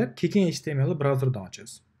HTML ga ulab, keyin HTML ni brauzerdan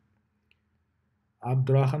ochasiz.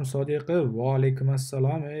 Abdurahim Sodiqov, va alaykum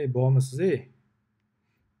assalom. Bormisiz?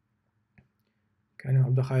 Karim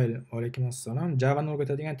Abduxayr, va alaykum assalom. Javani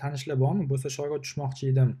o'rgatadigan tanishlar bormi? Bo'lsa shogird tushmoqchi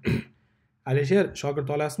edim. Alisher, shogird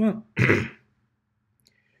olasizmi?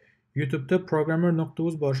 YouTube'da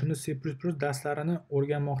programmer.uz bor. Shunda C++ darslarini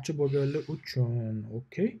o'rganmoqchi bo'lganlar uchun.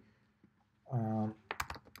 Okay.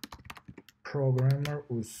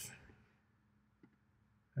 Programmer.uz.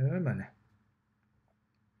 Mana.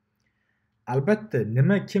 Albatta,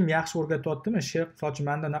 nima kim yaxshi o'rgatyaptimi? Soch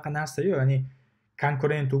menda unaqa narsa yo'q, ya'ni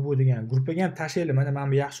konkurent bu degan gruppaga ham tashlaylik, mana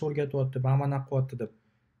men yaxshi o'rgatyapti, mana qilyapti deb.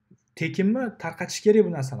 Tekinmi tarqatish kerak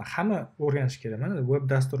bu narsani? Hamma o'rganish kerak. Mana web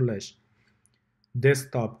dasturlash,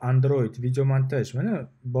 desktop, Android, video montaj, mana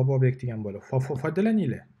bobobek degan bo'lib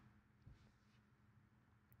foydalaninglar.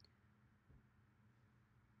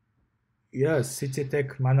 Ya,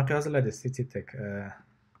 CityTech mana yoziladi, CityTech.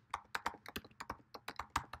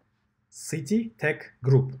 CityTech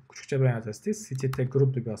Group. Kuchukcha bilan yozasiz, CityTech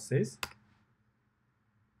Group deb yozsangiz.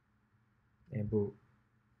 Bu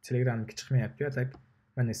Telegramga chiqmayapti, atak.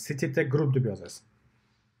 Mana CityTech Group deb yozasiz.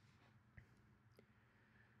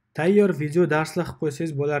 Tayyor video darslar qilib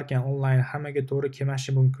qo'ysangiz bo'lar ekan, onlayn hammaga to'g'ri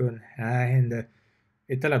kelmashi mumkin. Endi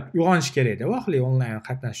ertalab uyg'onish kerak-da, vaqtli onlayn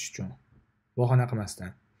qatnashish uchun. Bahona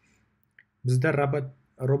qilmasdan. Bizda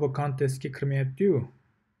robot contestga kirmayapti-yu.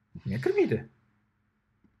 Nega kirmaydi?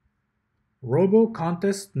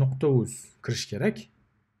 robocontest.uz kirish kerak.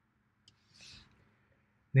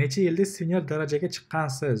 Necha yilda senior darajaga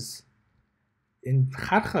chiqqansiz? Endi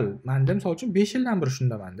har xil. Menda misol uchun 5 yildan beri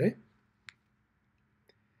shundaman-da.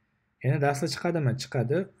 Yana darslar chiqadimi?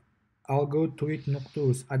 Chiqadi.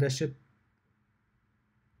 algotweet.uz adashib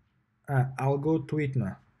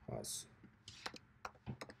algotweetmi? Hozir.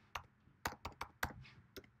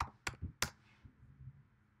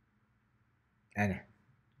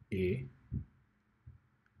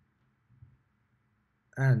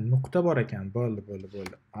 Ana nuqta bor ekan. Bo'ldi.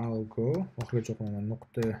 Algo oxirigacha o'qimayman.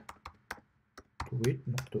 Nuqta tweet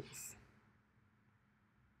nuqta uz.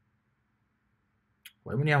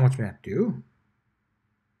 Voy, buni ham ochmayapti-yu.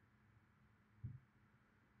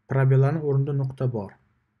 Probellarni o'rnida nuqta bor.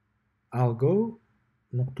 Algo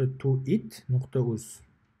nuqta tweet nuqta uz.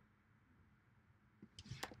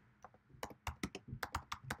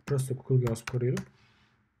 Просто Google'ga yozib ko'raylik.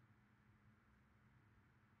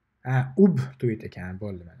 Ub tweet ekan,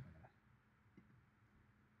 bo'ldi mana.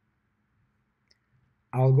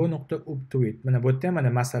 Algo.ub tweet. Mana bu yerda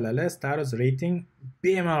mana masalalar, status, rating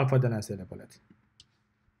bemalol foydalansanglar bo'ladi.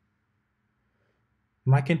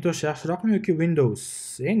 Macintosh yaxshiroqmi yoki Windows?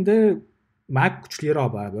 Endi Mac kuchliroq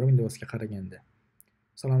baribir Windowsga qaraganda.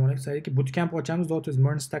 Assalomu alaykum. Sayki bootcamp ochamiz. Dotiz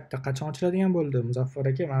Mernstackda qachon ochiladigan bo'ldi? Muzaffar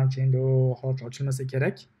aka, menimcha endi hozir ochilmasa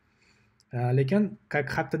kerak. Lekin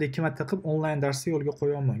haftada 2 marta qilib onlayn darsni yo'lga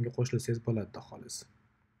qo'yaman. Unga qo'shilsangiz bo'ladi xolos.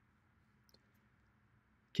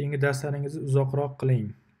 Keyingi darslaringizni uzoqroq qiling,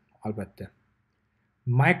 albatta.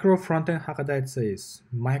 Micro frontend haqida aytsangiz,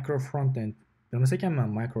 micro frontend bilmas ekanman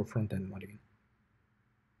micro frontend nimaligini.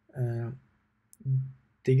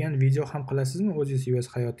 Degan video ham qilasizmi o'zingiz US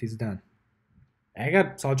hayotingizdan? Agar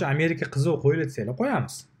masalan Amerika qiziq qo'yilatsanglar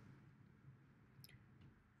qo'yamiz.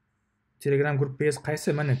 Telegram gruppangiz qaysi?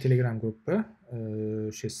 Mana Telegram gruppa,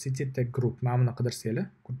 o'sha City Group, mana buni qidirsanglar,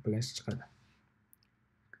 gruppaga chiqadi.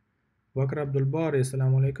 Bakir Abdulbori,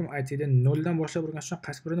 assalomu alaykum. ITda 0 dan boshlab o'rganish uchun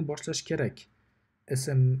qaysi birini boshlash kerak?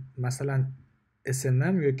 Masalan,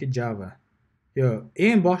 SMM yoki Java? Yo'q,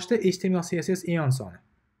 eng boshda HTML, CSS eng osoni.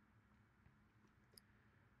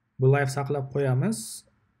 Bu live saqlab qo'yamiz.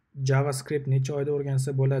 JavaScript necha oyda o'rgansa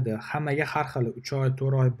bo'ladi? Hammaga har xil, 3 oy,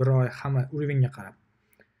 4 oy, 1 oy, hamma urovingga qarab.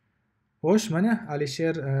 Xo'sh, mana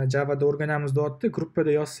Alisher Javada o'rganamiz deyapti.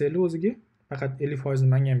 Gruppada yozsanglar o'ziga, faqat 50%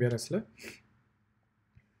 menga ham berasizlar.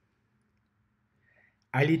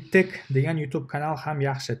 Alitek degan YouTube kanal ham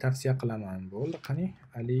yaxshi, tavsiya qilaman. Bo'ldi, qani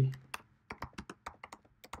Ali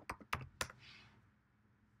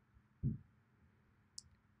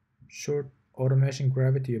Short Automation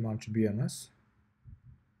Gravity menimcha bu emas.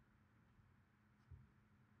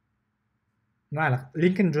 Mayli,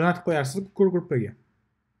 linkini jo'natib qo'yarsiz gruppaga.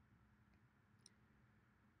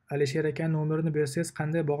 Alisher aka nomerini bersangiz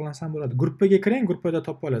qanday bog'lansam bo'ladi? Gruppaga kiring, gruppada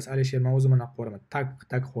topib olasiz. Alisher, men o'zim aniq qo'raman.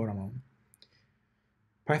 Tag qo'raman.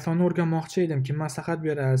 Pythonni o'rganmoqchi edim. Kim maslahat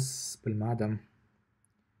berasiz? Bilmadim.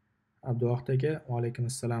 Abduvohid aka, va alaykum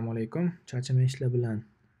assalom alaykum. Chachima ishlar bilan.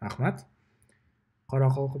 Rahmat.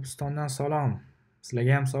 Qoraqalpog'istondan salom.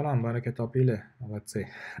 Sizlarga ham salom, baraka topinglar. Молодцы.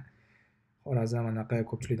 Xorazm anaqa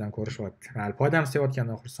ko'pchilikdan ko'rishyapti. Foydam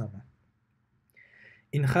sevayotgandan xursandman.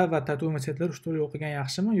 Inha va Tatu universitetlari 3 yil o'qigan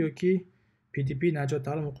yaxshimi yoki PDP Najot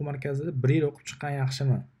ta'lim o'quv markazida 1 yil o'qib chiqqan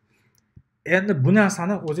yaxshimi? Endi bu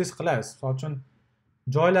narsani o'zingiz qilasiz. Misol uchun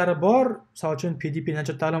joylari bor, misol uchun PDP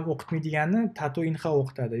Najot ta'lim o'qitmaydiganni Tatu Inha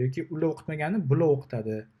o'qitadi yoki ular o'qitmaganni bular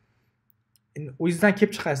o'qitadi. O'zingizdan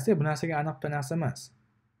kelib chiqasiz-da, bu narsaga aniq bir narsa emas.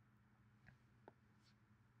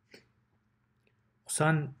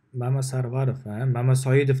 Husan Mama Sarvarov, Mama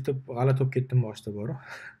Soidov deb g'alati bo'lib ketdim boshda bor.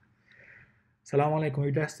 Assalomu alaykum.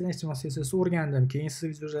 Udacity'da CSS o'rgandim. Keyin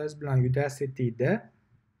siz vizyoningiz bilan Udacity'da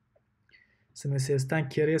CSS'dan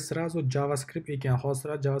kerak sразу JavaScript ekan. Hozir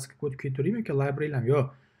JavaScript o'tib ketaveraymi yoki librarylarmi? Yo'q.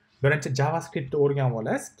 Birinchi JavaScriptni o'rganib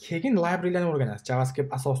olasiz, keyin librarylarni o'rganasiz. JavaScript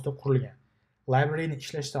asosida qurilgan. Libraryni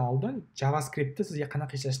ishlashdan oldin JavaScriptni sizga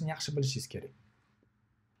qanaqa ishlashni yaxshi bilishingiz kerak.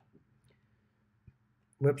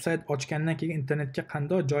 Websayt ochgandan keyin internetga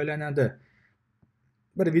qanday joylanadi?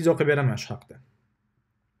 Bir video qilib beraman shu haqda.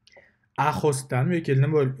 Hostdan yoki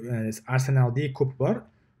nima Arsenalda ko'p bor.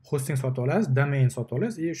 Hosting sotib olasiz, domain sotib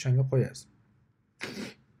olasiz, o'shanga qo'yasiz.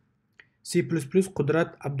 C++ Qudrat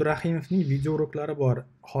Abdurahimovning video uroklari bor.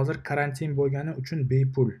 Hozir karantin bo'lgani uchun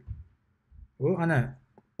bepul. U ana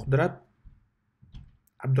Qudrat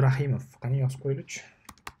Abdurahimov. Qani yozib qo'yingchi.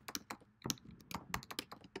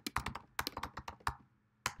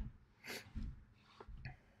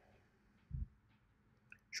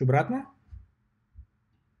 Shu bratmi?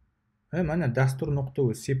 Mana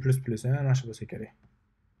dastur.uz C++, mana shu bo'lsa kerak.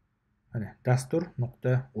 Mana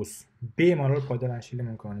dastur.uz. Bemalol foydalanishingiz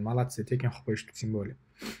mumkin. Молодцы, tekin qilib qo'yishdi simbolik.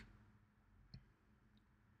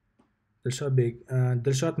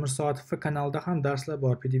 Dilshod Mirsoatov kanalida ham darslar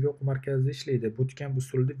bor. PDF o'quv markazida ishlaydi. Bootcamp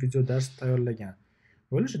usulida video dars tayyorlagan.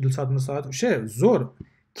 Bo'lishi Dilshod Mirsoatov o'sha zo'r.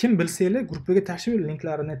 Kim bilsanglar gruppaga tashlab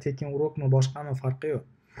linklarini tekin urokmi, boshqami farqi yo'q.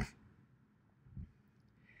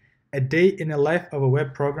 A day in a life of a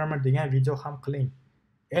web programmer degan video ham qiling.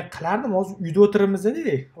 Qilardim, hozir uyda o'tiribmiz-da,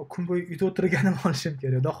 kun bo'yi uyda o'tirganim olishim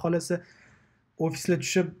kerak. Xudo xolasa ofisga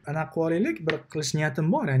tushib anaqa qilib olaylik, bir qilish niyatim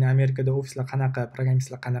bor. Ya'ni Amerikada ofislar qanaqa,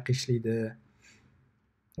 programmistlar qanaqa ishlaydi.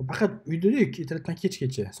 Faqat uyda ertalabdan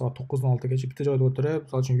kechgacha, soat 9 dan 6 gacha bitta joyda o'tirib,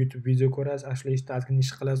 misol uchun YouTube video ko'rasiz, ashula ishni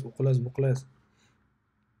ish qilasiz, u qilasiz, bu qilasiz.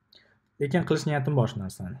 Lekin qilish niyatim bor shu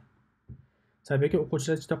narsani. Sababki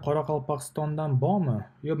o'quvchilar ichida Qoraqalpog'istondan bormi?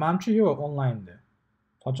 Yo'q, menimcha yo'q, onlaynda.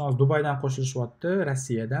 Hozir Dubaydan qo'shilishyapti,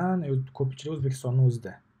 Rossiyadan, ko'pchilik O'zbekistonning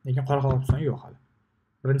o'zida. Lekin Qoraqalpog'iston yo'q hali.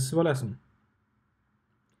 Birinchisi bo'lasizmi?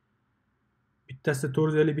 Bittasida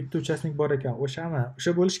 450 bitta uchastnik bor ekan, o'shami?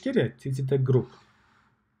 O'sha bo'lish kerak, TCT group.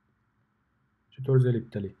 Shu 450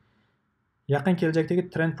 bittalik. Yaqin kelajakdagi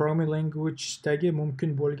trend programming language'dagi mumkin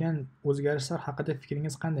bo'lgan o'zgarishlar haqida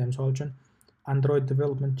fikringiz qanday? Misol uchun Android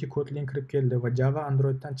developmentga Kotlin kirib keldi va Java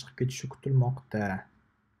Androiddan chiqib ketishi kutilmoqda.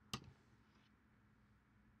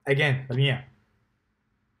 Again, bilmayman.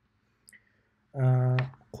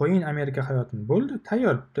 Qo'ying Amerika hayotini. Bo'ldi,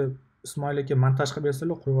 tayyor. Ismoil aka montaj qilib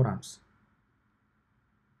bersalar qo'yib yuboramiz.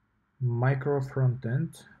 Micro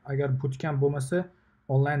frontend. Agar bootcamp bo'lmasa,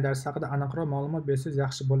 onlayn dars haqida aniqroq ma'lumot bersangiz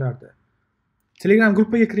yaxshi bo'lardi. Telegram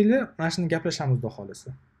gruppaga kiringlar, mana shuni gaplashamiz xudo xolasa.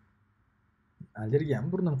 Allergiyam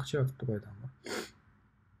burnim qichyapti Dubaydan.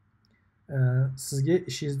 Sizga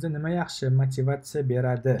ishingizda nima yaxshi motivatsiya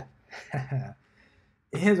beradi?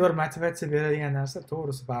 Eng zo'r motivatsiya beradigan narsa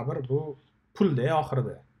to'g'risi baribir bu pulda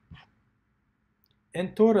oxirida.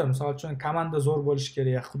 Endi to'g'ri, misol uchun komanda zo'r bo'lishi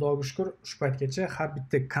kerak. Xudoga shukr, shu paytgacha har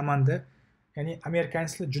bitta komanda, ya'ni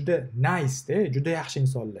amerikanlar juda nice-da, juda yaxshi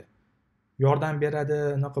insonlar. Yordam beradi,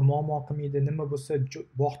 unaqa muammo qilmaydi, nima bo'lsa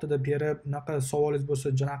vaqtida berib, unaqa savolingiz bo'lsa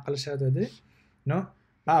janob qilishadi-da. No,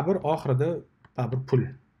 baribir oxirida baribir pul.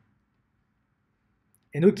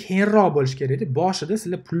 Endi u keyinroq bo'lish kerak-da. Boshida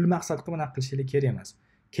sizlar pulni maqsad qilib anaqa qilishingiz kerak emas.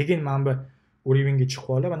 Keyin mana bu urovingga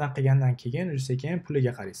chiqib olib, anaqa qilgandan keyin sekin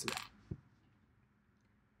puliga qaraysizlar.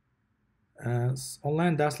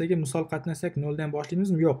 Onlayn darslarga misol qatnasak 0 dan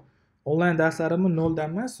boshlaymizmi? Yo'q. Onlayn darslarimni 0 dan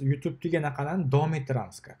emas, YouTube'dagi anaqalarni davom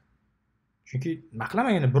ettiramiz. Chunki nima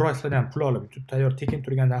qilaman, yana bir oy sizlardan pul olib, YouTube tayyor tekin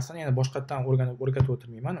turgan darslarni yana boshqatdan o'rgatib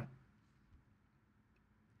o'tirmayman.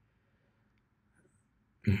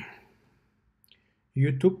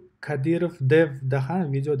 YouTube Kadirov Dev da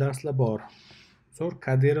ham video darslar bor. Zo'r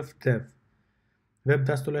Kadirov Dev. Web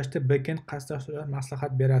dasturlashda backend qaysi dasturlar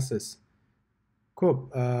maslahat berasiz?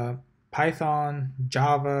 Ko'p. Python,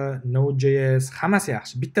 Java, Node.js hammasi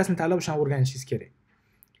yaxshi. Bittasini tanlab o'shani o'rganishingiz kerak.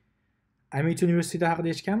 MIT universiteti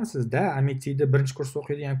haqida eshitganmisiz? Da, MITda birinchi kursda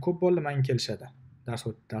o'qiydigan ko'p bolalar menga kelishadi. Dars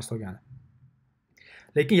o'tgani.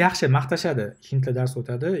 Lekin yaxshi maqtashadi. Hindlar dars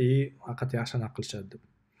o'tadi, haqiqatda yaxshi aniq qilishadi deb.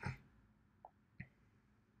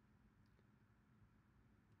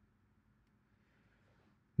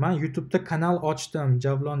 Men YouTube'da kanal ochdim,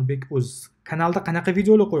 Javlon Bekuz. Kanalda qanaqa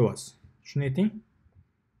videolar qo'yasiz? Shuni ayting.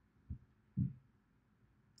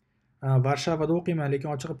 Varshavada o'qiyman, lekin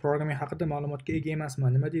ochiq programming haqida ma'lumotga ega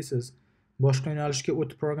emasman. Nima deysiz? Boshqa yo'nalishga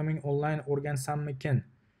o'tib programming onlayn o'rgansammikin?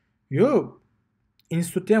 Yo'q.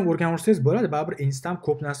 Institutda ham o'rganursangiz bo'ladi, baribir institut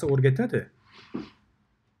ko'p narsa o'rgatadi.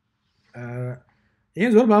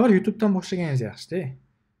 Eng zo'r baribir YouTube'dan boshlaganingiz yaxshi-da.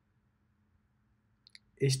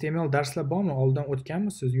 HTML darslar bormi? Oldin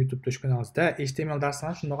o'tganmisiz YouTube'da shu kanalingizda? HTML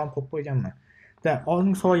darslarni shundoq ham qo'yib qo'yganman. Da,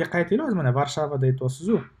 oldingi savolga qaytaylik, hozir mana Varshavada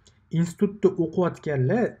aytyapsiz-ku. Institutda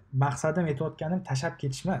o'qiyotganlar, maqsadim aytayotganim tashab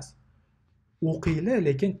ketish emas. O'qinglar,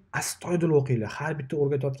 lekin astoydil o'qinglar. Har bitta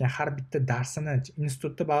o'rgatayotgan har bitta darsini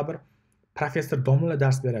institutda baribir professor domlalar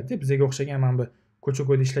dars beradi. Bizga o'xshagan mana bu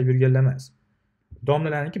ko'cha-ko'yda ishlab yurganlar emas.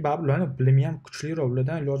 Domlalarniki baribir ularning bilimi ham kuchliroq,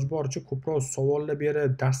 ulardan iloji boricha ko'proq savollar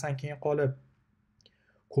berib, darsdan keyin qolib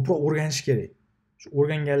ko'proq o'rganish kerak. Shu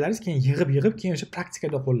o'rganganlaringiz keyin yig'ib keyin o'sha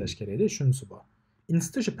praktikada qo'llash kerak-da, shunisi bor.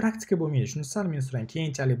 Institutda o'sha praktika bo'lmaydi. Shuni sal men so'rang,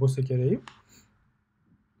 keyinchalik bo'lsa kerak.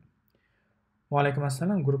 Va alaykum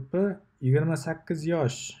assalom, gruppa 28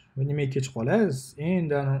 yosh. Va nimaga kech qolasiz?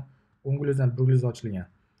 Endi 10 dan 1 ochilgan.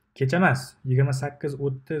 Kech emas,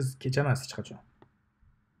 28-30 kech emas hech qachon.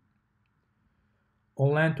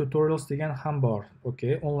 Online tutorials degan ham bor.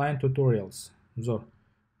 Okay, online tutorials. Zo'r.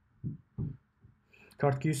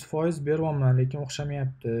 Kartga 100% beryapman, lekin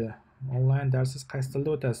o'xshamayapti. Onlayn darsiz qaysi tilda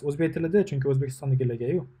o'tasiz? O'zbek tilida, chunki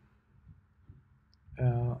O'zbekistondagilarga-yu.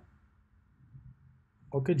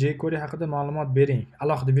 Okay, jQuery haqida ma'lumot bering.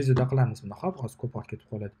 Alohida videoda qilamiz buni. Xo'p, hozir ko'p vaqt ketib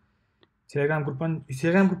qoladi. Telegram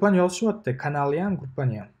gruppani yozishyapti, kanalni ham,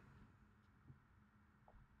 gruppani ham.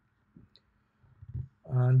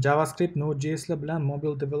 JavaScript, Node.js bilan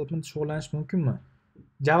mobile development shug'ullanish mumkinmi?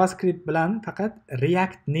 JavaScript bilan faqat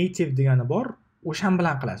React Native degani bor. O'shan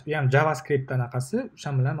bilan qilasiz. Bu ham JavaScript anaqasi,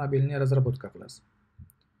 o'shan bilan mobilni razrabotka qilasiz.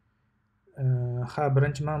 Ha,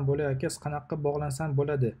 birinchi man bo'lay aka, siz qanaqa bog'lansam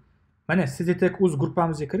bo'ladi? Mana Cititek.uz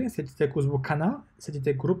gruppamizga kiring. Cititek.uz bu kanal,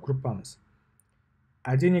 Cititek gruppamiz.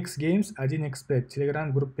 1x Games, 1xbet Telegram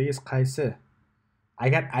gruppangiz qaysi?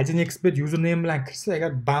 Agar 1xbet username bilan kirsa,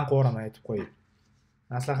 agar bank o'raman aytib qo'ying.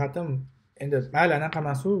 Maslahatim, endi mayli anaqa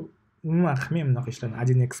emas-u, umuman qilmayman bunaqa ishlarni.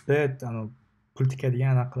 1xbet, pul tikadigan,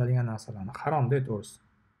 anaqa qiladigan narsalarni. Haromda to'g'risi.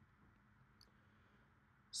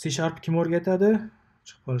 C# kim o'rgatadi?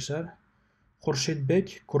 Chiqib qolishar. Xurshidbek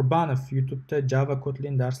Qurbanov YouTube'da Java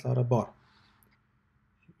Kotlin darslari bor.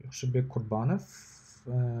 Xurshidbek Qurbanov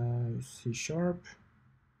C#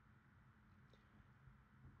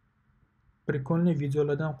 prikolniy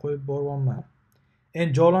videolardan qo'yib boryapman.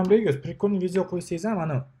 Endi Javlonbek, prikolniy video qo'ysangiz ham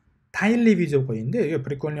ana tayinli video qo'ying-da. Yo,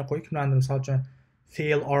 prikolniy qo'yib kimlardir, misol uchun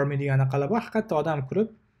fail army degan anaqalar bor. Haqiqatda odam ko'rib,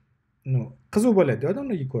 qiziq bo'ladi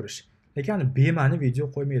odamlarga ko'rish. Lekin bema'ni video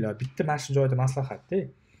qo'ymanglar. Bitta mana shu joyda maslahatda.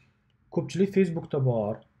 Ko'pchilik Facebookda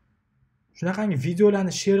bor. Shunaqangi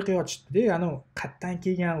videolarni share qilyotishdi-da, qayerdan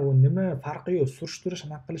kelgan, u nima farqi yo'q, surishtirish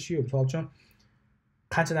anaqa qilish yo'q. Misol uchun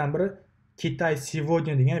qanchadan biri Kitay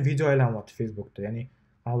сегодня degan video aylanyapti Facebookda. Ya'ni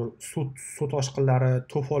suv toshqinlari,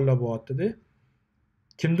 to'fonlar bo'lyapti-da.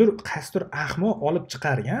 Kimdir qaysidir ahmoq olib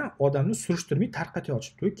chiqargan, odamni surishtirmay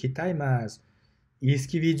tarqatyapti. Kitay emas.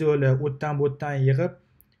 Eski videolar o'tdan bo'tdan yig'ib,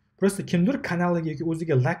 просто kimdir kanaliga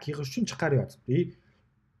o'ziga like yig'ish uchun chiqaryapti.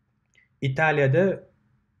 Italiyada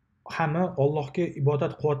hamma Allohga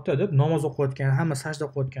ibodat qilyapti deb namoz o'qiyotgan, hamma sajda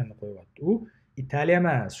qilayotganini qo'yapti. U Italiya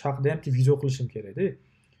emas, shu haqida ham video qilishim kerak-da.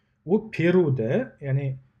 U Peruda, ya'ni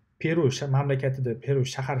Peru mamlakatida, Peru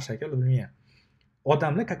shahar shakli bilmayman.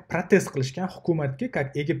 Odamlar как protest qilishgan hukumatga,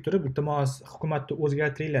 как egib turib, iltimos hukumatni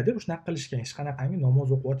o'zgartiringlar deb shunaqa qilishgan. Hech qanaqangi namoz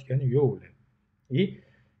o'qiyotgani yo'q ular.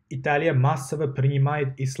 Italiya massiva принимает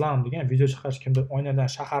islom degan video chiqarish, kimdir oynadan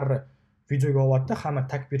shaharni videoga olyapti, hamma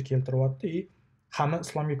takbir keltiryapti, hamma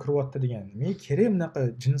islomga kiryapti degan. Men kerak bunaqa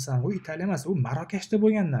jinsan, u Italiya emas, u Marokashda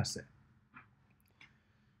bo'lgan narsa.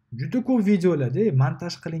 Juda ko'p videolarda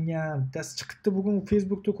montaj qilingan, bittasi chiqibdi bugun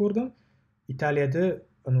Facebookda ko'rdim. Italiyada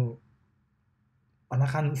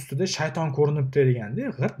anaqaning ustida shayton ko'rinibdi deganda,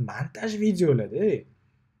 g'irt montaj videolarda.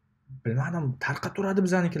 Bilmadim, tarqaturadi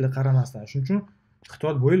bizanikilar qaramasdan. Shuning uchun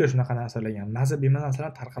ehtiyot bo'linglar shunaqa narsalarga. Maza bemaza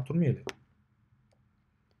narsalarni tarqaturmanglar.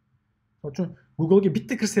 Uchun Google'ga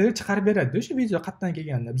bitta kirsanglar chiqarib beradi o'sha video qayerdan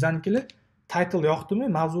kelganini. Bizanikilar title yoqdimi,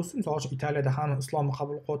 mavzusi, misol uchun Italiyada hamma islomni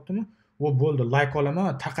qabul qilyaptimi? U bo'ldi, like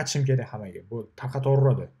olaman, tarqatishim kerak hammaga. Bu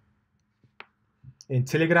tarqataveradi. Endi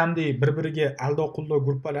Telegramda bir-biriga aldov-quldov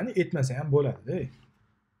gruppalarni etmasa ham bo'ladi-da.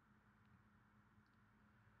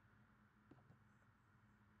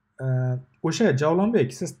 O'sha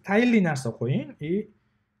Javlonbek, siz tayinli narsa qo'ying.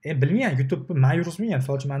 Bilmayman, YouTube'ni men yurg'izmayman.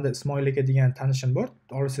 Misol uchun menda Ismoil aka degan tanishim bor.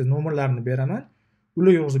 Siz nomerlarini beraman.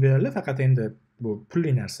 Ular yurg'izib beradilar, faqat endi bu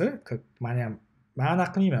pulli narsa. Men ham ma'na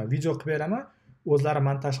qilmayman. Video qilib beraman. O'zlari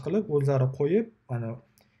montaj qilib, o'zlari qo'yib,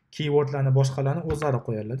 keywordlarni boshqalarni o'zlari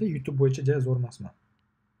qo'yadilar-da. YouTube bo'yicha juda zo'r emasman.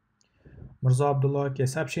 Mirzo Abdulloh aka,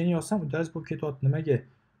 сообщение yozsam, udaz bo'lib ketyapti. Nimaga?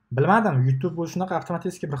 Bilmadim. YouTube bu shunaqa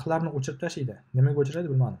avtomatik bir xillarni o'chirib tashlaydi. Nimaga o'chiradi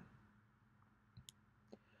bilmadim.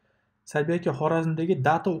 Salbiy aka, Xorazmdagi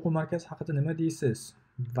data o'quv markazi haqida nima deysiz?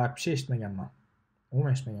 Vobshe eshitmaganman.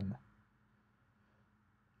 Umuman eshitmaganman.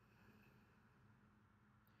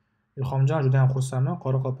 Ilhomjon, juda ham xursandman.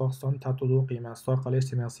 Qoraqalpog'istonda ta'tilda o'qiyman. Orqali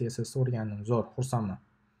HTML CSS o'rgandim. Zo'r, xursandman.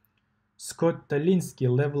 Scott Talinsky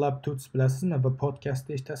Level Up Tuts bilasizmi va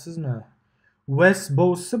podkastda eshitasizmi?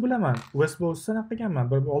 Westbows'ni bilaman. Westbows'ni naqaganman.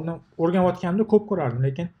 Bir oldin o'rganayotganimda ko'p ko'rardim,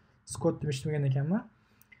 lekin Scottni eshitmagan ekanman.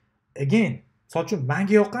 Again, misol uchun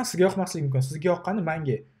menga yoqqan sizga yoqmasligi mumkin. Sizga yoqqani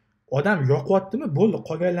menga. Odam yoqyaptimi? Bo'ldi,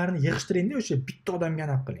 qolganlarini yig'ishtiringda, o'sha bitta odamga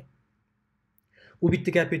aniq qiling. U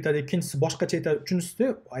bitta gap aytadi, ikkinchisi boshqacha aytadi, uchinchisida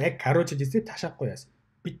короче desa tashab qo'yasiz.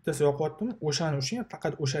 Bittasi yoqyaptimi? O'shani ushlang,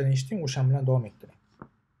 faqat o'shani eshiting, o'shan bilan davom ettiring.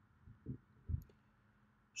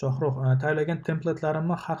 Shohruh, tayyorlagan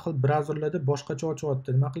templatlarimni har xil brauzerlarda boshqacha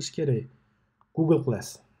ochyapti. Nima qilish kerak? Google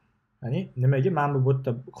qilasiz. Ya'ni nimaga men bu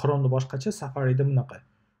yerda Chrome'da boshqacha, Safari'da bunaqa.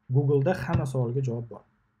 Google'da hamma savolga javob bor.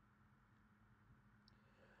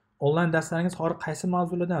 Onlayn darslaringiz hozir qaysi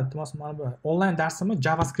mavzulardan? Iltimos ma'lumot. Onlayn darsimni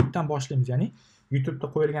JavaScriptdan boshlaymiz, ya'ni YouTube'da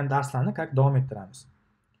qo'yilgan darslarni davom ettiramiz.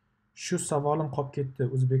 Shu savolim qolib ketdi,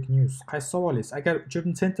 Uzbek News. Qaysi savolingiz? Agar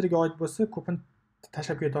uchun sentriga oid bo'lsa, ko'pini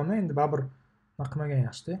tashlab ketolmay, endi baribir qilmagan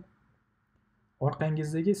yaxshi-da.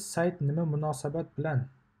 Orqangizdagi sayt nima munosabat bilan?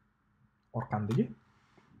 Orqamdagi?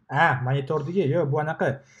 Monitordagi. Yo'q, bu anaqa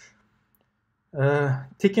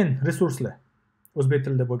tekin resurslar. O'zbek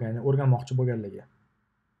tilida bo'lgan, o'rganmoqchi bo'lganlarga.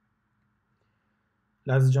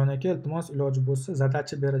 Lazizjon aka, iltimos iloji bo'lsa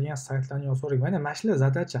zadacha beradigan saytlarni yozib yuboring. Mana shular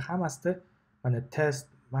zadacha hammasida mana test,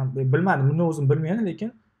 men bilmadim, buni o'zim bilmayman, lekin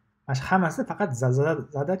mana shu hammasi faqat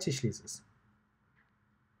zadacha ishlaysiz.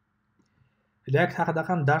 React haqida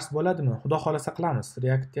ham dars bo'ladimi? Xudo xolasa qilamiz.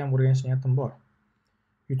 Reactni ham o'rganish niyatim bor.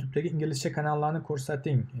 YouTube'dagi inglizcha kanallarni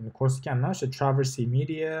ko'rsating. Endi ko'rsatganman, o'sha Traversy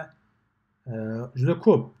Media, juda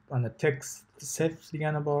ko'p. Mana text safe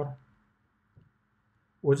degani bor.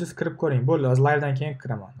 O'zingiz kirib ko'ring. Bo'ldi, hozir livedan keyin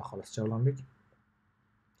kiraman. Xolos, Javlonbek.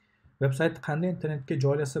 Veb-saytni qanday internetga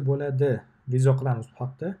joylasa bo'ladi? Video qilamiz bu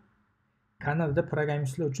haqda. Kanadada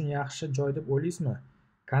programmistlar uchun yaxshi joy deb o'ylaysizmi?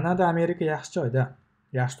 Kanada, Amerika yaxshi joyda.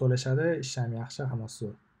 Yaxshi to'lashadi, ish ham yaxshi, hammasi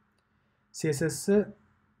zo'r. CSS'ni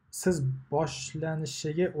siz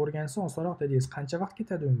boshlanishiga o'rgansa osonroq dedingiz. Qancha vaqt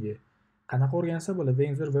ketadi unga? Qanaqa o'rgansa bo'ladi?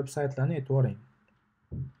 Eng zo'r veb-saytlarni aytib yuboring.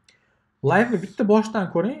 Live bitta boshdan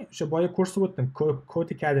ko'ring. O'sha boya ko'rsatib o'tdim.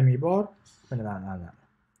 Code Academy bor. Mana.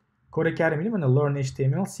 Code Academy mana Learn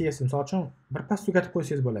HTML, CSS misol uchun birpas tugatib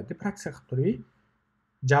qo'ysangiz bo'ladi. Praktика qilib turing.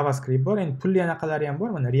 JavaScript bor, endi pulli anaqalari ham bor.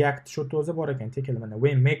 Mana React shu o'zi bor ekan, tekil mana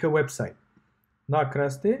make a website. Bunday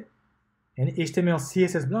kirasizda, ya'ni HTML,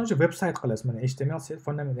 CSS bilan o'sha website qilasiz. Mana HTML, CSS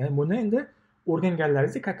fundament. Ya'ni buni endi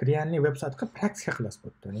o'rganganlaringizda как реальный website qilib praktika qilasiz bu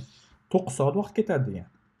yerda. Ya'ni 9 soat vaqt ketadi degan.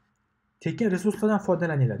 Tekin resurslardan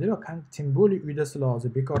foydalaninglar. Yo'q, tем более uydasiz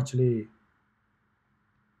hozir bekorchilik.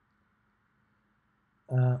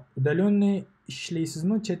 Udalenniy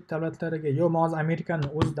ishlaysizmi chet davlatlariga? Yo'q, men hozir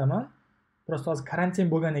Amerikaning o'zidaman. Prosta hozir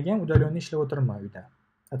karantin bo'lganiga ham udalenniy ishlab o'tiribman uyda.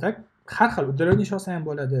 Atak har xil udalenniy ishlasa ham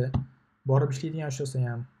bo'ladi. Borib ishlaydigan ishlasa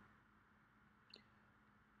ham.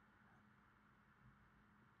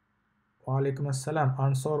 Va alaykum assalom,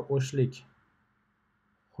 Ansor O'shlik.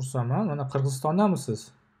 Xursandman. Mana Qirg'izistondamisiz?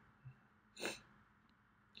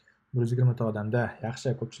 120 ta odamda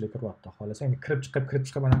yaxshi ko'pchilik kiryapti. Xohlasa endi kirib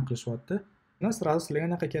chiqib anaqa qilishyapti. Sразу sizlarga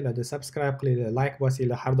anaqa keladi. Subscribe qilinglar, like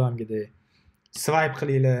bosinglar har doimgidek. Swipe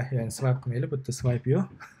qilinglar, ya'ni swipe qilmaylar, bu yerda swipe yo'q.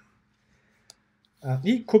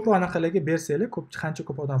 Ko'proq anaqalarga bersanglar, qancha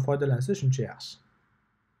ko'p odam foydalansa, shuncha yaxshi.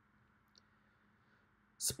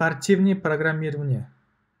 Sportivniy programmirование.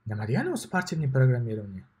 Nima degani u sportivniy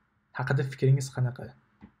programmirование? Haqida fikringiz qanaqa?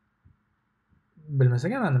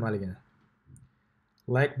 Bilmasak ham nimaligini.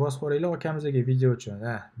 Like bosib qo'yinglar akamizga video uchun.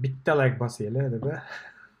 Bitta like bosinglar deb.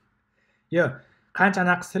 Yo'q, qancha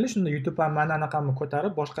anaqa qilsanglar, shunda YouTube ham meni anaqamni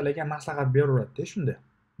ko'tarib, boshqalarga maslahat beraveradi-da, shunda.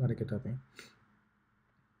 Baraka toping.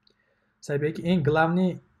 Saybek, eng главный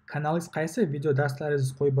kanalingiz qaysi? Video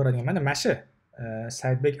darslaringizni qo'yib boradigan. Mana shu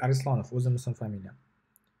Saybek Arislonov, o'zim ism familiyam.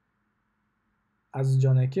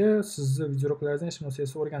 Azizjon aka, sizni videoroklaringizni hech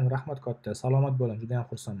narsa o'rgandim. Rahmat katta. Salomat bo'ling. Juda ham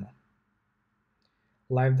xursandman.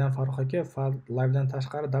 Livedan Farruh aka, livedan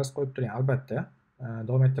tashqari dars qo'yib turing, albatta.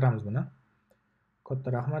 Davom ettiramiz buni.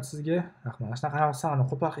 Katta rahmat sizga. Rahmat. Shunaqa anaqa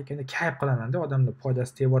qo'paq ekanda kayf qilaman-da, odamlar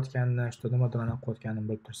foydasi tegayotganini, что nimadir anaqa qilayotganini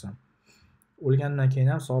bilib tursam. O'lgandan keyin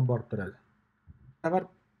ham savob borib turadi. Xabar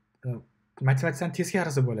motivatsiyani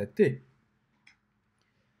teskarisi bo'ladi-da.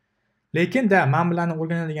 Lekin men bilan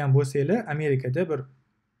o'rganadigan bo'lsanglar, Amerikada bir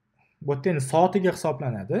bu yerda soatiga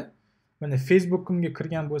hisoblanadi. Mana Facebook'imga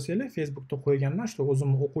kirgan bo'lsanglar, Facebook'da qo'yganman, shu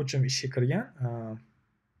o'zimning o'quvchim ishga kirgan.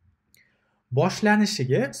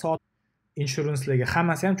 Boshlanishiga soat insurancelarga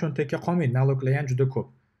hammasi ham cho'ntakka qolmaydi, naloglar ham juda ko'p.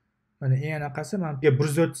 Mana eng anaqasi menga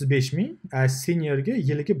 135 ming, seniorga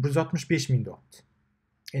yiliga 165 ming deyapti.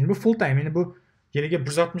 Endi bu full time, endi bu yiliga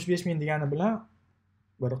 165 ming degani bilan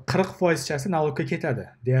bir 40%chasi nalogga ketadi,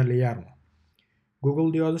 deyarli yarmi.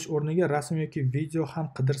 Google'da yozish o'rniga rasm yoki video ham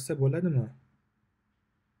qidirsa bo'ladimi?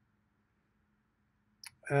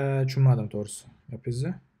 Tushunmadim to'g'risi.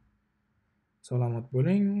 Gapingizni. Salomat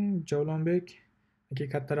bo'ling, Javlonbek. Aka,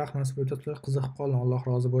 katta rahmat, o'ta qiziqib qoldim. Alloh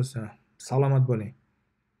rozi bo'lsin. Salomat bo'ling.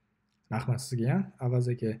 Rahmat sizga ham. Avaz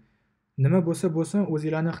aka. Nima bo'lsa bo'lsin,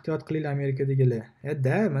 o'zingizlarni ehtiyot qilinglar Amerikadagilar.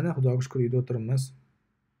 Mana Xudoga shukr uyda o'tiribmiz.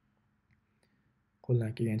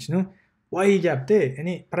 Qo'ldan kelgancha. Voy gapda,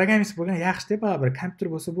 ya'ni programmist bo'lgan yaxshi-da, baribir kompyuter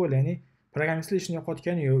bo'lsa bo'ldi. Ya'ni programmistlar ishini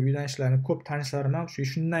yo'qotgani yo'q, uydan ishlarni ko'p tanishlarim ham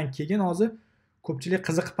shundan keyin hozir ko'pchilik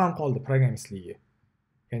qiziqib ham qoldi programmistligiga.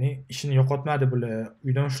 Ya'ni ishini yo'qotmadi bular,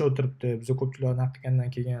 uydan ishlab o'tiribdi, biz ko'pchilik anaqa qilgandan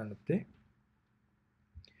keyin debdi.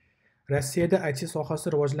 Rossiyada IT sohasi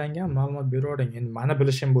rivojlangan, ma'lumot beravering. Endi meni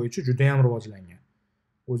bilishim bo'yicha juda ham rivojlangan.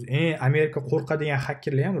 O'zi Amerika qo'rqadigan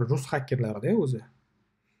hakkerlar ham rus hakkerlarida o'zi.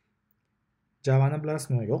 Javani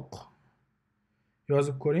bilasizmi? Yo'q.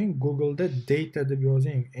 Yozib ko'ring, Google'da data deb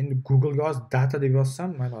yozing. Endi Google'ga hozir data deb yozsam,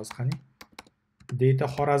 mayli hozir qani. Data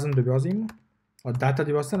Xorazm deb yozingmi? Data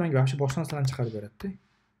deb yozsam, menga vaqti boshqa narsalarni chiqarib beradi-da.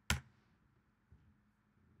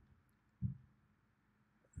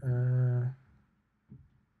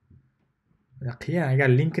 qiyin. Agar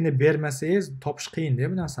linkini bermasangiz, topish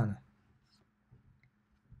qiyin-da bu narsani.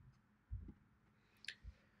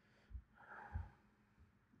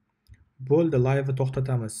 Bo'ldi, live'ni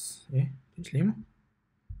to'xtatamiz. Tinchlikmi?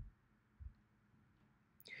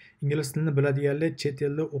 Ingliz tilini biladiganlar, chet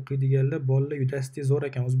elda o'qiydiganlar, bolalar Udacity zo'r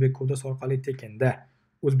ekan, o'zbek kodasi orqali tekinda.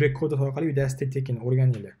 O'zbek kodasi orqali Udacity tekin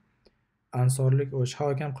o'rganinglar. Ansorlik o'sh, ha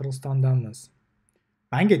akam Qirg'izistondanmiz.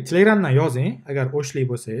 Menga Telegramdan yozing, agar o'shlik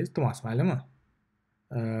bo'lsangiz, iltimos, maylimi?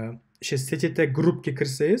 O'sha secheta grupga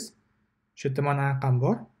kirsangiz, o'sha yerda meni aqam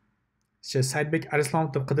bor. O'sha Saidbek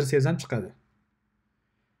Arislomov deb qidirsangiz ham chiqadi.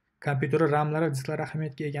 Kompyuter ramlari, disklari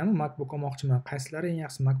ahamiyatga egami? MacBook olmoqchiman. Qaysilari eng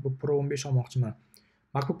yaxshi? MacBook Pro 15 olmoqchiman.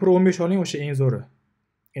 MacBook Pro 15 oling, o'sha eng zo'ri.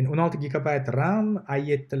 Endi 16 GB RAM,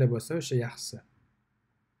 i7 tili bo'lsa, o'sha yaxshisi.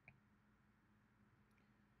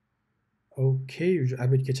 Okay,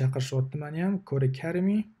 abidga chaqirishyapti meni ham. Code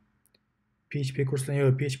Academy. PHP kurslarni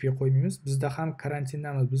yo'q, PHP qo'ymaymiz. Bizda ham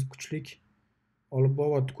karantindamiz. Biz kuchlik olib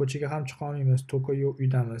boryapti. Ko'chaga ham chiqa olmaymiz. To'ko yo'q,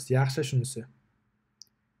 uydamiz. Yaxshi shunisi.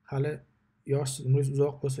 Hali yosh umringiz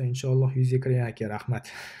uzoq bo'lsa, inshaalloh yuzga kiring aka, rahmat.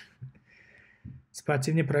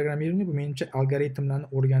 Sportivniy programmirование bu menimcha algoritmlarni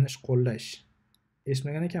o'rganish, qo'llash.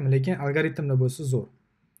 Eshitmagan ekanman, lekin algoritmlar bo'lsa zo'r.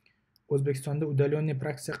 O'zbekistonda udalyonniy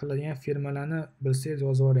praktика qiladigan firmalarni bilsangiz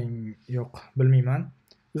yozavering. Yo'q, bilmayman.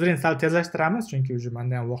 O'zing sal tezlashtiramiz, chunki уже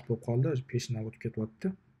menda ham vaqt bo'lib qoldi, peshna o'tib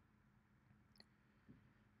ketyapti.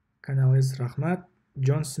 Kanalingiz rahmat.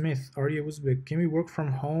 John Smith, are you Uzbek? Can we work from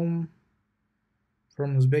home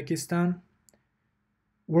from Uzbekistan?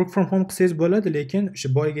 Work from home qilsangiz bo'ladi, lekin o'sha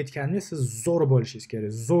boyaga aytganimdek, siz zo'r bo'lishingiz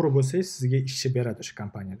kerak. Zo'r bo'lsangiz, sizga ishchi beradi o'sha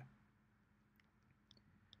kompaniyalar.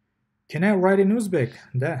 Can I write in Uzbek?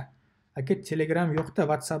 Da. Aka, Telegram yo'qda,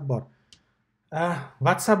 WhatsApp bor.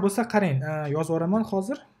 WhatsApp bo'lsa qarang, yozib yuboraman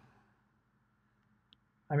hozir.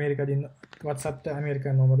 Amerikadan WhatsAppda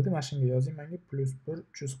Amerika nomerida mana shunga yozing menga +1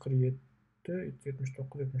 347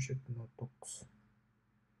 779 77 09.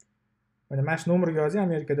 Mana shu nomerga yozing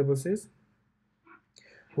Amerikada bo'lsangiz.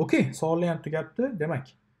 Okay, savollar ham tugabdi. Demak,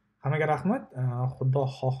 hammaga rahmat. Xudo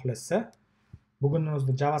xohlasa, bugunning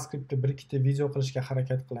o'zida JavaScriptda 1-2 video qilishga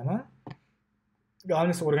harakat qilaman.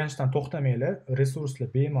 Galnisi o'rganishdan to'xtamanglar. Resurslar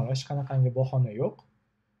bemalol, hech qanaqangi bahona yo'q.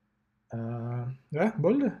 Va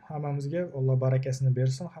bo'ldi. Hammamizga Alloh barakasini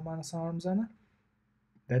bersin, hammani sanorimizani.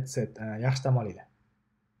 That's it. Yaxshi dam olinglar.